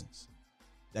your cousins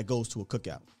that goes to a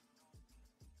cookout.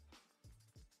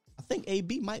 I think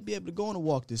AB might be able to go on a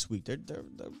walk this week. The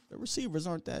receivers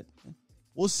aren't that.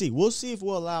 We'll see. We'll see if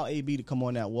we'll allow AB to come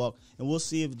on that walk. And we'll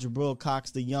see if Jabril Cox,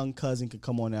 the young cousin, can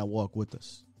come on that walk with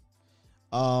us.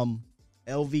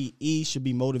 LVE should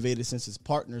be motivated since his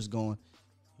partner's gone.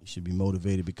 He should be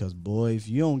motivated because, boy, if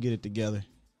you don't get it together,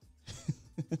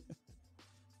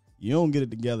 you don't get it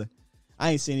together.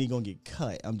 I ain't saying he's going to get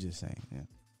cut. I'm just saying, yeah.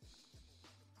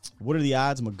 What are the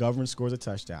odds McGovern scores a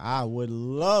touchdown? I would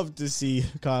love to see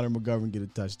Connor McGovern get a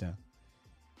touchdown.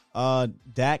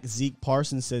 Dak, Zeke,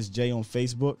 Parsons, says Jay on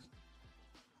Facebook.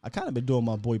 I kind of been doing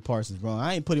my boy Parsons wrong.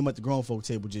 I ain't put him at the grown folk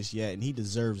table just yet, and he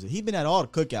deserves it. He been at all the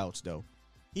cookouts, though.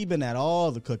 He been at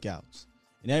all the cookouts.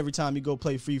 And every time you go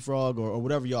play free frog or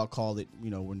whatever y'all call it,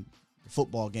 you know, when the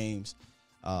football games,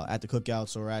 at the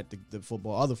cookouts or at the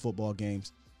other football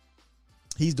games,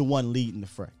 he's the one leading the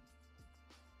fray.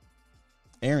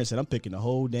 Aaron said, I'm picking the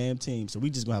whole damn team, so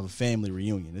we just going to have a family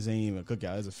reunion. This ain't even a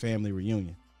cookout. It's a family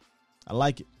reunion. I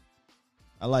like it.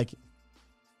 I like it.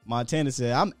 Montana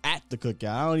said, I'm at the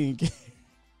cookout. I don't even care.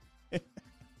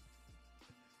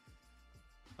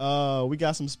 We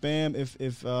got some spam.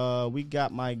 If we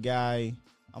got my guy,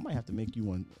 I might have to make you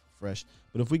one fresh.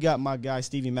 But if we got my guy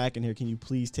Stevie Mack in here, can you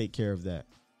please take care of that?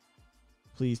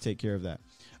 Please take care of that.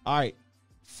 All right.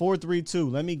 432.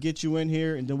 Let me get you in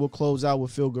here, and then we'll close out with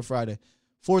Feel Good Friday.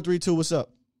 432, what's up?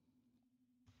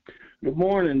 Good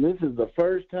morning. This is the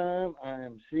first time I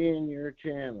am seeing your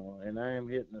channel, and I am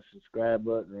hitting the subscribe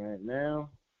button right now.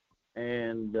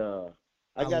 And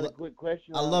I got a quick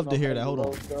question. I love to hear that. Hold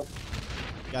on.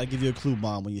 Got to give you a clue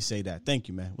bomb when you say that. Thank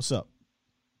you, man. What's up?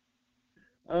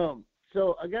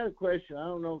 So I got a question. I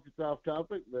don't know if it's off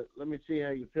topic, but let me see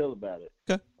how you feel about it.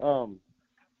 Okay.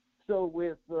 So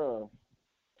with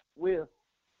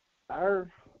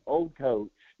our old coach,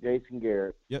 Jason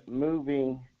Garrett,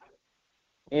 moving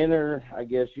I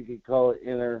guess you could call it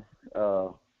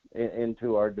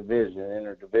into our division,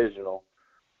 interdivisional.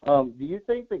 Do you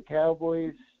think the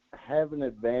Cowboys have an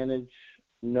advantage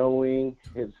knowing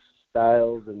his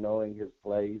styles and knowing his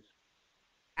plays?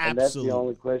 And that's the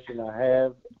only question I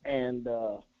have. And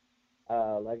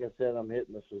like I said, I'm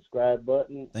hitting the subscribe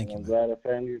button. I'm glad I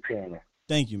found your channel.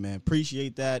 Thank you, man.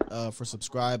 Appreciate that for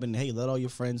subscribing. Hey, let all your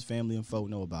friends, family, and folk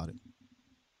know about it.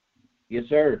 Yes,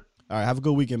 sir. All right, have a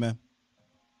good weekend, man.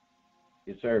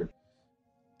 Yes, sir.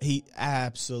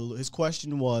 His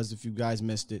question was, if you guys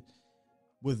missed it,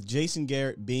 with Jason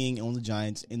Garrett being on the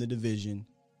Giants in the division,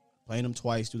 playing them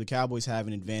twice, do the Cowboys have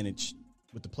an advantage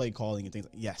with the play calling and things?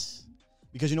 Yes.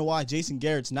 Because you know why? Jason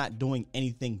Garrett's not doing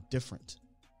anything different.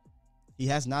 He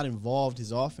has not involved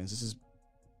his offense. This is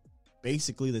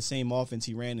basically the same offense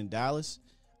he ran in Dallas.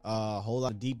 A whole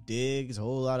lot of deep digs, a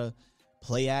whole lot of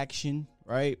play action,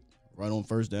 right? Run on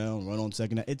first down, run on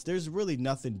second down. There's really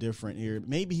nothing different here.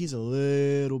 Maybe he's a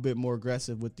little bit more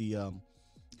aggressive with the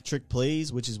trick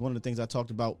plays, which is one of the things I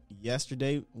talked about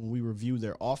yesterday when we reviewed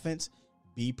their offense.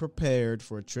 Be prepared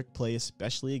for a trick play,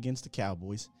 especially against the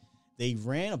Cowboys. They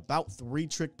ran about 3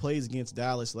 trick plays against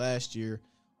Dallas last year.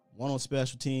 1 on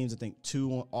special teams, I think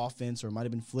 2 on offense, or it might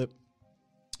have been flipped.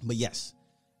 But yes,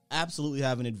 absolutely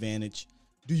have an advantage.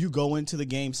 Do you go into the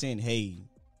game saying, hey,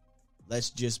 let's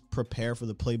just prepare for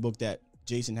the playbook that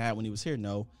Jason had when he was here?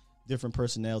 No. Different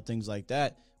personnel, things like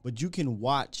that. But you can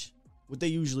watch. What they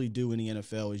usually do in the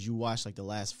NFL is you watch like the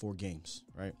last 4 games,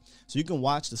 right? So you can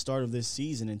watch the start of this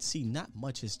season and see not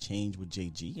much has changed with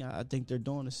JG. I think they're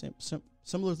doing the same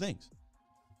similar things.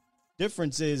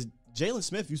 Difference is Jalen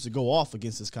Smith used to go off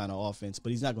against this kind of offense,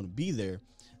 but he's not going to be there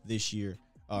this year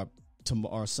or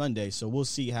Sunday. So we'll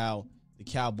see how the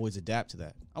Cowboys adapt to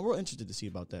that. I'm real interested to see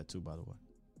about that too, by the way.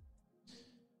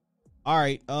 All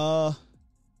right, gotta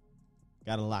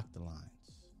lock the lines.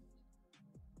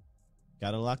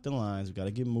 Got to lock the lines. We got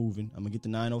to get moving. I'm going to get the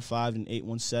 905 and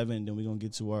 817, and then we're going to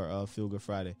get to our Feel Good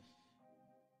Friday.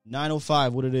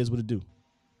 905, what it is, what it do?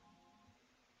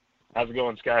 How's it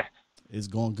going, Sky? It's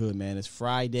going good, man. It's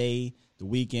Friday, the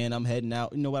weekend. I'm heading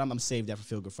out. You know what? I'm going to save that for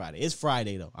Feel Good Friday. It's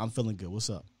Friday, though. I'm feeling good.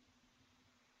 What's up?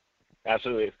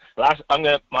 Absolutely.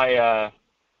 My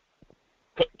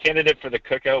candidate for the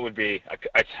cookout would be,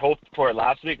 I hoped for it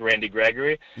last week, Randy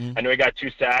Gregory. I know he got 2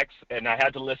 sacks, and I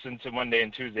had to listen to Monday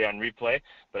and Tuesday on replay,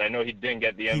 but I know he didn't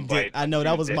get the invite. I know,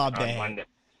 that was my bad. Monday.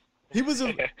 He was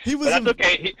but that's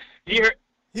okay. He heard,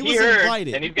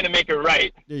 invited, and he's going to make it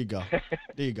right. There you go.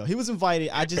 There you go. He was invited.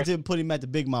 I just didn't put him at the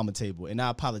Big Mama table, and I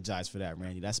apologize for that,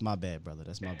 Randy. That's my bad, brother.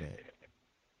 That's my bad.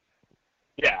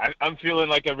 Yeah, I'm feeling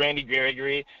like a Randy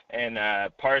Gregory and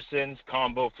Parsons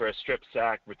combo for a strip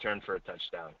sack, return for a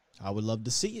touchdown. I would love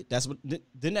to see it. That's what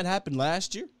didn't that happen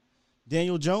last year?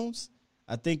 Daniel Jones,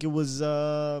 I think it was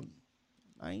 90,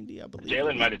 I believe.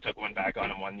 Jalen might have took one back on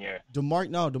him one year.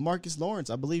 DeMarcus Lawrence,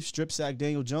 I believe, strip sacked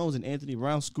Daniel Jones, and Anthony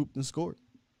Brown scooped and scored.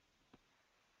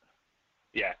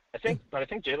 Yeah, I think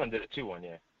Jalen did it too one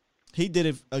year. He did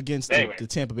it against the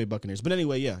Tampa Bay Buccaneers. But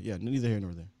anyway, yeah, neither here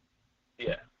nor there.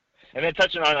 Yeah. And then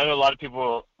touching on, I know a lot of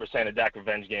people were saying a Dak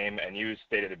revenge game, and you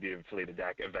stated it beautifully, the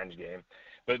Dak revenge game.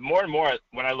 But more and more,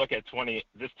 when I look at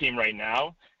this team right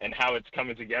now and how it's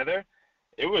coming together,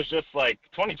 it was just like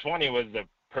 2020 was the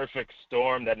perfect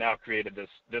storm that now created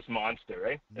this monster,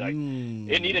 right? Like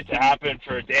it needed to happen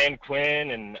for Dan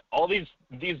Quinn and all these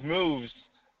moves,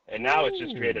 and now it's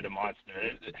just created a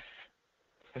monster.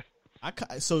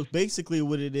 So basically,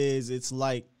 what it is, it's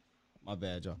like, my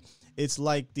bad, y'all. It's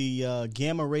like the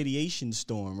gamma radiation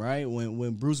storm, right?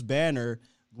 When Bruce Banner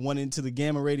went into the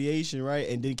gamma radiation, right,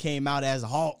 and then came out as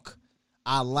Hulk.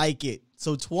 I like it.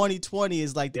 So 2020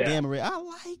 is like the gamma ray. I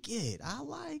like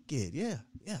it. Yeah.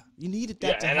 You needed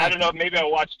that to happen. And I don't know, maybe I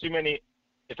watched too many.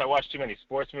 If I watched too many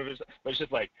sports movies, but it's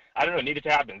just like, I don't know, it needed to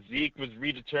happen. Zeke was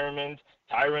redetermined.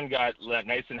 Tyron got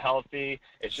nice and healthy.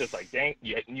 It's just like, dang,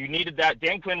 you needed that.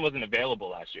 Dan Quinn wasn't available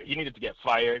last year. He needed to get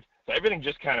fired. So everything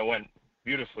just kind of went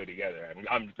beautifully together.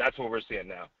 That's what we're seeing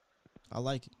now. I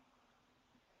like it.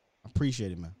 I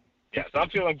appreciate it, man. Yeah, so I'm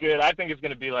feeling good. I think it's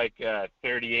going to be like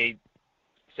 38-17,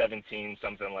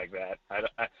 something like that.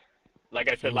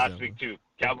 Like I said last week too,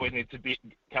 Cowboys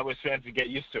fans to get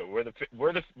used to it.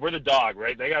 We're the dog,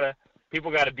 right?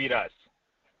 People gotta beat us.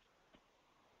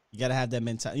 You gotta have that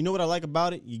mentality. You know what I like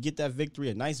about it? You get that victory,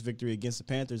 a nice victory against the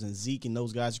Panthers, and Zeke and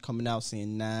those guys are coming out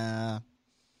saying, "Nah,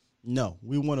 no,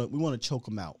 we wanna choke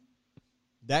them out."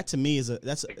 That to me is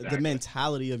the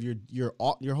mentality of your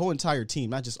whole entire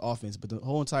team, not just offense, but the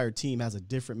whole entire team has a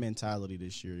different mentality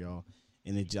this year, y'all.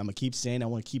 And I'm gonna keep saying, I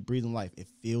want to keep breathing life. It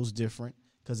feels different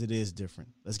because it is different.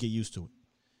 Let's get used to it.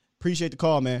 Appreciate the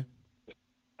call, man.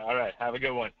 All right. Have a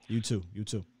good one. You too. You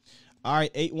too. All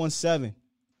right, 817.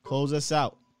 Close us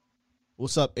out.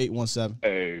 What's up, 817?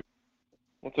 Hey,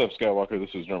 what's up, Skywalker?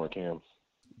 This is Drummer Cam.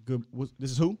 Good.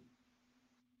 This is who?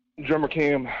 Drummer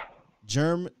Cam.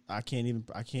 I can't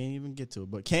even get to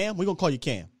it. But Cam, we're gonna call you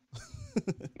Cam.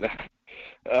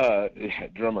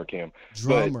 Drummer Cam.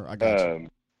 Drummer, I got you.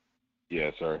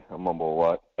 Yeah, sorry, I mumble a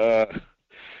lot.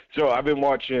 So I've been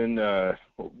watching.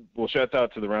 Well, shout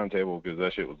out to the roundtable because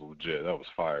that shit was legit. That was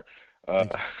fire.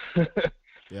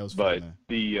 Yeah, it was fun,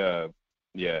 but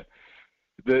man.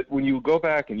 when you go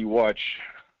back and you watch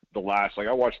I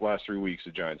watched the last 3 weeks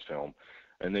of Giants film,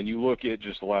 and then you look at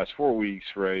just the last 4 weeks,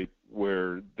 right,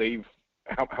 where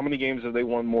how many games have they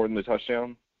won more than the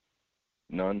touchdown?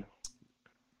 None.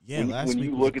 Yeah, when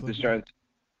you look at this Giants.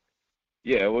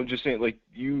 Yeah, well, I'm just saying, like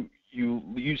you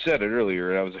said it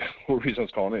earlier, and that was the reason I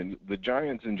was calling in. The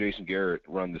Giants and Jason Garrett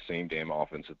run the same damn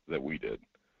offense that we did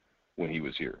when he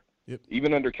was here. Yep.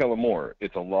 Even under Kellen Moore,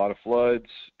 it's a lot of floods.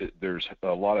 There's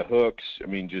a lot of hooks. I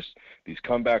mean, just these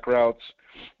comeback routes,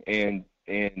 and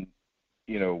you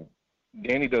know,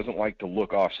 Danny doesn't like to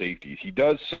look off safeties. He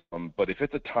does some, but if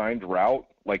it's a timed route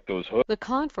like those hooks, The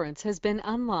conference has been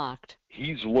unlocked.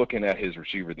 he's looking at his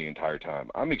receiver the entire time.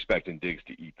 I'm expecting Diggs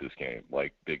to eat this game,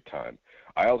 like, big time.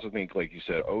 I also think, like you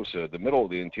said, Osa, the middle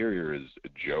of the interior is a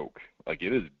joke. Like,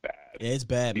 it is bad. It's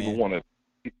bad, People man.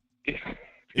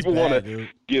 want to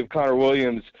give Connor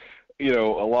Williams, you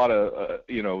know, a lot of,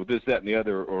 you know, this, that, and the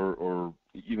other, or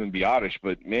even Biotish.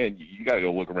 But, man, you got to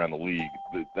go look around the league.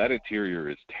 That interior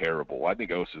is terrible. I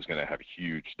think Osa is going to have a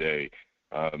huge day.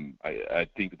 I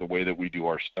think the way that we do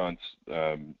our stunts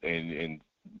and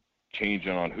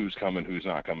changing on who's coming, who's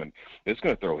not coming, it's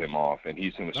going to throw him off, and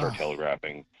he's going to start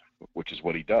telegraphing, which is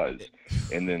what he does.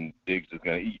 And then Diggs is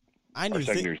going to eat. I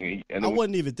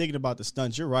wasn't even thinking about the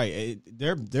stunts. You're right.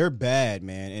 They're bad,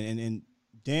 man. And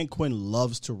Dan Quinn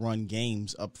loves to run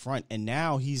games up front, and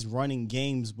now he's running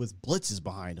games with blitzes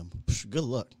behind him. Good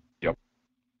luck. Yep.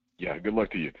 Yeah, good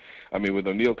luck to you. I mean, with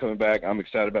O'Neal coming back, I'm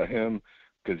excited about him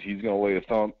because he's going to lay a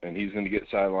thump, and he's going to get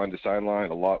sideline to sideline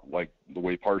a lot like the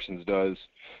way Parsons does.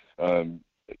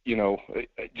 You know,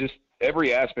 just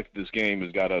every aspect of this game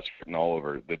has got us written all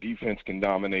over. The defense can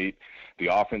dominate. The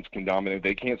offense can dominate.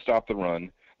 They can't stop the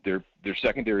run. Their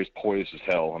secondary is poised as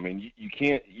hell. I mean,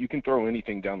 you can throw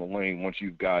anything down the lane once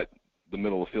you've got the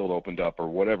middle of the field opened up or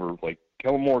whatever. Like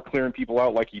Kellen Moore clearing people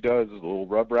out like he does, his little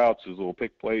rub routes, his little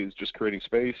pick plays, just creating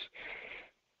space.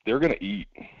 They're going to eat.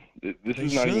 This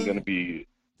is not even going to be.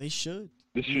 They should.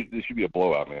 This should be a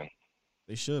blowout, man.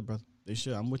 They should, brother. They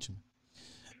should. I'm with you.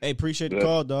 Hey, appreciate the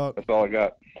call, dog. That's all I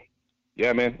got.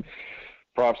 Yeah, man.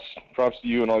 Props to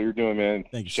you and all you're doing, man.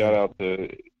 Thank you. Shout out to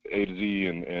A to Z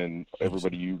and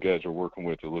everybody you guys are working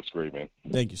with. It looks great, man.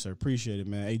 Thank you, sir. Appreciate it,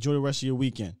 man. Hey, enjoy the rest of your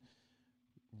weekend.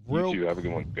 You too. Have a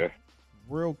good one. Okay.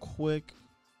 Real quick,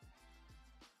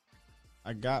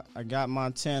 I got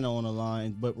Montana on the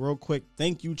line, but real quick,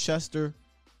 thank you, Chester.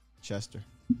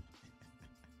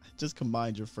 Just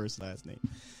combined your first last name.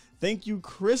 Thank you,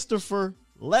 Christopher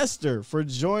Lester, for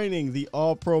joining the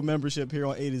All-Pro membership here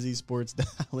on A to Z Sports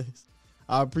Dallas.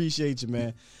 I appreciate you,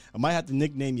 man. I might have to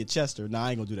nickname you Chester. Nah,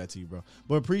 I ain't gonna do that to you, bro.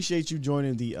 But appreciate you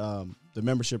joining the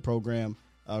membership program,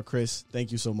 Chris.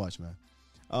 Thank you so much, man.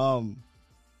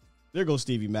 There goes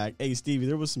Stevie Mac. Hey, Stevie,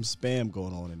 there was some spam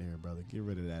going on in here, brother. Get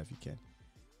rid of that if you can.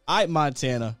 All right,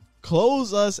 Montana,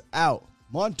 close us out.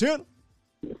 Montana.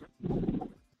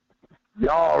 You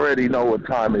already know what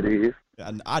time it is.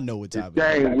 I know what time it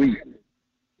is. Game week.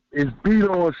 It's beat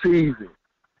on season.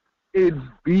 It's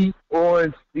beat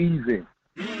on season.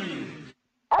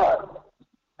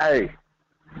 Hey,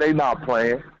 they not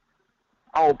playing.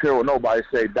 I don't care what nobody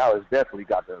say. Dallas definitely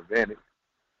got the advantage.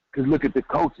 Because look at the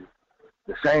coaches.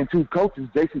 The same two coaches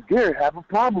Jason Garrett have a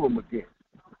problem against.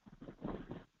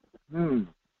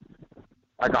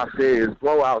 Like I said, it's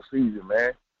blowout season,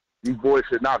 man. These boys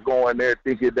should not go in there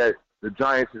thinking that the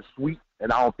Giants is sweet,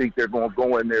 and I don't think they're going to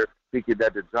go in there thinking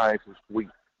that the Giants is sweet.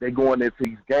 They going into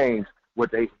these games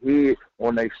with their head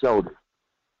on their shoulders.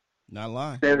 Not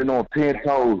lying. Standing on 10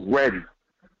 toes, ready.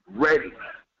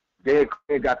 Dan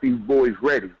Quinn got these boys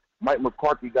ready. Mike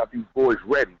McCarthy got these boys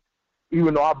ready.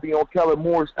 Even though I be on Kellen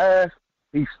Moore's ass,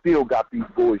 he still got these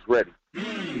boys ready.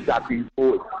 He got these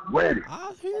boys ready.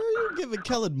 I hear you giving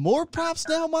Kellen Moore props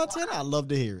now, Montana. I love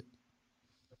to hear it.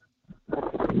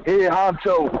 Head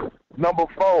honcho, number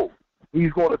 4.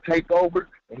 He's going to take over,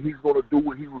 and he's going to do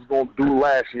what he was going to do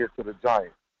last year to the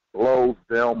Giants. Blow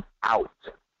them out.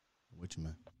 What you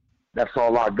mean? That's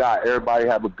all I got. Everybody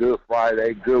have a good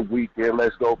Friday, good weekend.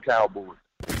 Let's go Cowboys.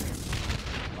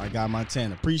 I got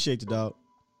Montana. Appreciate you, dog.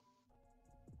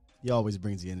 He always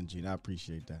brings the energy, and I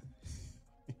appreciate that.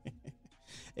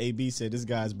 AB said this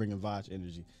guy's bringing Voch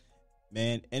energy.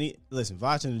 Man, listen,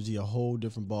 Voch energy a whole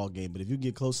different ball game. But if you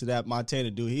get close to that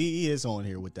Montana dude, he is on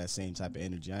here with that same type of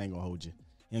energy. I ain't gonna hold you.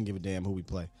 He don't give a damn who we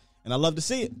play, and I love to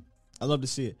see it. I love to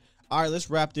see it. All right, let's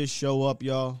wrap this show up,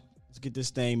 y'all. Let's get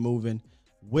this thing moving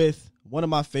with one of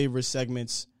my favorite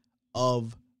segments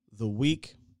of the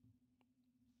week,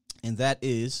 and that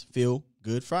is Feel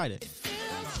Good Friday.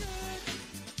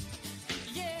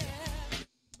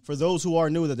 For those who are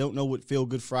new that don't know what Feel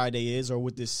Good Friday is or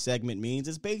what this segment means,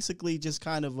 it's basically just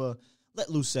kind of a let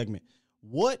loose segment.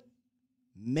 What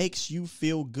makes you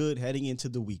feel good heading into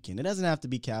the weekend? It doesn't have to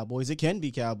be Cowboys. It can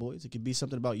be Cowboys. It could be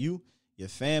something about you, your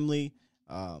family,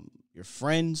 your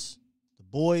friends, the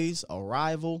boys, a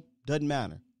rival. Doesn't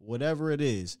matter. Whatever it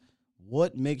is,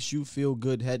 what makes you feel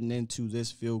good heading into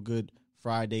this Feel Good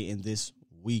Friday and this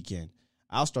weekend?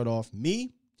 I'll start off.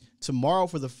 Me, tomorrow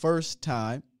for the first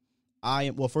time,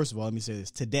 first of all, let me say this.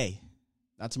 Today,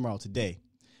 not tomorrow, today,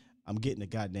 I'm getting a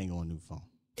goddamn on new phone.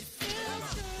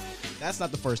 That's not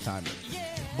the first time,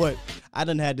 but I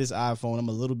done had this iPhone. I'm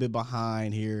a little bit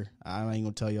behind here. I ain't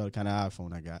gonna tell y'all the kind of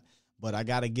iPhone I got, but I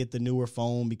gotta get the newer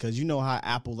phone because you know how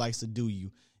Apple likes to do you.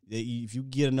 If you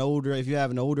have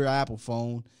an older Apple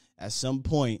phone, at some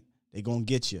point they gonna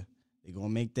get you. They gonna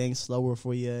make things slower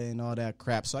for you and all that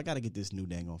crap. So I gotta get this new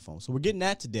dang on phone. So we're getting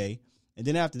that today, and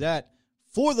then after that,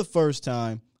 for the first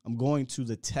time, I'm going to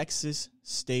the Texas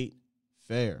State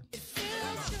Fair.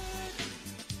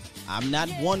 I'm not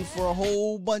one for a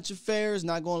whole bunch of fairs,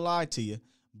 not going to lie to you,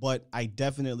 but I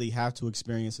definitely have to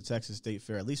experience the Texas State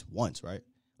Fair at least once, right?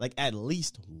 Like at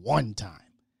least one time.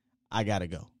 I got to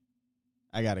go.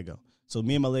 So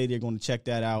me and my lady are going to check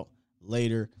that out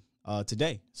later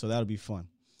today, so that'll be fun.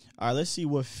 All right, let's see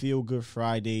what Feel Good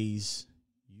Fridays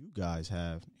you guys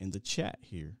have in the chat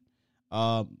here.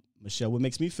 Michelle, what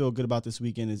makes me feel good about this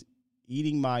weekend is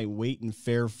eating my weight in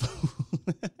fair food.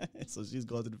 So she's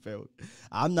going to the fair.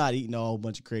 I'm not eating a whole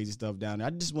bunch of crazy stuff down there. I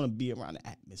just want to be around the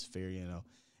atmosphere,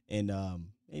 and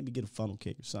maybe get a funnel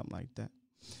cake or something like that.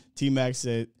 T-Max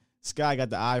said, Sky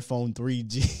got the iPhone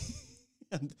 3G.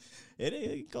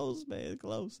 It goes, man, it's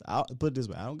close. I'll put it this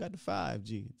way. I don't got the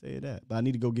 5G, I'll tell you that. But I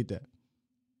need to go get that.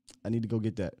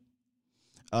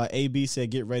 AB said,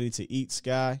 get ready to eat,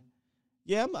 Sky.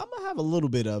 Yeah, I'm going to have a little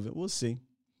bit of it. We'll see.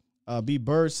 B.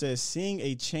 Bird says, seeing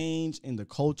a change in the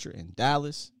culture in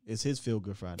Dallas is his Feel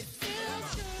Good Friday.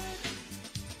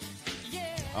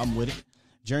 I'm with it.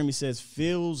 Jeremy says,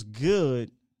 feels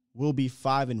good will be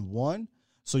 5-1.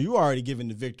 So you already giving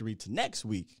the victory to next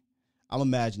week. I'm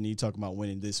imagining you talking about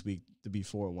winning this week to be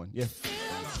 4-1. Yeah.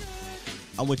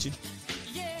 I'm with you.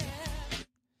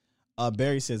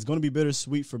 Barry says, going to be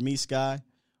bittersweet for me, Sky.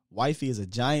 Wifey is a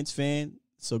Giants fan.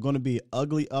 So going to be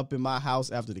ugly up in my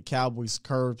house after the Cowboys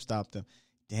curb stopped them.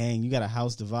 Dang, you got a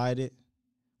house divided.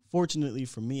 Fortunately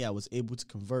for me, I was able to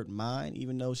convert mine,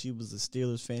 even though she was a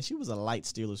Steelers fan. She was a light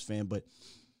Steelers fan, but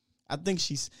I think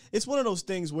it's one of those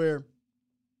things where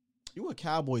you're a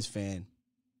Cowboys fan.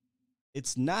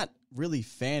 It's not really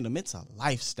fandom. It's a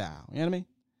lifestyle. You know what I mean?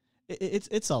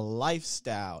 It's a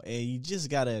lifestyle, and you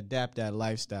just got to adapt that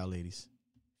lifestyle, ladies.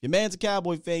 If your man's a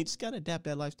Cowboy fan, you just got to adapt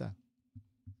that lifestyle.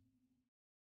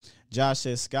 Josh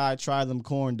says, Sky, try them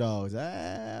corn dogs.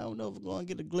 I don't know if we're going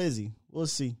to get a glizzy. We'll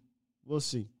see.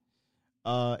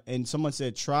 And someone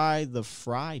said, try the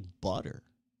fried butter.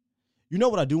 You know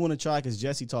what I do want to try, because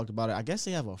Jesse talked about it. I guess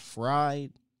they have a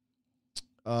fried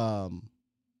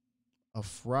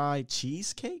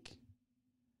cheesecake.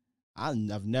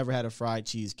 I've never had a fried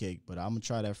cheesecake, but I'm going to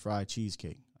try that fried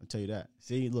cheesecake. I'll tell you that.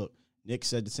 See, look, Nick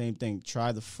said the same thing.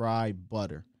 Try the fried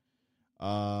butter.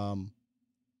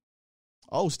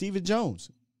 Steve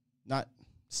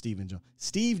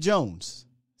Jones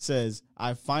says,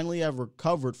 I finally have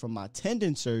recovered from my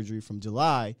tendon surgery from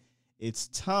July. It's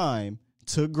time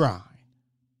to grind.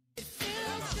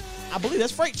 I believe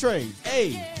that's Freight Train.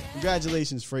 Hey,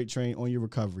 congratulations, Freight Train, on your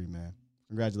recovery, man.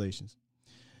 Congratulations.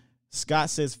 Scott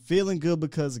says, feeling good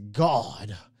because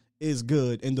God is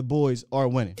good and the boys are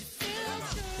winning.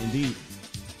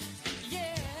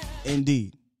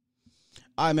 Indeed.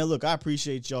 All right, man, look, I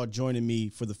appreciate y'all joining me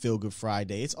for the Feel Good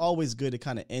Friday. It's always good to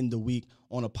kind of end the week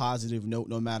on a positive note,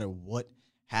 no matter what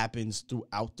happens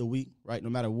throughout the week, right? No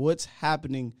matter what's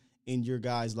happening in your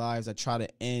guys' lives, I try to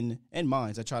end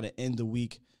the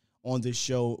week on this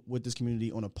show with this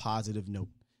community on a positive note.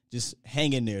 Just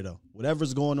hang in there, though.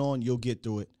 Whatever's going on, you'll get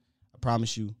through it. I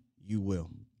promise you, you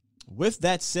will. With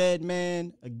that said,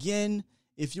 man, again,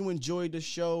 if you enjoyed the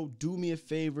show, do me a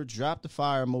favor, drop the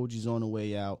fire emojis on the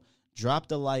way out. Drop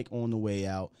the like on the way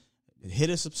out. hit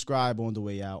a subscribe on the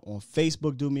way out. On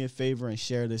Facebook, do me a favor and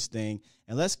share this thing.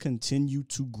 And let's continue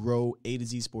to grow A to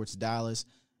Z Sports Dallas,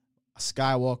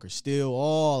 Skywalker Still,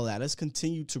 all that. Let's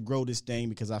continue to grow this thing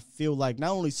because I feel like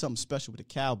not only something special with the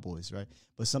Cowboys, right,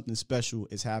 but something special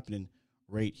is happening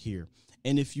right here.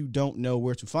 And if you don't know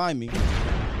where to find me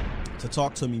to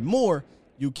talk to me more,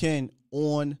 you can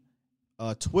on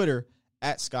Twitter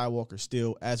at Skywalker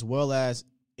Still, as well as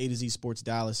A to Z Sports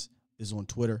Dallas is on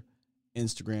Twitter,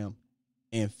 Instagram,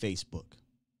 and Facebook.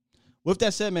 With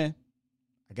that said, man,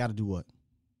 I got to do what?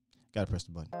 Got to press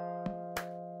the button.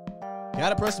 Got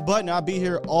to press the button. I'll be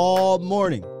here all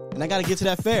morning. And I got to get to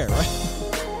that fair,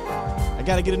 right? I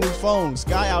got to get a new phone.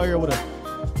 Sky out here with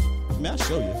a... Man, I'll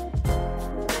show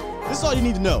you. This is all you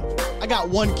need to know. I got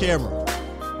one camera.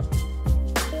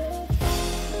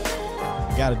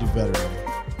 Got to do better,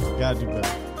 man. Got to do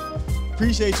better.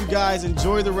 Appreciate you guys.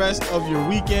 Enjoy the rest of your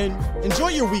weekend. Enjoy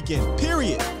your weekend,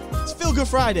 period. It's Feel Good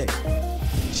Friday.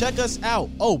 Check us out.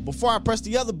 Oh, before I press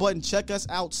the other button, check us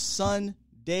out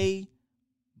Sunday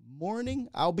morning.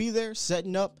 I'll be there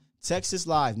setting up Texas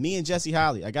Live. Me and Jesse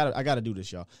Holly. I gotta do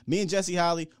this, y'all. Me and Jesse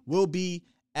Holly will be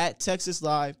at Texas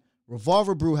Live,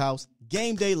 Revolver Brew House,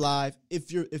 Game Day Live.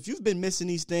 If you've been missing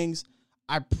these things,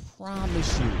 I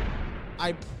promise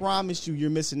you you're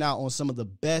missing out on some of the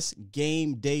best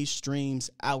game day streams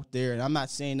out there. And I'm not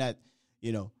saying that,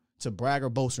 to brag or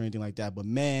boast or anything like that, but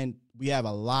man, we have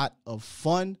a lot of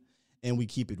fun and we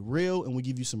keep it real and we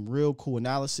give you some real cool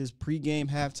analysis pregame,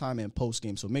 halftime, and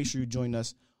postgame. So make sure you join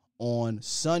us on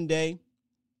Sunday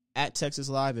at Texas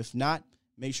Live. If not,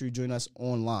 make sure you join us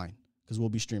online because we'll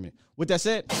be streaming it. With that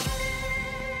said,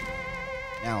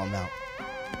 now I'm out.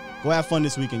 Go have fun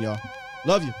this weekend, y'all.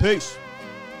 Love you. Peace.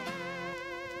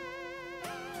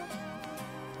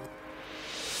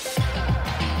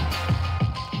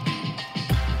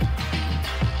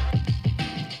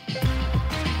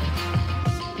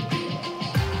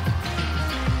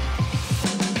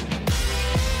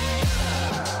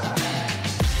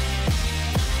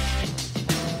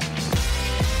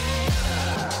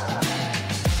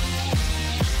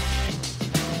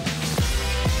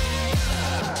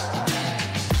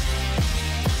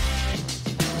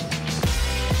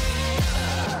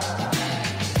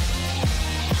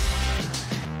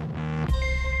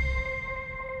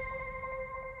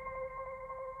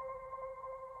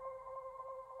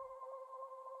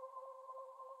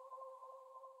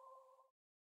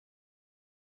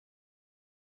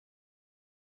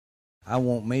 I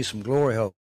want me some glory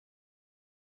hole.